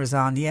cameras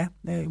on,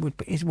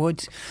 it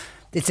would.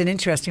 It's an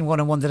interesting one,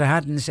 and one that I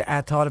hadn't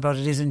thought about.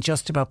 It isn't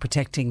just about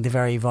protecting the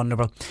very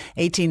vulnerable.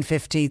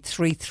 1850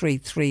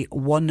 333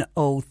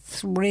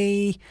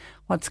 103.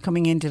 What's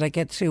coming in? Did I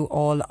get through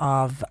all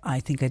of? I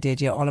think I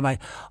did. Yeah, all of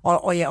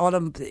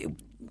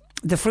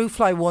the fruit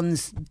fly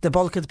ones. The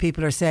bulk of the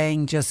people are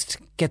saying just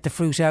get the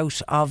fruit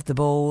out of the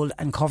bowl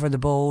and cover the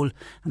bowl,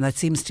 and that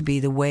seems to be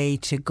the way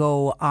to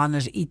go on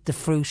it. Eat the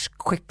fruit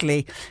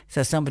quickly,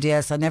 says somebody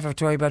else. I never have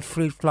to worry about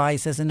fruit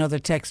flies, says another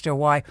texter.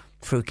 Why?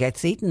 Fruit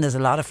gets eaten. There's a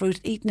lot of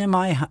fruit eaten in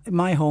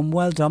my home.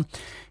 Well done.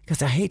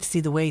 Because I hate to see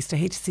the waste. I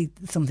hate to see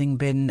something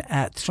been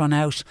thrown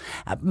out.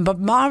 But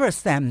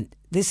Morris, then,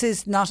 this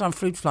is not on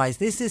fruit flies.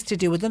 This is to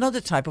do with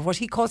another type of what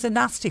he calls a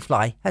nasty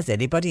fly. Has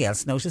anybody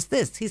else noticed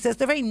this? He says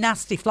they're very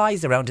nasty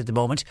flies around at the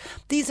moment.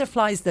 These are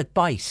flies that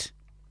bite.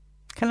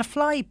 Can a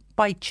fly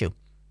bite you?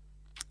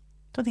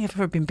 Don't think I've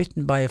ever been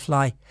bitten by a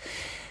fly.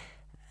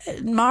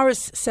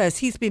 Morris says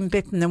he's been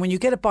bitten, and when you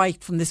get a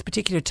bite from this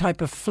particular type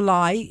of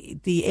fly,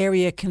 the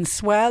area can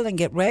swell and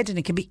get red, and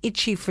it can be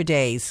itchy for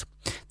days.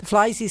 The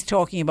flies he's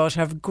talking about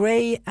have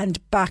grey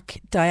and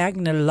black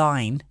diagonal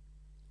line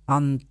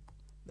on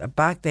the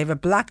back. They have a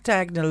black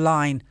diagonal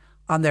line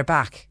on their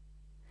back.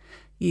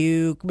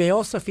 You may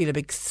also feel a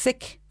bit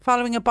sick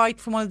following a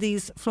bite from one of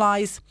these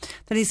flies.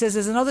 Then he says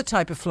there's another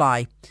type of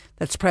fly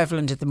that's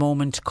prevalent at the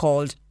moment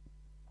called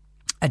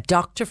a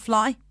doctor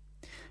fly.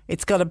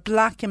 It's got a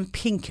black and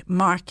pink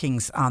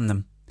markings on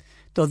them.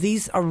 Though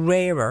these are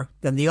rarer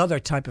than the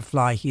other type of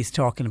fly he's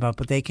talking about,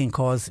 but they can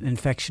cause an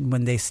infection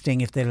when they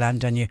sting. If they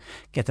land on you,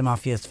 get them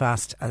off you as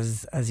fast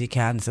as you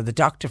can. So the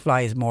doctor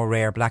fly is more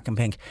rare, black and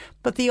pink.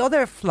 But the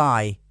other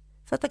fly,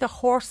 is that like a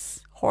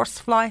horse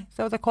fly? Is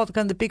that what they're called?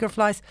 The bigger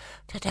flies?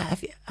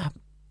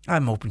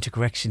 I'm open to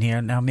correction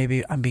here. Now,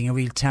 maybe I'm being a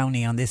real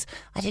townie on this.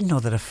 I didn't know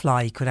that a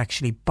fly could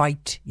actually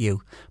bite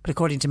you. But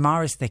according to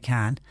Morris, they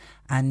can.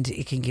 And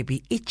it can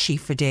be itchy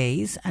for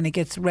days, and it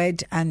gets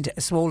red and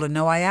swollen.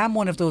 Now, I am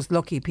one of those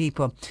lucky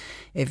people.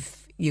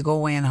 If you go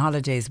away on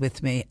holidays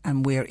with me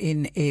and we're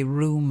in a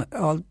room,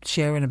 all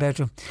sharing a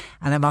bedroom,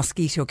 and a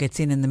mosquito gets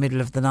in the middle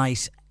of the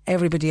night,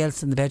 everybody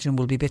else in the bedroom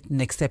will be bitten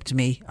except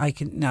me. I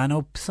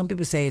know some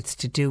people say it's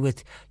to do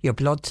with your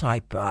blood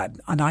type,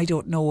 and I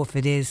don't know if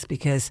it is,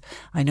 because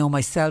I know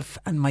myself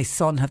and my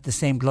son have the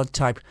same blood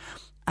type.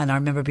 And I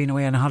remember being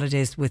away on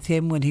holidays with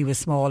him when he was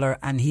smaller,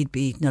 and he'd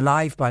be eaten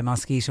alive by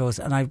mosquitoes,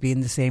 and I'd be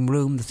in the same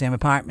room, the same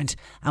apartment,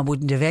 and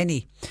wouldn't have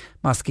any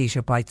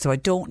mosquito bites. So I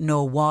don't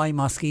know why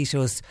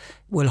mosquitoes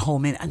will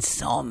home in, and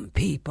some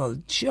people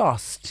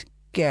just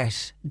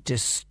get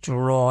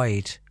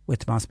destroyed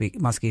with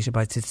mosquito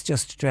bites. It's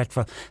just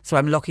dreadful. So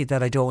I'm lucky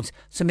that I don't.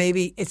 So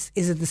maybe is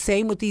it the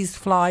same with these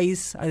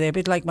flies? Are they a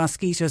bit like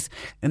mosquitoes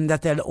in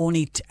that they'll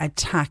only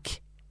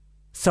attack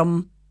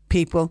some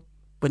people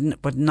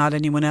but not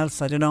anyone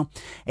else? I don't know.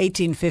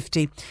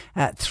 1850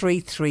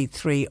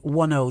 333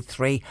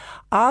 103.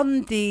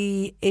 On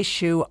the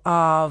issue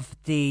of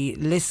the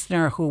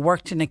listener who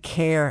worked in a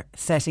care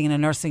setting in a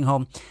nursing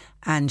home,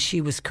 and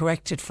she was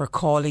corrected for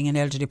calling an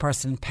elderly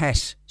person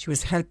pet. She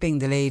was helping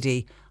the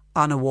lady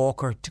on a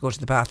walker to go to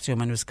the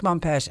bathroom, and it was, come on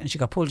pet, and she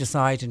got pulled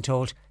aside and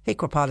told,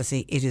 HIQA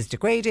policy, it is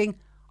degrading.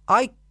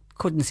 I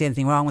couldn't see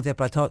anything wrong with it,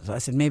 but I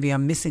said maybe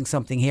I'm missing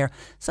something here.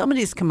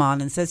 Somebody's come on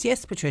and says,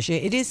 yes, Patricia,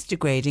 it is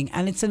degrading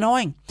and it's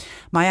annoying.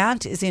 My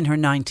aunt is in her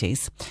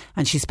 90s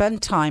and she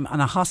spent time on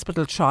a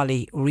hospital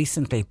trolley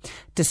recently.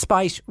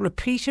 Despite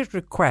repeated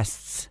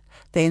requests,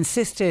 they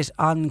insisted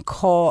on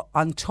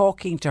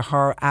talking to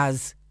her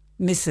as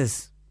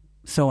Mrs.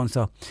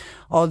 so-and-so.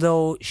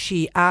 Although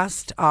she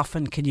asked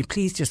often, can you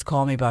please just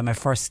call me by my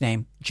first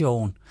name,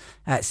 Joan?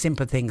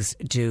 Simple things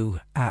do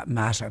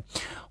matter.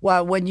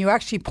 Well, when you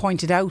actually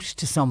point it out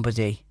to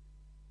somebody,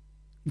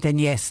 then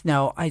yes.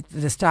 Now,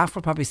 the staff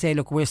will probably say,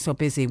 look, we're so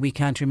busy, we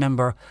can't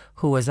remember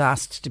who was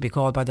asked to be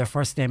called by their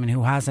first name and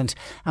who hasn't.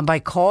 And by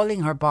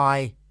calling her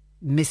by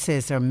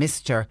Mrs. or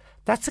Mr.,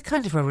 that's a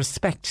kind of a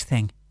respect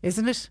thing,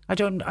 isn't it? I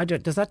don't.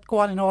 Does that go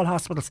on in all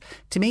hospitals?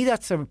 To me,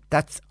 that's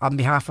on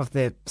behalf of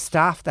the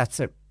staff. That's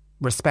a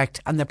respect,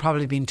 and they're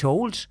probably being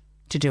told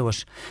to do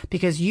it,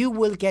 because you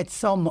will get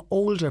some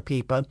older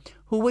people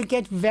who will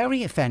get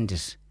very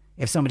offended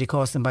if somebody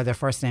calls them by their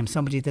first name,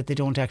 somebody that they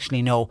don't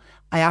actually know.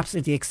 I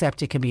absolutely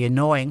accept it can be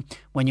annoying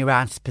when your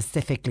aunt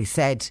specifically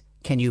said,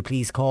 "Can you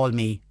please call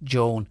me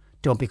Joan?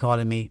 Don't be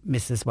calling me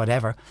Mrs.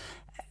 whatever."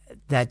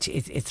 That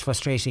it's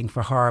frustrating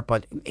for her,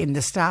 but in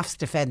the staff's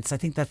defence, I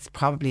think that's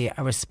probably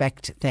a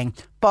respect thing.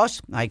 But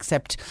I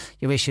accept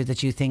your issue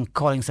that you think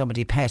calling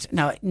somebody pet.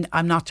 Now,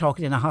 I'm not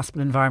talking in a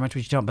hospital environment,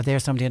 which you don't, but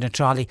there's somebody in a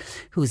trolley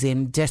who's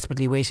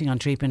desperately waiting on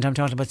treatment. I'm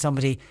talking about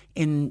somebody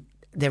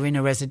they're in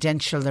a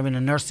residential, they're in a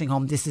nursing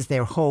home, this is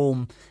their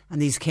home, and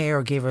these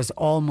caregivers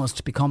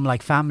almost become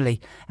like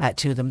family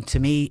to them. To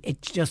me,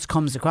 it just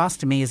comes across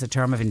to me as a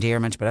term of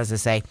endearment, but as I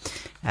say,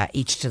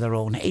 each to their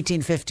own.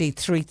 1850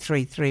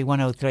 333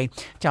 103.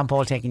 John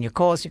Paul taking your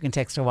calls. You can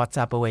text or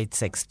WhatsApp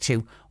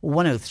 0862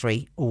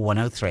 103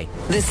 103.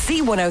 The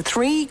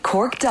C103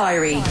 Cork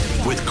Diary.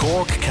 With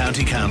Cork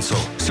County Council,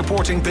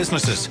 supporting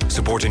businesses,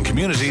 supporting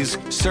communities,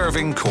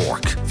 serving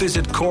Cork.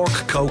 Visit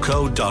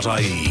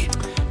corkcoco.ie.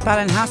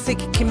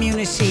 Ballinhassig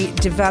Community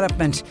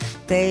Development,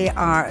 they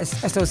are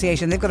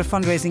association. They've got a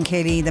fundraising,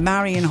 Kaylee. The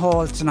Marion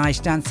Hall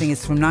tonight. Dancing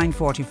is from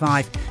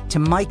 9:45 to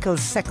Michael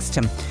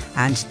Sexton,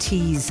 and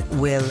teas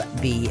will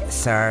be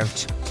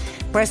served.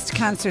 Breast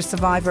cancer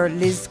survivor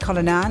Liz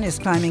Cullinan is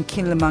climbing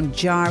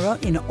Kilimanjaro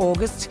in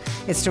August.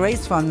 It's to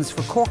raise funds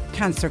for Cork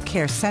Cancer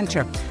Care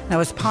Centre.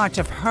 Now, as part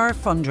of her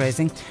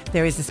fundraising,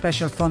 there is a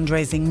special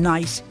fundraising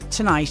night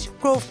tonight,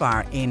 Grove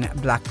Bar in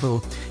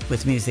Blackpool,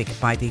 with music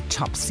by the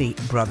Topsy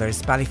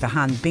Brothers.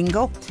 Ballyfahan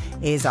Bingo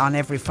is on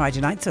every Friday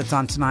night, so it's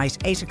on tonight,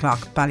 8 o'clock,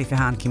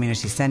 Ballyfahan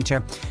Community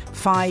Centre.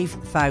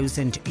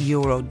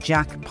 €5,000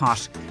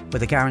 jackpot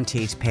with a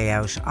guaranteed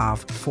payout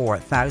of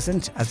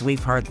 4,000. As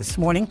we've heard this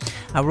morning,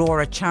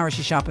 Aurora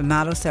Charity Shop in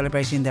Mallow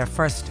celebrating their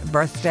first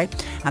birthday,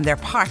 and their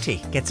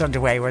party gets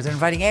underway where they're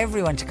inviting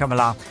everyone to come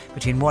along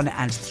between 1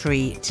 and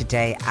 3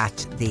 today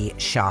at the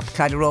shop.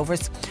 Clyde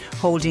Rovers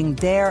holding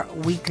their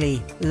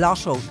weekly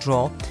lotto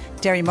draw.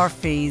 Derry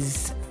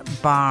Murphy's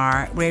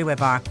Railway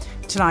Bar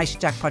tonight,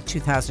 jackpot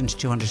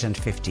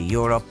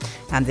 €2,250,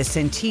 and the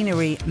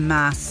Centenary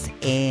Mass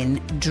in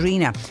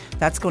Drina,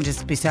 that's going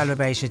to be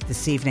celebrated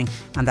this evening,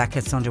 and that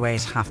gets underway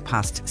at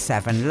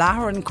 7:30.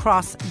 Laharan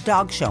Cross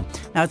Dog Show,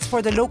 now it's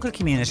for the local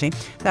community.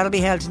 That'll be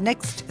held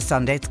next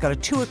Sunday. It's got a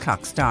 2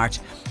 o'clock start.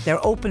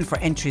 They're open for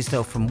entries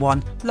though from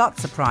 1.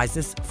 Lots of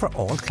prizes for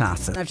all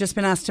classes. I've just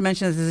been asked to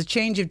mention that there's a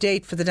change of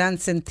date for the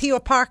dance in Theo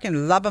Park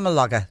in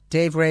Lobbamalaga.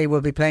 Dave Ray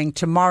will be playing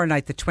tomorrow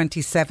night, the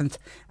 27th,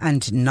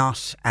 and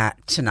not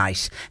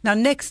tonight. Now,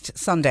 next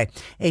Sunday,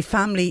 a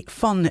family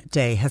fun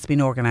day has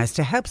been organised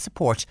to help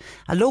support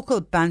a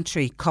local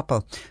Bantry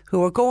couple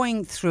who are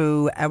going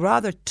through a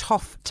rather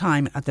tough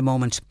time at the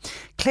moment.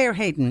 Claire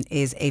Hayden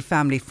is a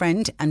family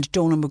friend, and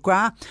Donal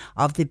McGrath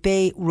of the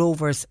Bay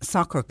Rovers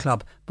Soccer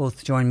Club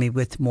both join me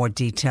with more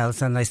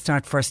details. And I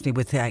start firstly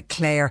with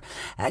Claire.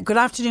 Good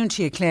afternoon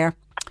to you, Claire.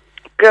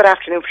 Good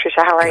afternoon,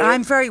 Patricia. How are you?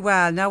 I'm very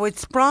well. Now,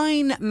 it's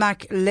Brian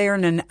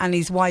McLernan and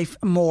his wife,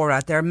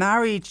 Maura. They're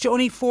married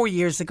only 4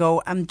 years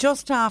ago, and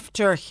just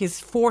after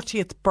his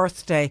 40th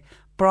birthday,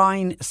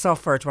 Brian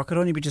suffered what could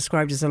only be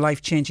described as a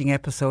life-changing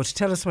episode.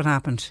 Tell us what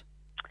happened.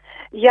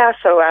 Yeah,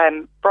 so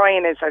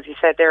Brian is, as you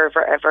said, they're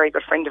a very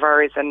good friend of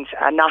ours, and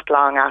not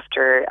long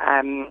after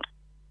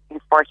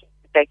his 40th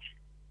day.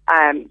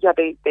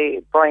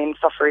 Brian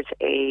suffered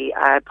a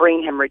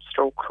brain hemorrhage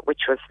stroke,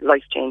 which was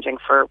life-changing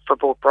for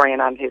both Brian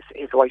and his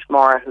wife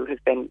Maura, who has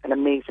been an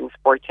amazing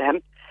support to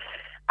him.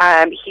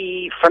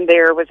 He, from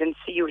there, was in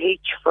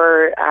CUH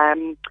for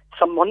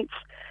some months,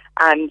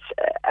 and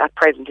at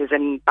present is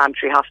in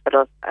Bantry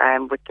Hospital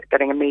with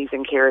getting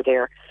amazing care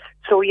there.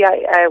 So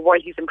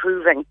while he's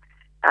improving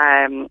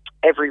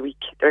every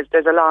week,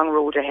 there's a long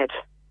road ahead.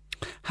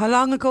 How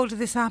long ago did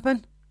this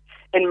happen?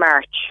 In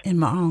March.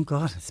 Oh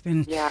God, it's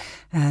been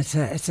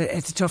it's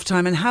a tough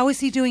time. And how is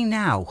he doing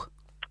now?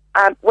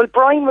 Well,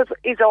 Brian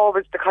is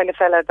always the kind of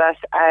fella that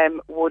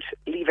would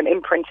leave an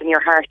imprint in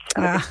your heart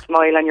and a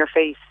smile on your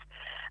face.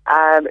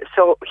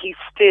 So he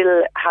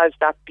still has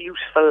that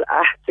beautiful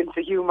sense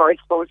of humour, I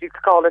suppose you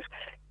could call it,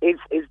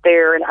 is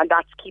there, and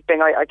that's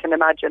keeping, I can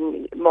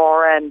imagine,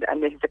 Maura and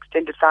his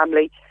extended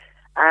family,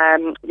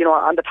 on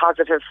the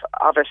positive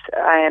of it.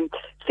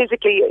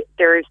 Physically,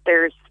 there's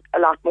a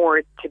lot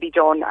more to be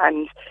done,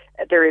 and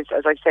there is,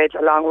 as I said,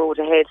 a long road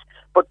ahead.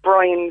 But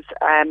Brian's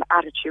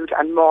attitude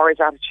and Maura's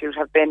attitude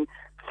have been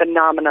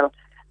phenomenal,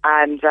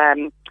 and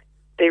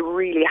they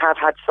really have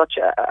had such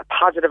a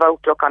positive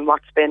outlook on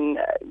what's been,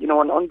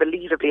 an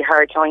unbelievably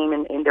hard time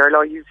in their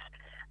lives.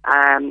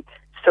 As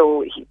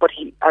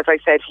I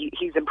said,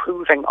 he's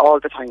improving all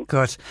the time.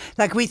 Good.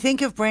 Like, we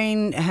think of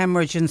brain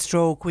hemorrhage and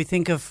stroke, we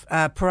think of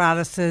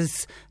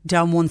paralysis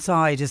down one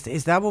side.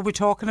 Is that what we're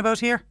talking about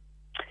here?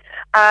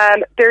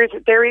 There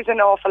is an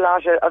awful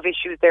lot of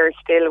issues there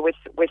still with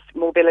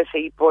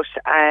mobility, but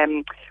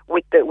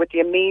with the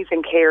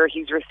amazing care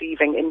he's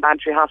receiving in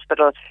Bantry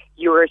Hospital,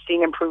 you are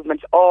seeing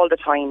improvements all the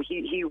time.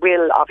 He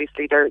will,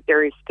 obviously,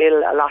 there is still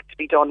a lot to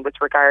be done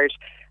with regard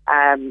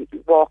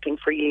walking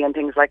freely and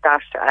things like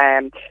that.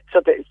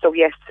 So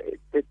yes,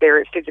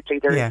 there physically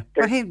there.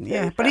 But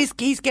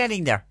he's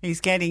getting there. He's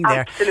getting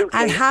Absolutely.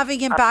 there. And having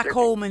him back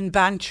home in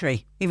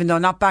Bantry, even though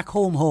not back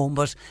home,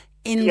 but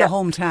in the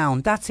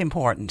hometown, that's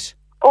important.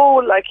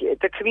 Oh, like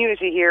the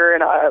community here,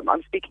 and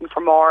I'm speaking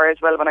for Maura as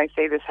well when I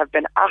say this, have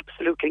been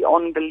absolutely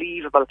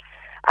unbelievable,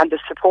 and the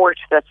support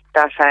that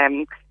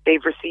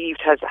they've received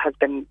has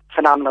been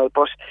phenomenal.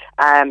 But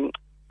to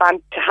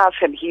have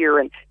him here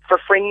and for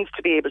friends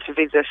to be able to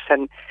visit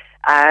and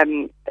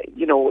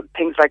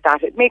things like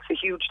that, it makes a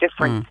huge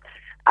difference.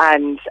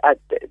 And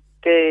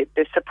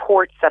the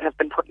supports that have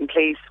been put in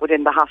place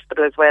within the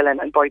hospital as well,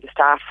 and by the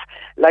staff.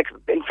 Like,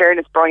 in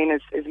fairness, Brian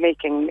is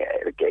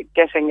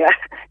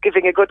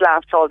giving a good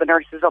laugh to all the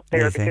nurses up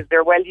there, because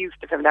they're well used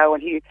to him now,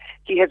 and he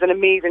has an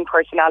amazing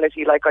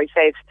personality, like I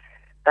said,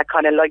 that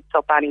kind of lights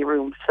up any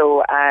room.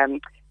 So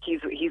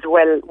he's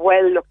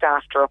well looked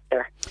after up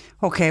there.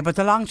 Okay, but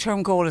the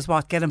long-term goal is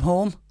what? Get him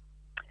home?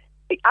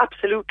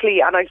 Absolutely,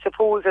 and I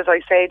suppose, as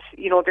I said,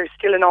 there's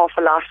still an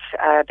awful lot.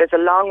 There's a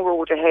long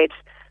road ahead.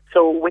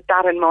 So with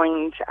that in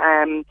mind,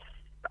 I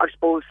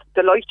suppose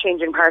the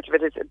life-changing part of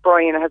it is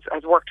Brian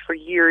has worked for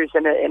years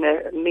in an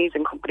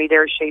amazing company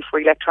there, Schaefer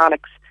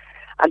Electronics,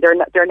 and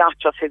they're not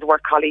just his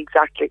work colleagues.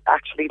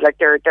 Actually, like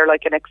they're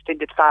like an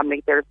extended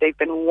family. They've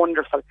been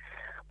wonderful.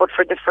 But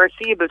for the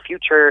foreseeable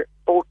future,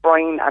 both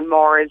Brian and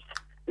Maura's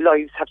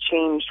lives have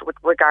changed with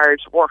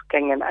regards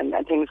working and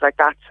things like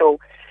that. So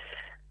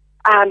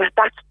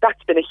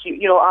that's been a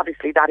huge,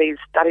 obviously that is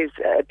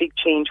a big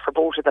change for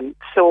both of them.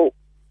 So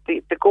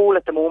the goal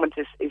at the moment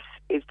is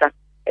that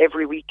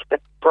every week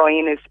that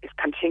Brian is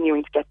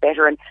continuing to get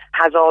better and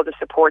has all the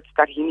supports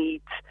that he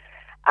needs.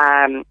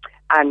 And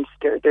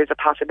there's a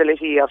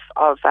possibility of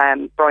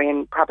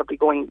Brian probably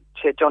going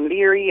to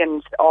Dunleary,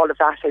 and all of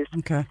that is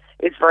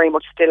very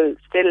much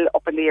still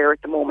up in the air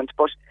at the moment.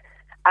 But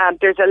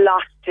there's a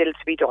lot still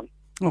to be done.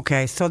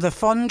 Okay, so the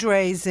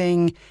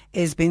fundraising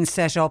is being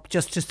set up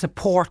just to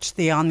support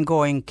the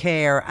ongoing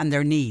care and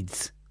their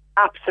needs.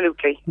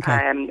 Absolutely.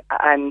 Okay. In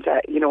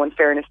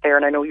fairness there,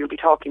 and I know you'll be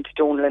talking to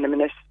Donal in a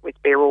minute with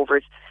Bay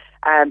Rovers,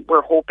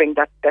 we're hoping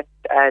that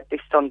this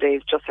Sunday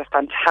is just a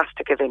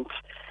fantastic event.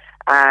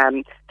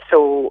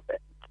 So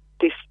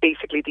these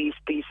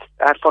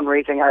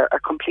fundraising are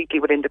completely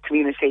within the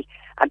community,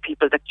 and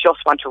people that just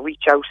want to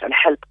reach out and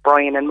help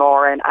Brian and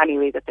Maura in any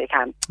way that they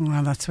can.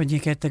 Well, that's when you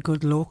get the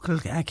good local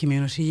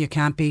community. You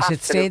can't beat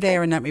it. Stay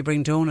there and let me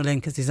bring Donal in,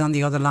 because he's on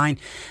the other line.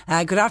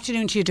 Good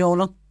afternoon to you,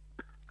 Donal.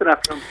 Good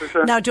afternoon,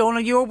 Patricia. Now,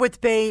 Donal, you're with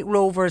Bay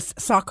Rovers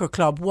Soccer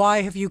Club.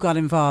 Why have you got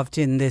involved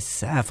in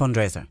this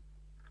fundraiser?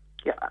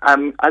 Yeah,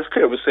 as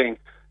Claire was saying,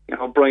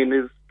 Brian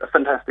is a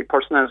fantastic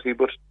personality,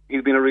 but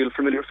he's been a real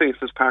familiar face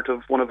as part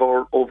of one of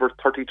our over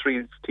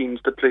 33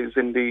 teams that plays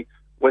in the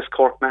West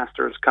Cork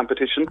Masters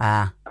competition.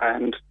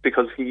 And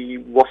because he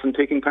wasn't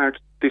taking part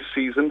this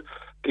season,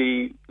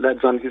 the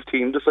lads on his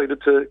team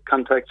decided to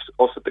contact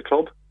us at the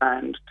club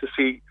and to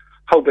see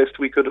how best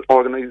we could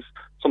organise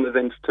some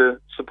events to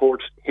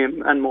support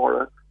him and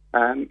Maura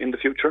in the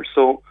future.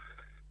 So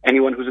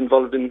anyone who's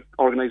involved in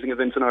organising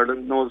events in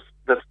Ireland knows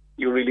that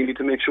you really need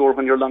to make sure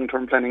when you're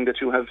long-term planning that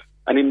you have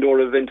an indoor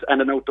event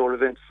and an outdoor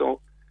event.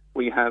 So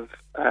we have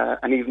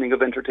an evening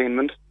of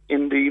entertainment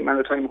in the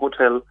Maritime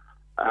Hotel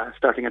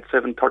starting at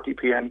 7:30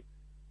 p.m.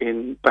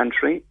 in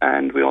Bantry,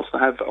 and we also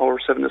have our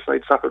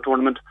 7-a-side soccer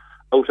tournament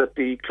out at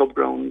the club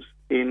grounds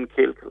in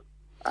Cahill.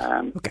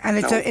 Okay. And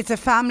it's a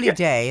family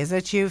day, is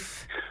it?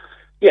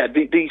 Yeah,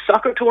 the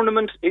soccer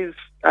tournament is,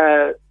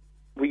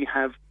 we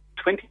have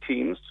 20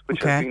 teams,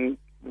 which have been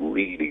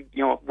really,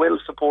 well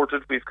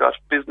supported. We've got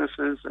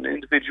businesses and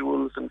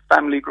individuals and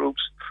family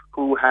groups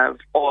who have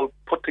all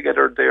put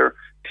together their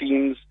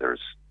teams.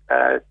 There's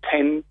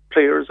 10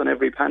 players on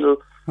every panel.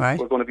 Right.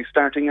 We're going to be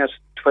starting at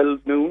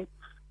 12 noon,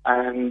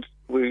 and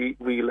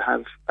we'll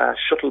have a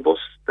shuttle bus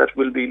that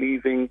will be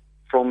leaving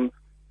from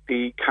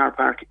the car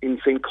park in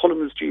St.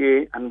 Column's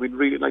GA, and we'd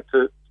really like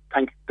to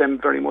thank them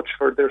very much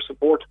for their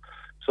support.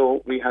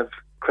 So we have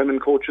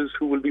Kremen coaches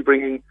who will be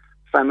bringing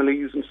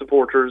families and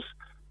supporters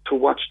to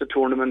watch the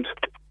tournament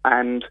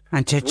and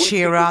to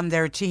cheer on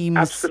their teams.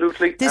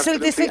 Absolutely. This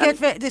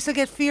will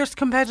get fierce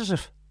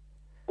competitive.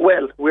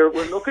 Well, we're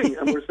looking,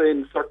 and we're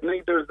saying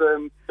certainly there's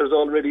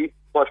already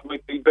what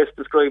might be best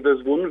described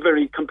as one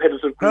very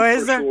competitive group. Oh,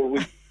 is there? Sure.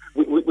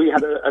 We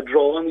had a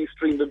draw, and we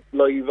streamed it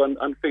live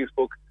on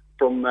Facebook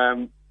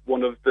from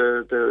one of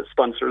the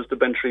sponsors, the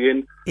Bantry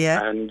Inn.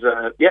 Yeah. And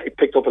it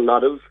picked up a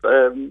lot of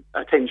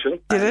attention.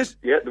 Did it?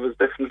 Yeah, there was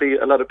definitely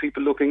a lot of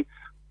people looking.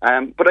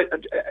 But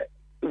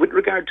with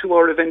regard to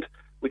our event,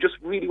 we just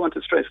really want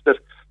to stress that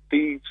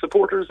the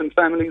supporters and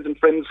families and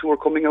friends who are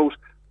coming out,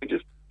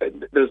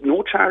 there's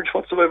no charge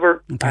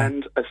whatsoever. Okay.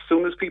 And as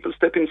soon as people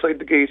step inside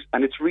the gate,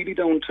 and it's really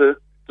down to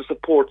the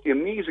support, the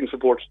amazing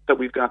support that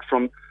we've got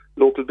from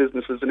local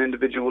businesses and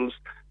individuals,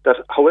 that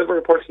however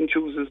a person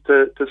chooses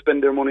to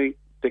spend their money,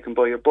 they can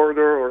buy a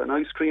burger or an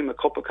ice cream, a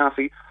cup of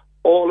coffee.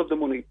 All of the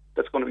money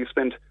that's going to be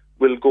spent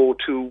will go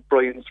to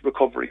Brian's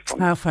recovery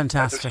fund. Oh,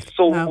 fantastic. There's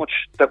so much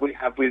that we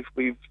have. We've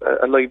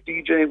a live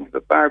DJ, we've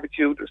a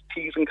barbecue, there's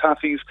teas and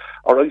coffees,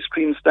 our ice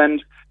cream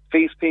stand,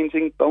 face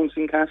painting,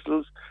 bouncing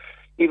castles.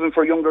 Even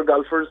for younger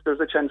golfers, there's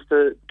a chance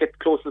to get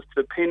closest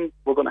to the pin.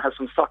 We're going to have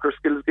some soccer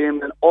skills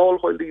game, and all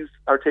while these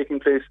are taking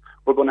place,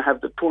 we're going to have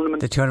the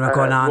tournament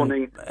going on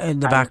running in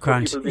the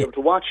background. People will be able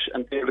to watch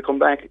and be able to come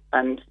back,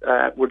 and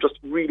we're just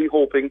really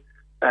hoping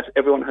that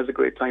everyone has a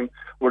great time.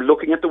 We're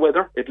looking at the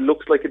weather. It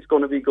looks like it's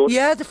going to be good.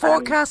 Yeah, the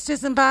forecast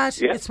isn't bad.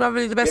 Yeah. It's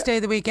probably the best day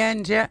of the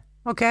weekend, yeah.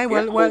 Okay,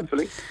 well,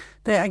 hopefully.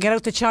 I get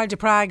out the Child of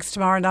Pragues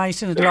tomorrow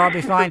night and it'll all be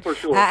fine. For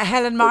sure.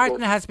 Helen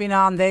Martin has been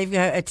on. They've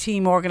a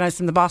team organised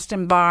in the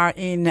Boston Bar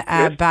in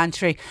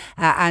Bantry,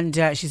 and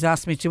she's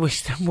asked me to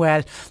wish them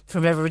well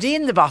from everybody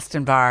in the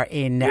Boston Bar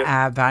in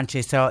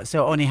Bantry. So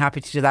only happy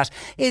to do that.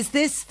 Is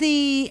this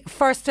the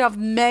first of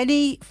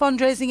many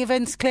fundraising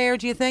events, Claire,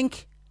 do you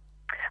think?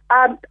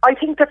 I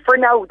think that for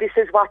now, this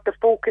is what the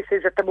focus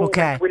is at the moment.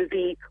 Okay.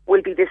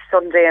 Will be this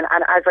Sunday,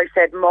 and as I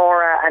said,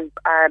 Maura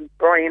and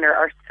Brian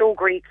are so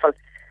grateful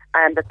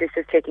that this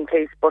is taking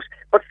place.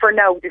 But for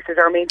now, this is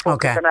our main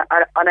focus, okay.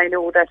 and I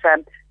know that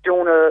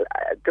Donal,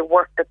 the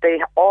work that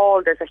there's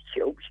a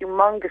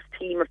humongous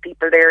team of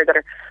people there that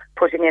are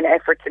putting in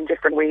efforts in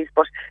different ways.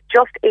 But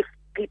just if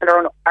people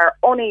are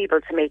unable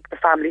to make the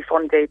family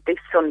fun day this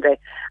Sunday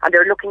and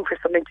they're looking for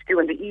something to do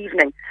in the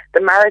evening,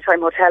 the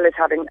Maritime Hotel is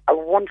having a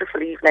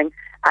wonderful evening.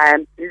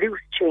 Loose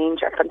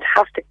Change, a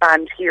fantastic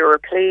band here are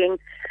playing.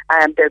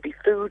 There'll be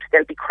food,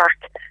 there'll be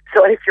crack.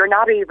 So if you're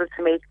not able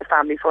to make the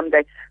family fun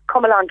day,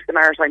 come along to the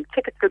Maritime.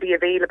 Tickets will be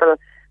available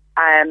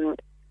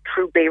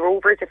through Bay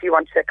Rovers if you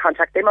want to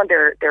contact them on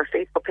their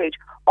Facebook page,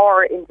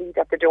 or indeed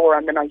at the door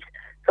on the night.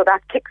 So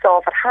that kicks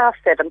off at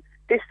 7:30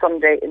 this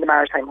Sunday in the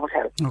Maritime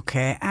Hotel.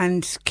 Okay,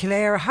 and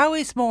Claire, how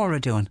is Maura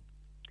doing?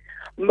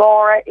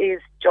 Maura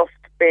is just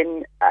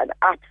been an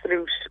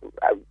absolute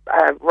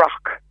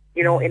rock,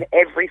 in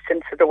every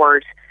sense of the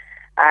word.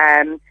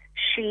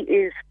 She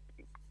is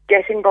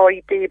getting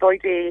by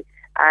day,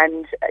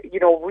 and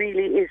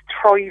really is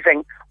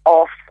thriving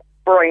off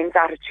Brian's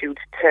attitude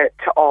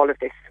to all of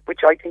this, which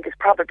I think is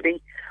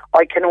probably,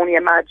 I can only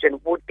imagine,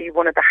 would be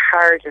one of the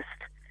hardest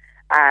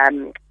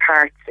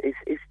parts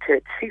is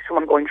to see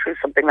someone going through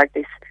something like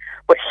this.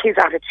 But his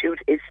attitude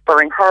is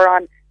spurring her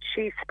on,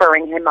 she's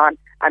spurring him on,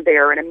 and they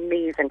are an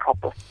amazing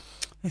couple.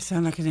 They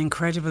sound like an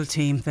incredible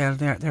team.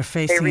 They're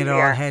facing it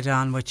all head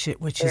on, which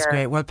is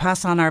great. Well,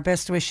 pass on our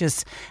best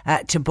wishes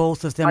to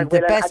both of them. I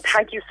will, and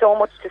thank you so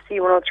much to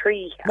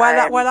C103.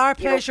 Well, our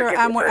pleasure,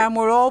 and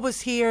we're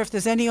always here. If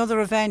there's any other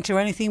event or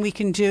anything we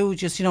can do,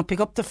 just pick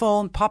up the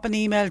phone, pop an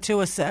email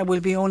to us.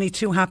 We'll be only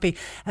too happy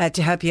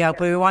to help you out.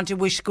 But we want to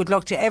wish good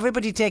luck to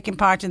everybody taking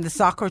part in the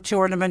soccer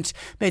tournament.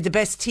 May the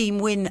best team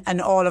win and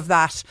all of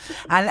that,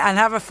 and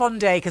have a fun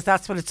day, because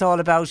that's what it's all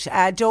about.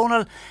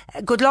 Donal,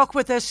 good luck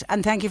with it,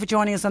 and thank you for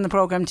joining us on the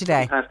programme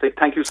today. Fantastic.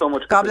 Thank you so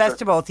much. God bless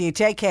to both of you.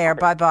 Take care.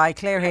 Bye-bye.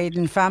 Claire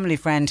Hayden, family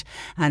friend,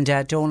 and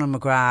Donal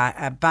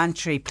McGrath.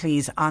 Bantry,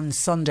 please, on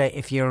Sunday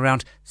if you're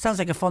around. Sounds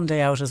like a fun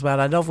day out as well.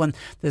 I love when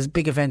there's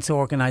big events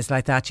organised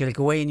like that. You'll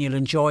go away and you'll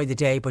enjoy the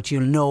day, but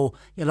you'll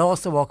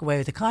also walk away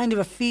with a kind of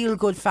a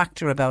feel-good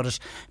factor about it,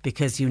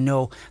 because you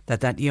know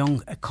that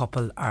young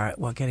couple are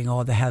getting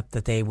all the help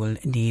that they will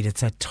need.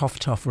 It's a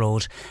tough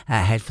road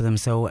ahead for them.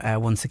 So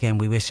once again,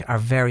 we wish our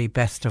very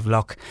best of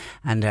luck,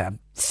 and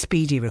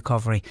speedy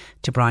recovery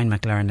to Brian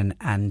McLernan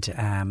and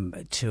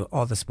to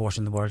all the sport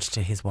in the world,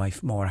 to his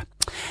wife Maura.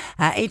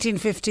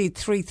 1850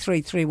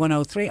 333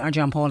 103. Our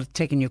John Paul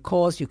taking your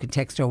calls. You can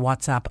text or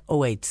WhatsApp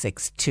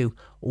 0862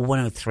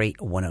 103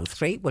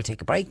 103. We'll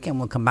take a break and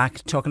we'll come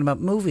back talking about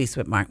movies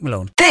with Mark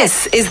Malone.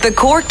 This is the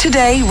Cork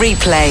Today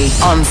replay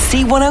on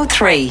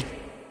C103.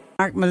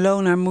 Mark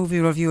Malone, our movie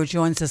reviewer,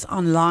 joins us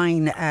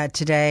online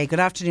today.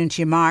 Good afternoon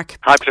to you, Mark.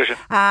 Hi, Patricia.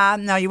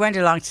 Now, you went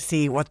along to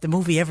see what the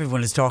movie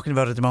everyone is talking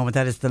about at the moment,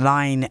 that is The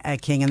Lion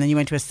King, and then you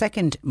went to a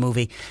second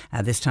movie,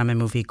 this time a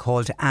movie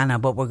called Anna,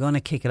 but we're going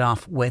to kick it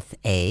off with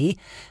a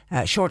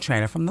short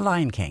trailer from The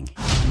Lion King.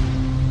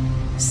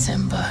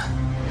 Simba,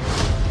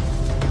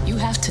 you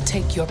have to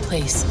take your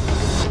place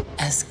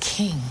as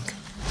king.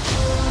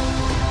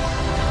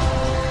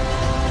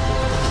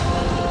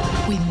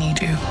 We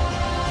need you.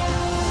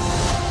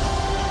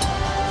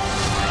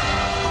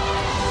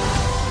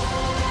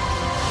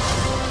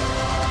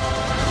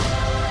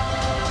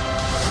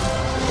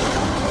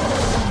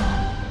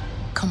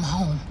 Come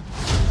home.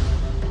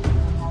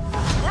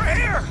 We're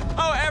here!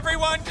 Oh,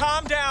 everyone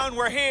calm down,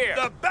 we're here.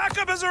 The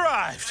backup has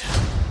arrived.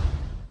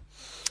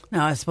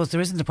 Now, I suppose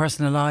there isn't a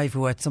person alive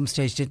who at some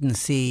stage didn't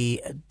see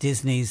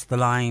Disney's The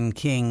Lion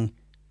King,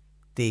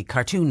 the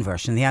cartoon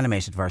version, the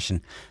animated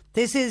version.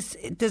 Does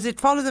it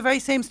follow the very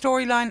same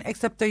storyline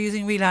except they're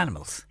using real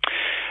animals?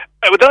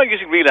 Without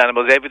using real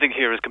animals, everything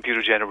here is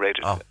computer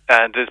generated.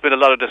 And there's been a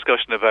lot of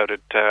discussion about it,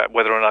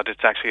 whether or not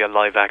it's actually a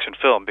live action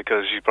film,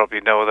 because you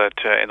probably know that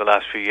in the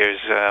last few years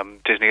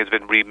Disney has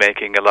been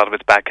remaking a lot of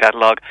its back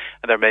catalogue,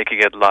 and they're making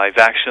it live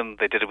action.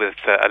 They did it with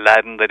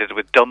Aladdin, they did it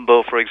with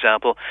Dumbo, for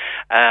example,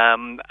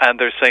 and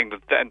they're saying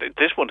that and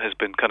this one has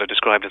been kind of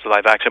described as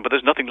live action, but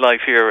there's nothing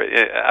live here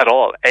at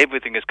all.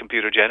 Everything is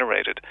computer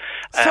generated.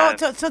 So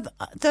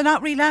they're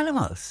not real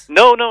animals?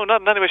 No,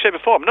 not in any way, shape or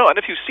form. No, and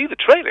if you see the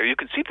trailer, you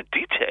can see the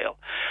detail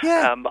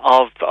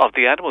of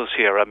the animals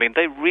here. I mean,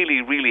 they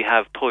really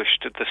have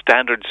pushed the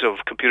standards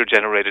of computer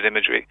generated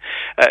imagery.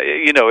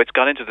 It's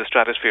gone into the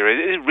stratosphere.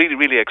 It is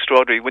really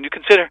extraordinary when you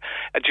consider.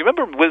 Do you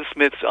remember Will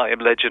Smith's I Am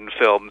Legend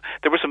film?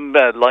 There were some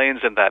lions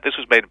in that. This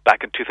was made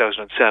back in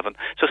 2007.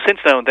 So since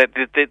then,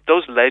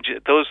 those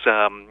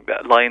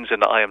lions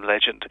in I Am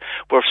Legend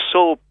were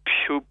so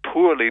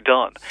poorly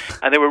done,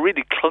 and they were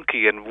really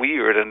clunky and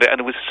weird, and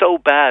it was so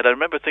bad. I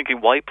remember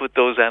thinking, why put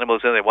those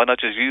animals in there? Why not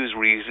just use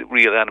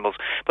real animals?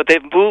 But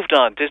they've moved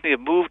on. Disney have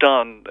moved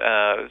on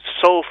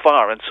so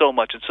far and so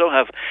much, and so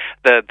have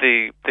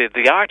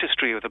the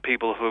artistry of the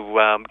people who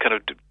kind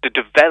of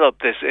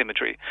developed this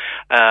imagery.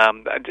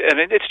 And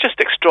it's just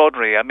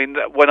extraordinary. I mean,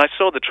 when I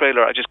saw the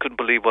trailer, I just couldn't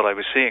believe what I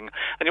was seeing.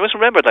 And you must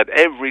remember that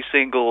every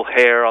single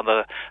hair on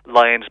the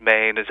lion's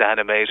mane is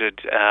animated.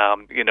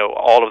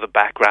 All of the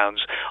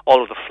backgrounds,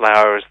 all of the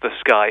flowers, the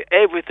sky,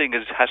 everything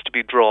has to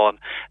be drawn.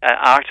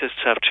 Artists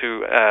have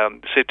to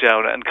sit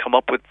down and come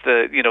up with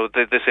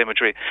this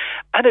imagery.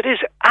 And it is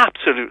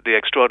absolutely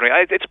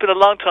extraordinary. It's been a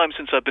long time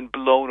since I've been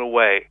blown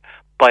away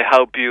by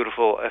how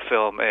beautiful a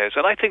film is,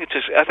 and I think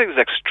it's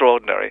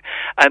extraordinary,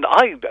 and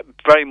I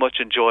very much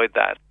enjoyed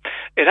that.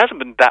 It hasn't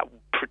been that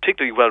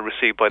particularly well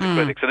received by the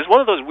critics, and it's one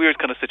of those weird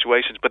kind of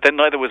situations, but then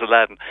neither was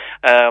Aladdin.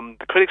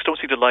 The critics don't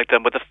seem to like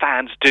them, but the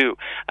fans do,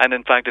 and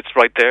in fact it's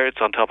right there,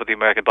 it's on top of the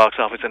American box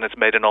office, and it's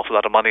made an awful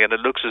lot of money, and it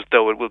looks as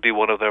though it will be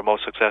one of their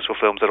most successful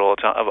films of all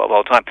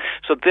time.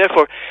 So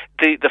therefore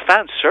the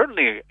fans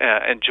certainly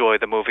enjoy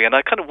the movie, and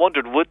I kind of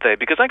wondered would they,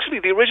 because actually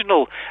the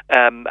original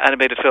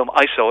animated film,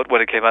 I saw it when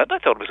it came out, and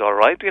I thought it was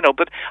alright,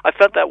 but I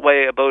felt that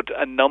way about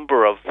a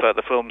number of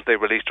the films they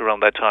released around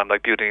that time,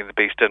 like Beauty and the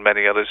Beast and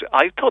many others.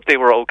 I thought they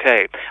were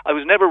okay. I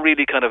was never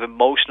really kind of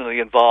emotionally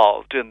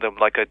involved in them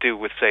like I do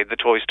with, say, the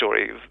Toy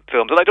Story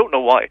films, and I don't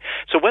know why.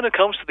 So when it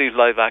comes to these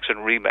live-action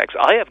remakes,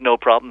 I have no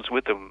problems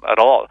with them at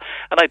all.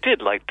 And I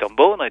did like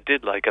Dumbo, and I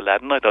did like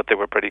Aladdin. I thought they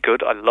were pretty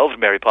good. I loved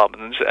Mary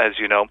Poppins, as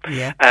you know.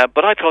 Yeah.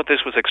 But I thought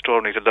this was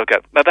extraordinary to look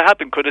at. Now, there have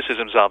been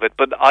criticisms of it,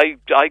 but I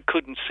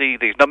couldn't see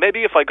these. Now,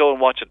 maybe if I go and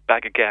watch it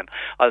back again,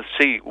 I'll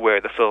see where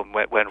the film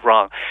went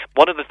wrong.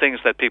 One of the things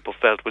that people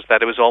felt was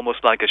that it was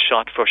almost like a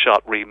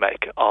shot-for-shot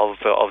remake of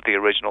the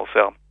original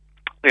film.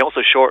 They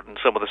also shortened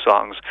some of the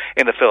songs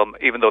in the film,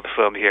 even though the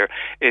film here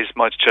is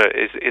much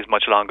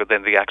longer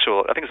than the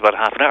actual. I think it's about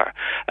half an hour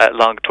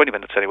long, 20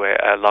 minutes anyway,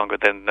 longer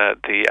than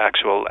the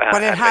actual.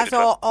 But it has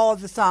all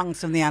the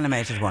songs from the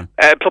animated one.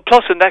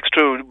 Plus an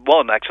extra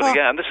one, actually.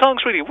 Yeah, and the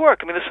songs really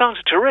work. I mean, the songs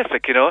are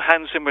terrific.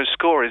 Hans Zimmer's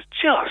score is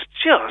just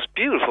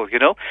beautiful.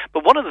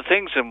 But one of the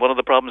things and one of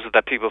the problems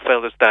that people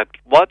felt is that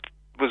what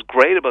was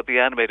great about the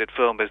animated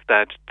film is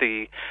that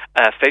the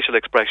facial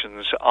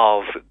expressions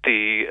of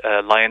the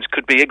lions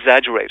could be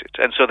exaggerated,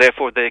 and so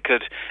therefore they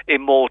could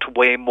emote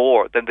way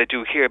more than they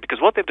do here,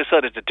 because what they've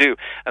decided to do,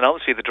 and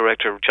obviously the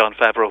director Jon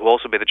Favreau, who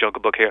also made the Jungle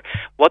Book here,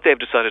 what they've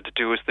decided to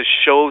do is to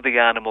show the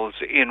animals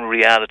in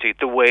reality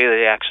the way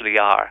they actually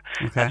are.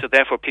 Okay. And so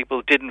therefore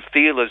people didn't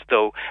feel as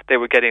though they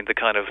were getting the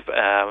kind of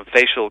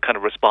facial kind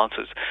of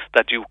responses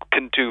that you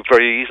can do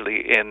very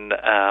easily in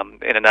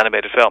an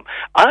animated film.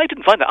 I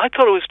didn't find that. I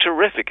thought it was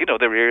terrific. terrific. You know,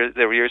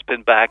 their ears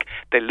pinned back,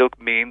 they look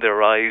mean,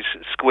 their eyes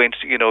squint,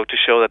 you know, to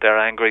show that they're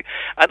angry.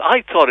 And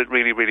I thought it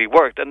really, really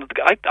worked. And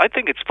I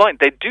think it's fine.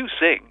 They do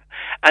sing.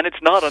 And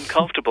it's not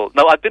uncomfortable.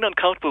 Now, I've been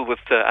uncomfortable with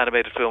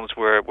animated films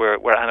where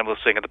animals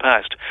sing in the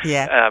past.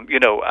 Yeah. If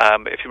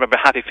you remember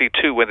Happy Feet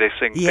 2, when they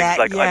sing things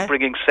like, I'm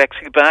bringing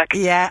sexy back,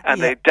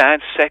 and they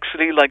dance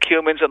sexily like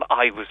humans, and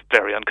I was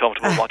very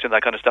uncomfortable watching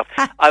that kind of stuff.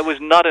 I was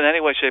not in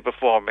any way, shape or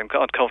form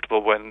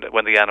uncomfortable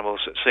when the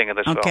animals sing in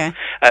this film.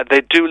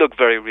 They do look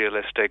very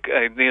realistic.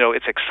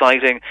 It's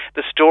exciting.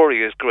 The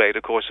story is great.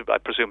 Of course, I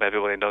presume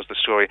everybody knows the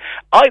story.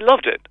 I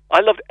loved it.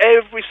 I loved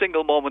every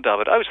single moment of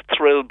it. I was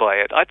thrilled by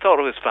it. I thought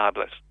it was fabulous.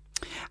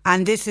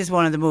 And this is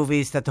one of the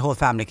movies that the whole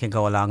family can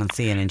go along and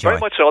see and enjoy.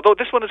 Very much so, although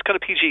this one is kind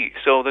of PG,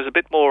 so there's a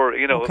bit more,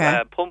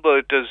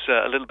 Pumbaa does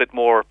a little bit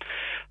more,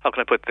 how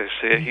can I put this,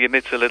 he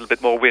emits a little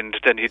bit more wind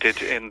than he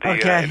did in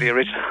the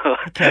original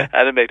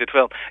animated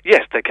film.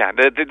 Yes, they can.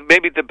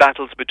 Maybe the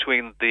battles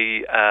between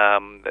the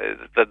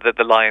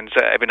lions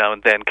every now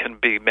and then can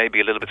be maybe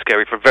a little bit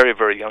scary for very,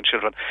 very young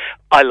children.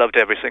 I loved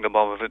every single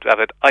moment of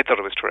it. I thought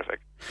it was terrific.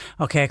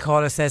 Okay,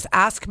 caller says,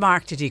 ask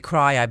Mark, did he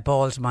cry? I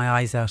bawled my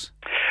eyes out.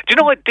 Do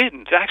you know, I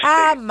didn't,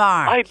 actually.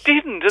 Mark. I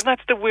didn't, and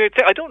that's the weird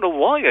thing. I don't know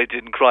why I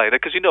didn't cry,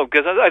 because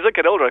as I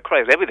get older, I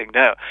cry at everything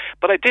now.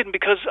 But I didn't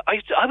because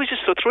I was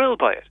just so thrilled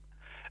by it.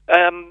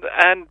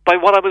 And by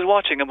what I was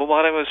watching and by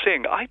what I was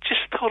seeing, I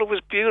just thought it was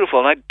beautiful,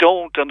 and I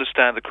don't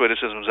understand the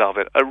criticisms of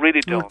it. I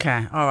really don't.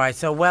 Okay, all right,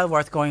 so well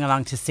worth going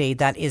along to see.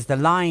 That is The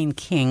Lion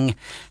King,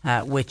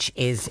 which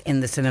is in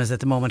the cinemas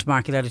at the moment.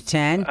 Mark it out of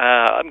 10.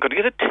 I'm going to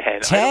get a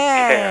 10.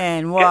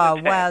 10. Wow,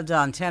 well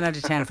done. 10 out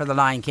of 10 for The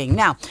Lion King.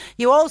 Now,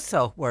 you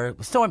also were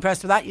so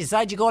impressed with that, you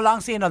decided to go along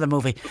and see another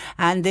movie,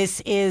 and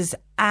this is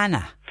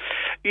Anna.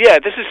 Yeah,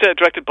 this is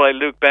directed by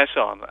Luc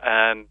Besson,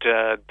 and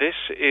this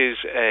is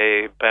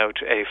about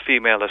a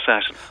female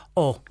assassin.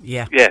 Oh,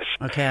 yeah. Yes.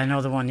 Okay, I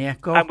know the one, yeah.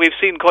 Go. And we've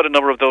seen quite a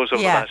number of those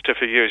over the last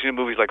few years.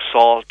 Movies like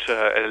Salt,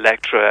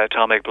 Electra,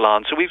 Atomic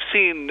Blonde. So we've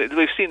seen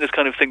this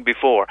kind of thing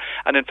before.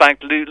 And in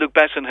fact, Luc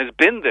Besson has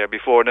been there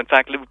before. And in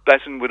fact, Luc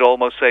Besson would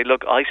almost say,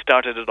 look, I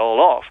started it all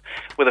off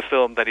with a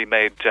film that he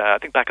made, I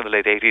think back in the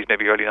late 80s,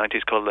 maybe early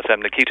 90s, called La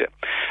Femme Nikita,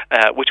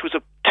 which was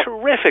a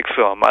terrific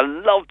film. I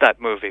loved that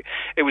movie.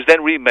 It was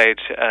then remade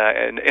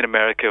in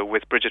America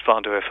with Bridget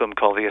Fonda, a film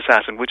called The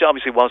Assassin, which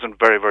obviously wasn't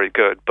very, very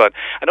good.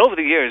 And over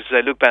the years,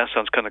 Luc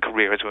Besson's kind of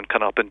career has been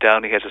kind of up and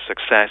down. He has a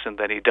success and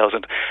then he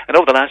doesn't. And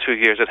over the last few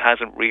years, it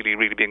hasn't really,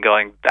 really been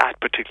going that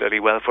particularly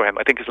well for him.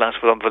 I think his last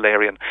film,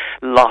 Valerian,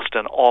 lost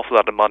an awful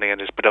lot of money and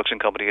his production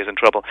company is in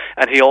trouble.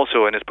 And he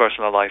also, in his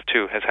personal life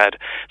too, has had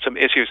some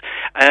issues.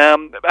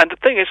 And the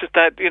thing is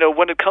that,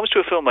 when it comes to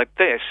a film like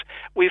this,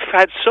 we've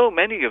had so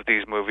many of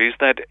these movies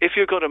that if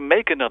you're going to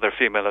make another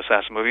female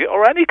assassin movie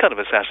or any kind of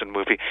assassin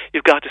movie,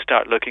 you've got to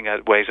start looking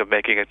at ways of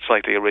making it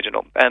slightly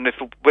original. And if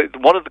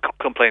one of the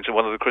complaints and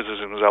one of the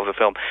criticisms of the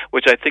film,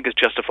 which I think is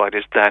justified,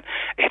 is that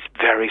it's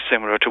very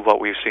similar to what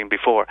we've seen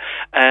before.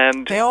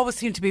 And they always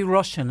seem to be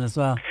Russian as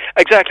well.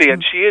 Exactly,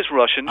 and she is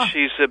Russian.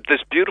 She's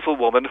this beautiful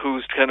woman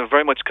who's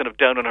very much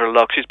down on her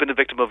luck. She's been a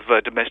victim of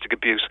domestic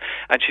abuse,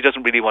 and she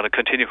doesn't really want to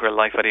continue her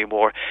life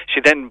anymore.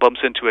 She then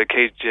bumps into a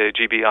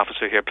KGB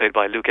officer here, played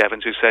by Luke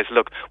Evans, who says,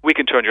 look, we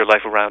can turn your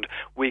life around.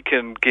 We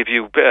can give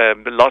you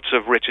lots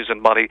of riches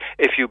and money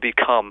if you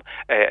become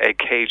a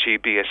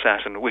KGB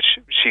assassin, which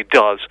she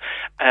does.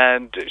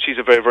 And she's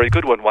a very, very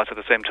good one, once at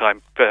the same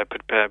time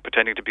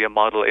pretending to be a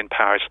model in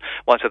Paris,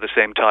 once at the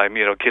same time,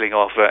 killing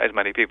off as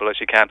many people as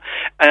she can.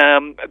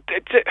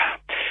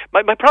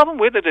 My problem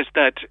with it is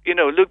that,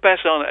 Luc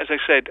Besson, as I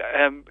said,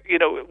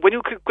 when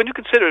you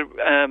consider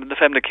La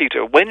Femme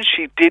Nikita, when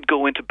she did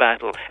go into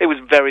battle, it was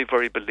very,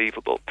 very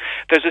believable.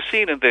 There's a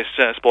scene in this,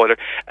 spoiler,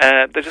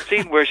 there's a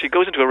scene where she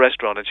goes into a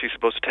restaurant and she's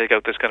supposed to take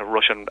out this kind of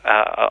Russian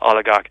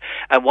oligarch,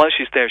 and while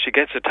she's there, she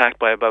gets attacked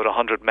by about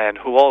 100 men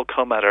who all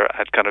come at her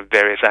at kind of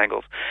various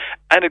angles.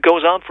 And it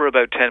goes on for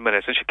about 10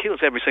 minutes, and she kills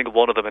every single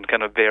one of them in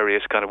kind of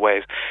various kind of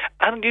ways.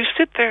 And you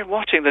sit there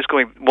watching this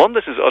going, one,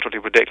 this is utterly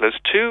ridiculous,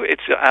 two,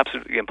 it's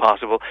absolutely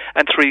impossible,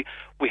 and three,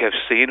 we have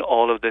seen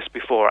all of this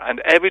before. And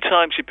every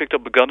time she picked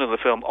up a gun in the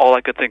film, all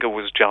I could think of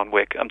was John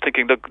Wick. I'm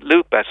thinking, look,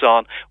 Luc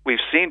Besson, we've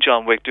seen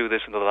John Wick do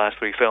this in the last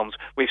 3 films.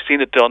 We've seen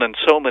it done in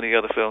so many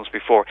other films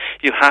before.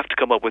 You have to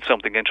come up with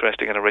something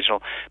interesting and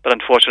original. But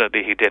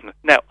unfortunately, he didn't.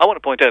 Now, I want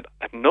to point out,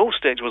 at no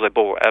stage was I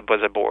bored. I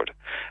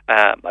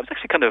was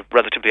actually kind of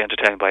relatively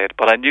entertained by it,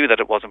 but I knew that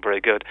it wasn't very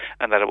good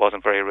and that it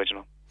wasn't very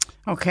original.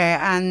 Okay,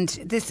 and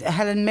this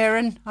Helen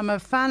Mirren, I'm a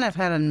fan of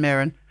Helen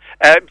Mirren.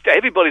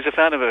 Everybody's a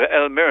fan of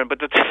Helen Mirren, but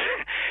the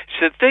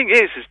thing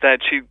is that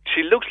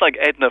she looks like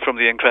Edna from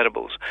The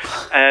Incredibles,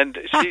 and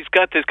she's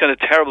got this kind of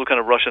terrible kind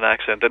of Russian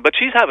accent, but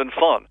she's having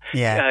fun.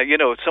 Yeah. You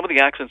know, some of the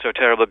accents are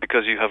terrible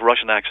because you have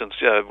Russian accents,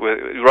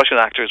 Russian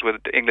actors with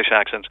English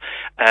accents,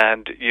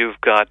 and you've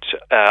got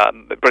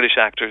British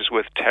actors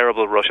with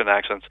terrible Russian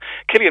accents.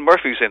 Cillian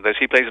Murphy's in this.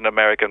 He plays an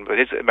American, but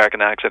his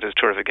American accent is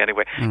terrific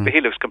anyway. But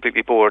he looks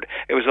completely bored.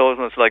 It was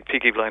almost like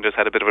Peaky Blinders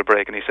had a bit of a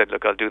break, and he said,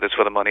 "Look, I'll do this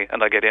for the money,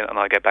 and I'll get in, and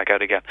I'll get back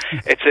out again."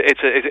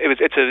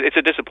 It's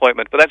a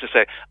disappointment, but as I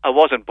say, I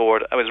wasn't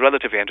bored. I was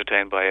relatively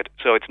entertained by it,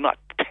 so it's not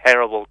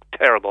terrible.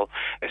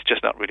 It's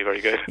just not really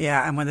very good.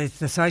 Yeah, and when they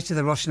decided to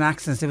the Russian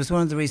accents, it was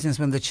one of the reasons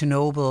when the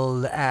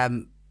Chernobyl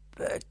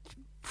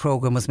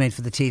programme was made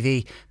for the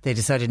TV, they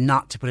decided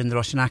not to put in the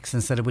Russian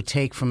accents that it would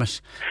take from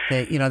it.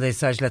 They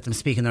decided to let them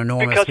speak in their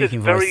normal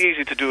speaking voice. Because it's very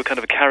easy to do a kind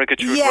of a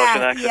caricatured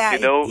Russian accent,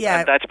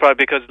 and that's probably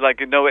because,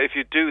 if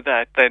you do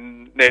that,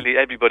 then nearly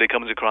everybody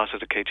comes across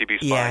as a KGB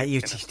spy. Yeah,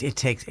 it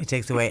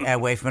takes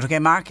away from it. Okay,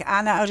 Mark,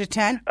 Anna, out of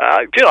 10?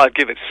 I'd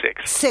give it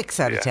 6. 6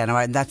 out of 10, all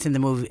right, and that's in the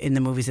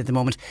movies at the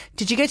moment.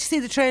 Did you get to see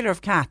the trailer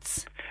of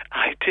Cats?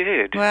 I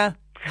did. Well,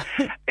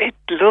 it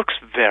looks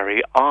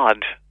very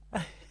odd.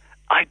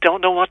 I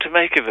don't know what to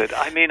make of it.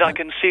 I mean, I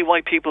can see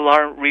why people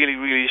aren't really,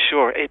 really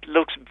sure. It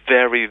looks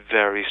very,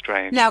 very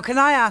strange. Now, can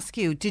I ask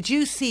you, did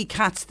you see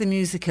Cats the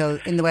musical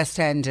in the West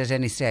End at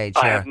any stage?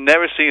 I have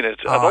never seen it.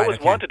 I've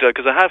always wanted to,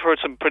 because I have heard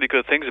some pretty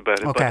good things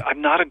about it, but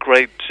I'm not a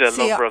great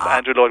lover of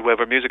Andrew Lloyd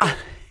Webber musicals.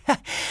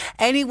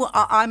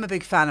 I'm a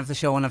big fan of the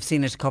show, and I've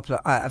seen it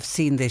I've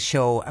seen this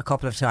show a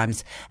couple of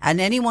times, and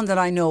anyone that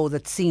I know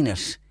that's seen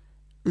it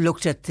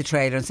looked at the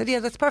trailer and said, yeah,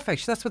 that's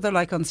perfect, that's what they're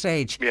like on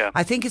stage. Yeah.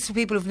 I think it's for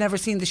people who've never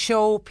seen the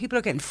show. People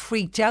are getting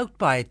freaked out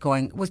by it,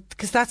 going,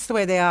 because that's the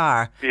way they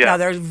are. Yeah. Now,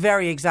 they're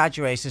very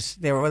exaggerated.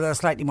 They're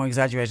slightly more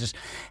exaggerated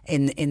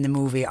in the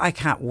movie. I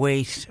can't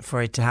wait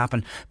for it to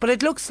happen. But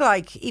it looks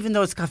like, even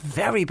though it's got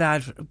very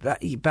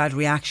bad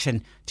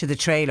reaction to the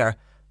trailer,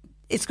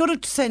 it's going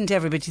to send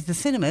everybody to the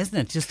cinema, isn't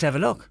it? Just to have a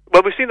look.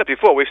 Well, we've seen that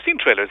before. We've seen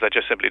trailers that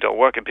just simply don't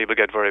work, and people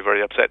get very,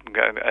 very upset. And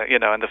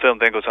and the film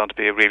then goes on to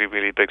be a really,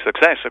 really big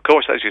success. Of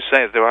course, as you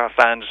say, there are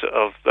fans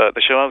of the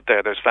show out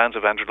there. There's fans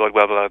of Andrew Lloyd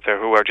Webber out there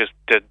who are just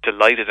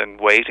delighted and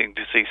waiting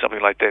to see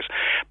something like this.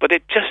 But they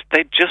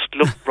just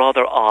look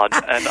rather odd,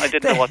 and I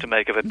didn't know what to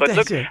make of it. But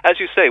look, as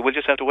you say, we'll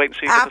just have to wait and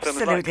see what the film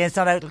is like. Absolutely, it's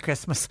not out till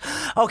Christmas.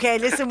 Okay,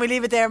 listen, we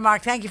leave it there,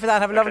 Mark. Thank you for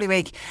that. Have a lovely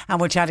week, and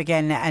we'll chat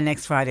again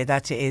next Friday.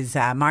 That is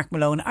Mark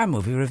Malone, our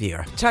movie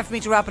reviewer. Time for me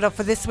to wrap it up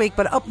for this week,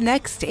 but up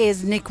next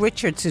is Nick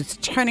Richards, who's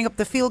turning up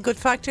the feel-good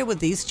factor with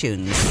these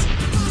tunes.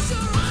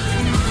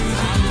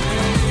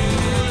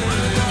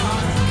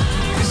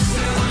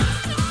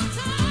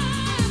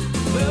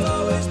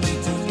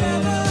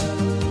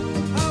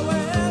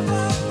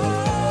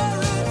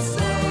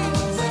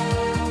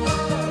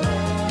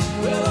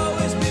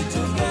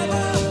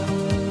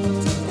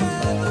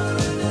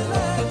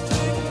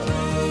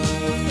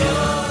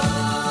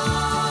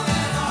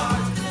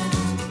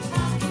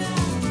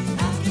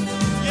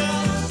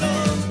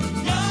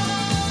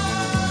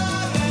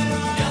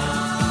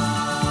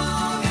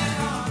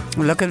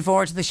 We're looking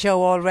forward to the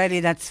show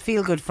already. That's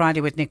Feel Good Friday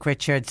with Nick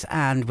Richards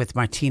and with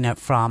Martina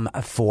from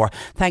 4.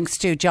 Thanks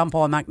to John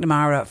Paul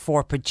McNamara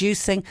for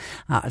producing.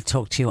 I'll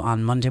talk to you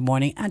on Monday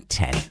morning at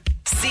 10.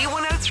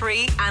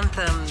 C103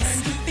 Anthems.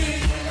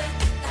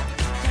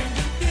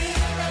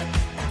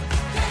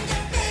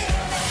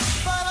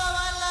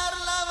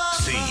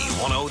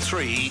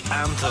 C103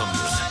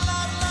 Anthems.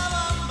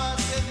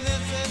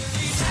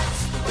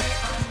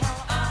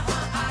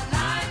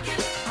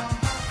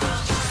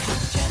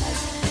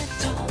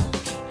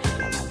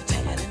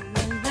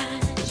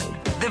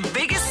 The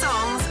biggest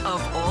songs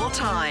of all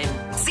time.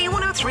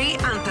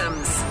 C103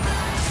 Anthems.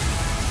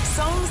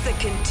 Songs that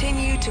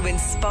continue to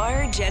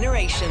inspire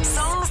generations.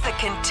 Songs that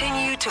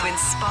continue to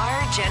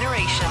inspire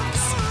generations.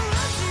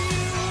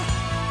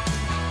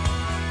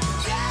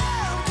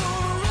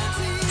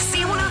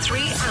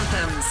 C103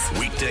 Anthems.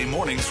 Weekday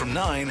mornings from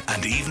 9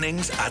 and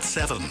evenings at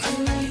 7.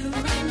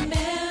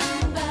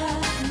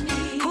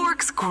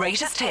 Cork's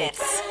greatest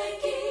hits.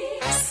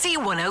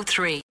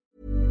 C103.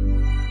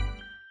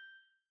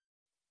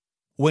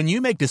 When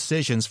you make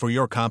decisions for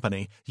your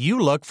company, you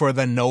look for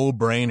the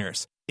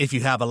no-brainers. If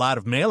you have a lot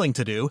of mailing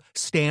to do,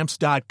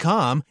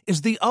 Stamps.com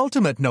is the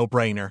ultimate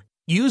no-brainer.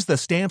 Use the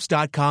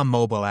Stamps.com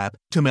mobile app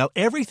to mail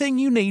everything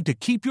you need to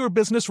keep your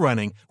business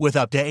running with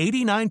up to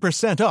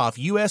 89% off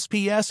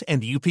USPS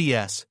and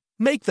UPS.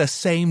 Make the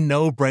same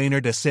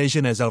no-brainer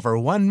decision as over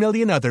 1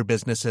 million other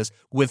businesses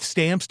with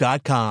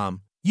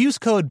Stamps.com. Use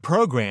code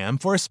PROGRAM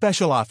for a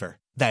special offer.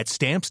 That's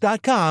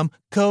Stamps.com,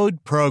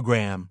 code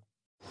PROGRAM.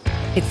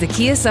 It's the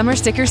Kia Summer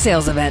Sticker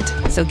Sales Event,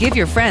 so give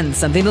your friends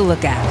something to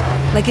look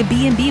at, like a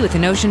B&B with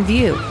an ocean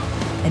view,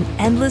 an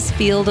endless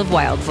field of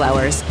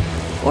wildflowers,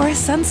 or a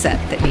sunset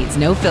that needs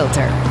no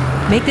filter.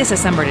 Make this a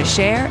summer to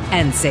share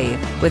and save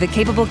with a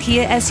capable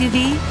Kia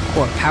SUV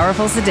or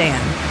powerful sedan.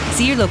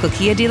 See your local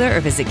Kia dealer or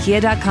visit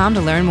kia.com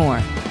to learn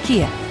more.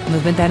 Kia,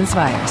 Movement that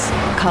inspires.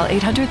 Call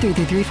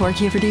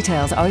 800-333-4KIA for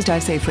details. Always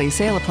drive safely.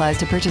 Sale applies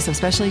to purchase of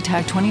specially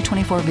tagged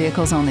 2024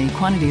 vehicles only.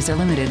 Quantities are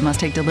limited. Must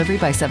take delivery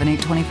by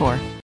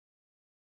 7/8/24.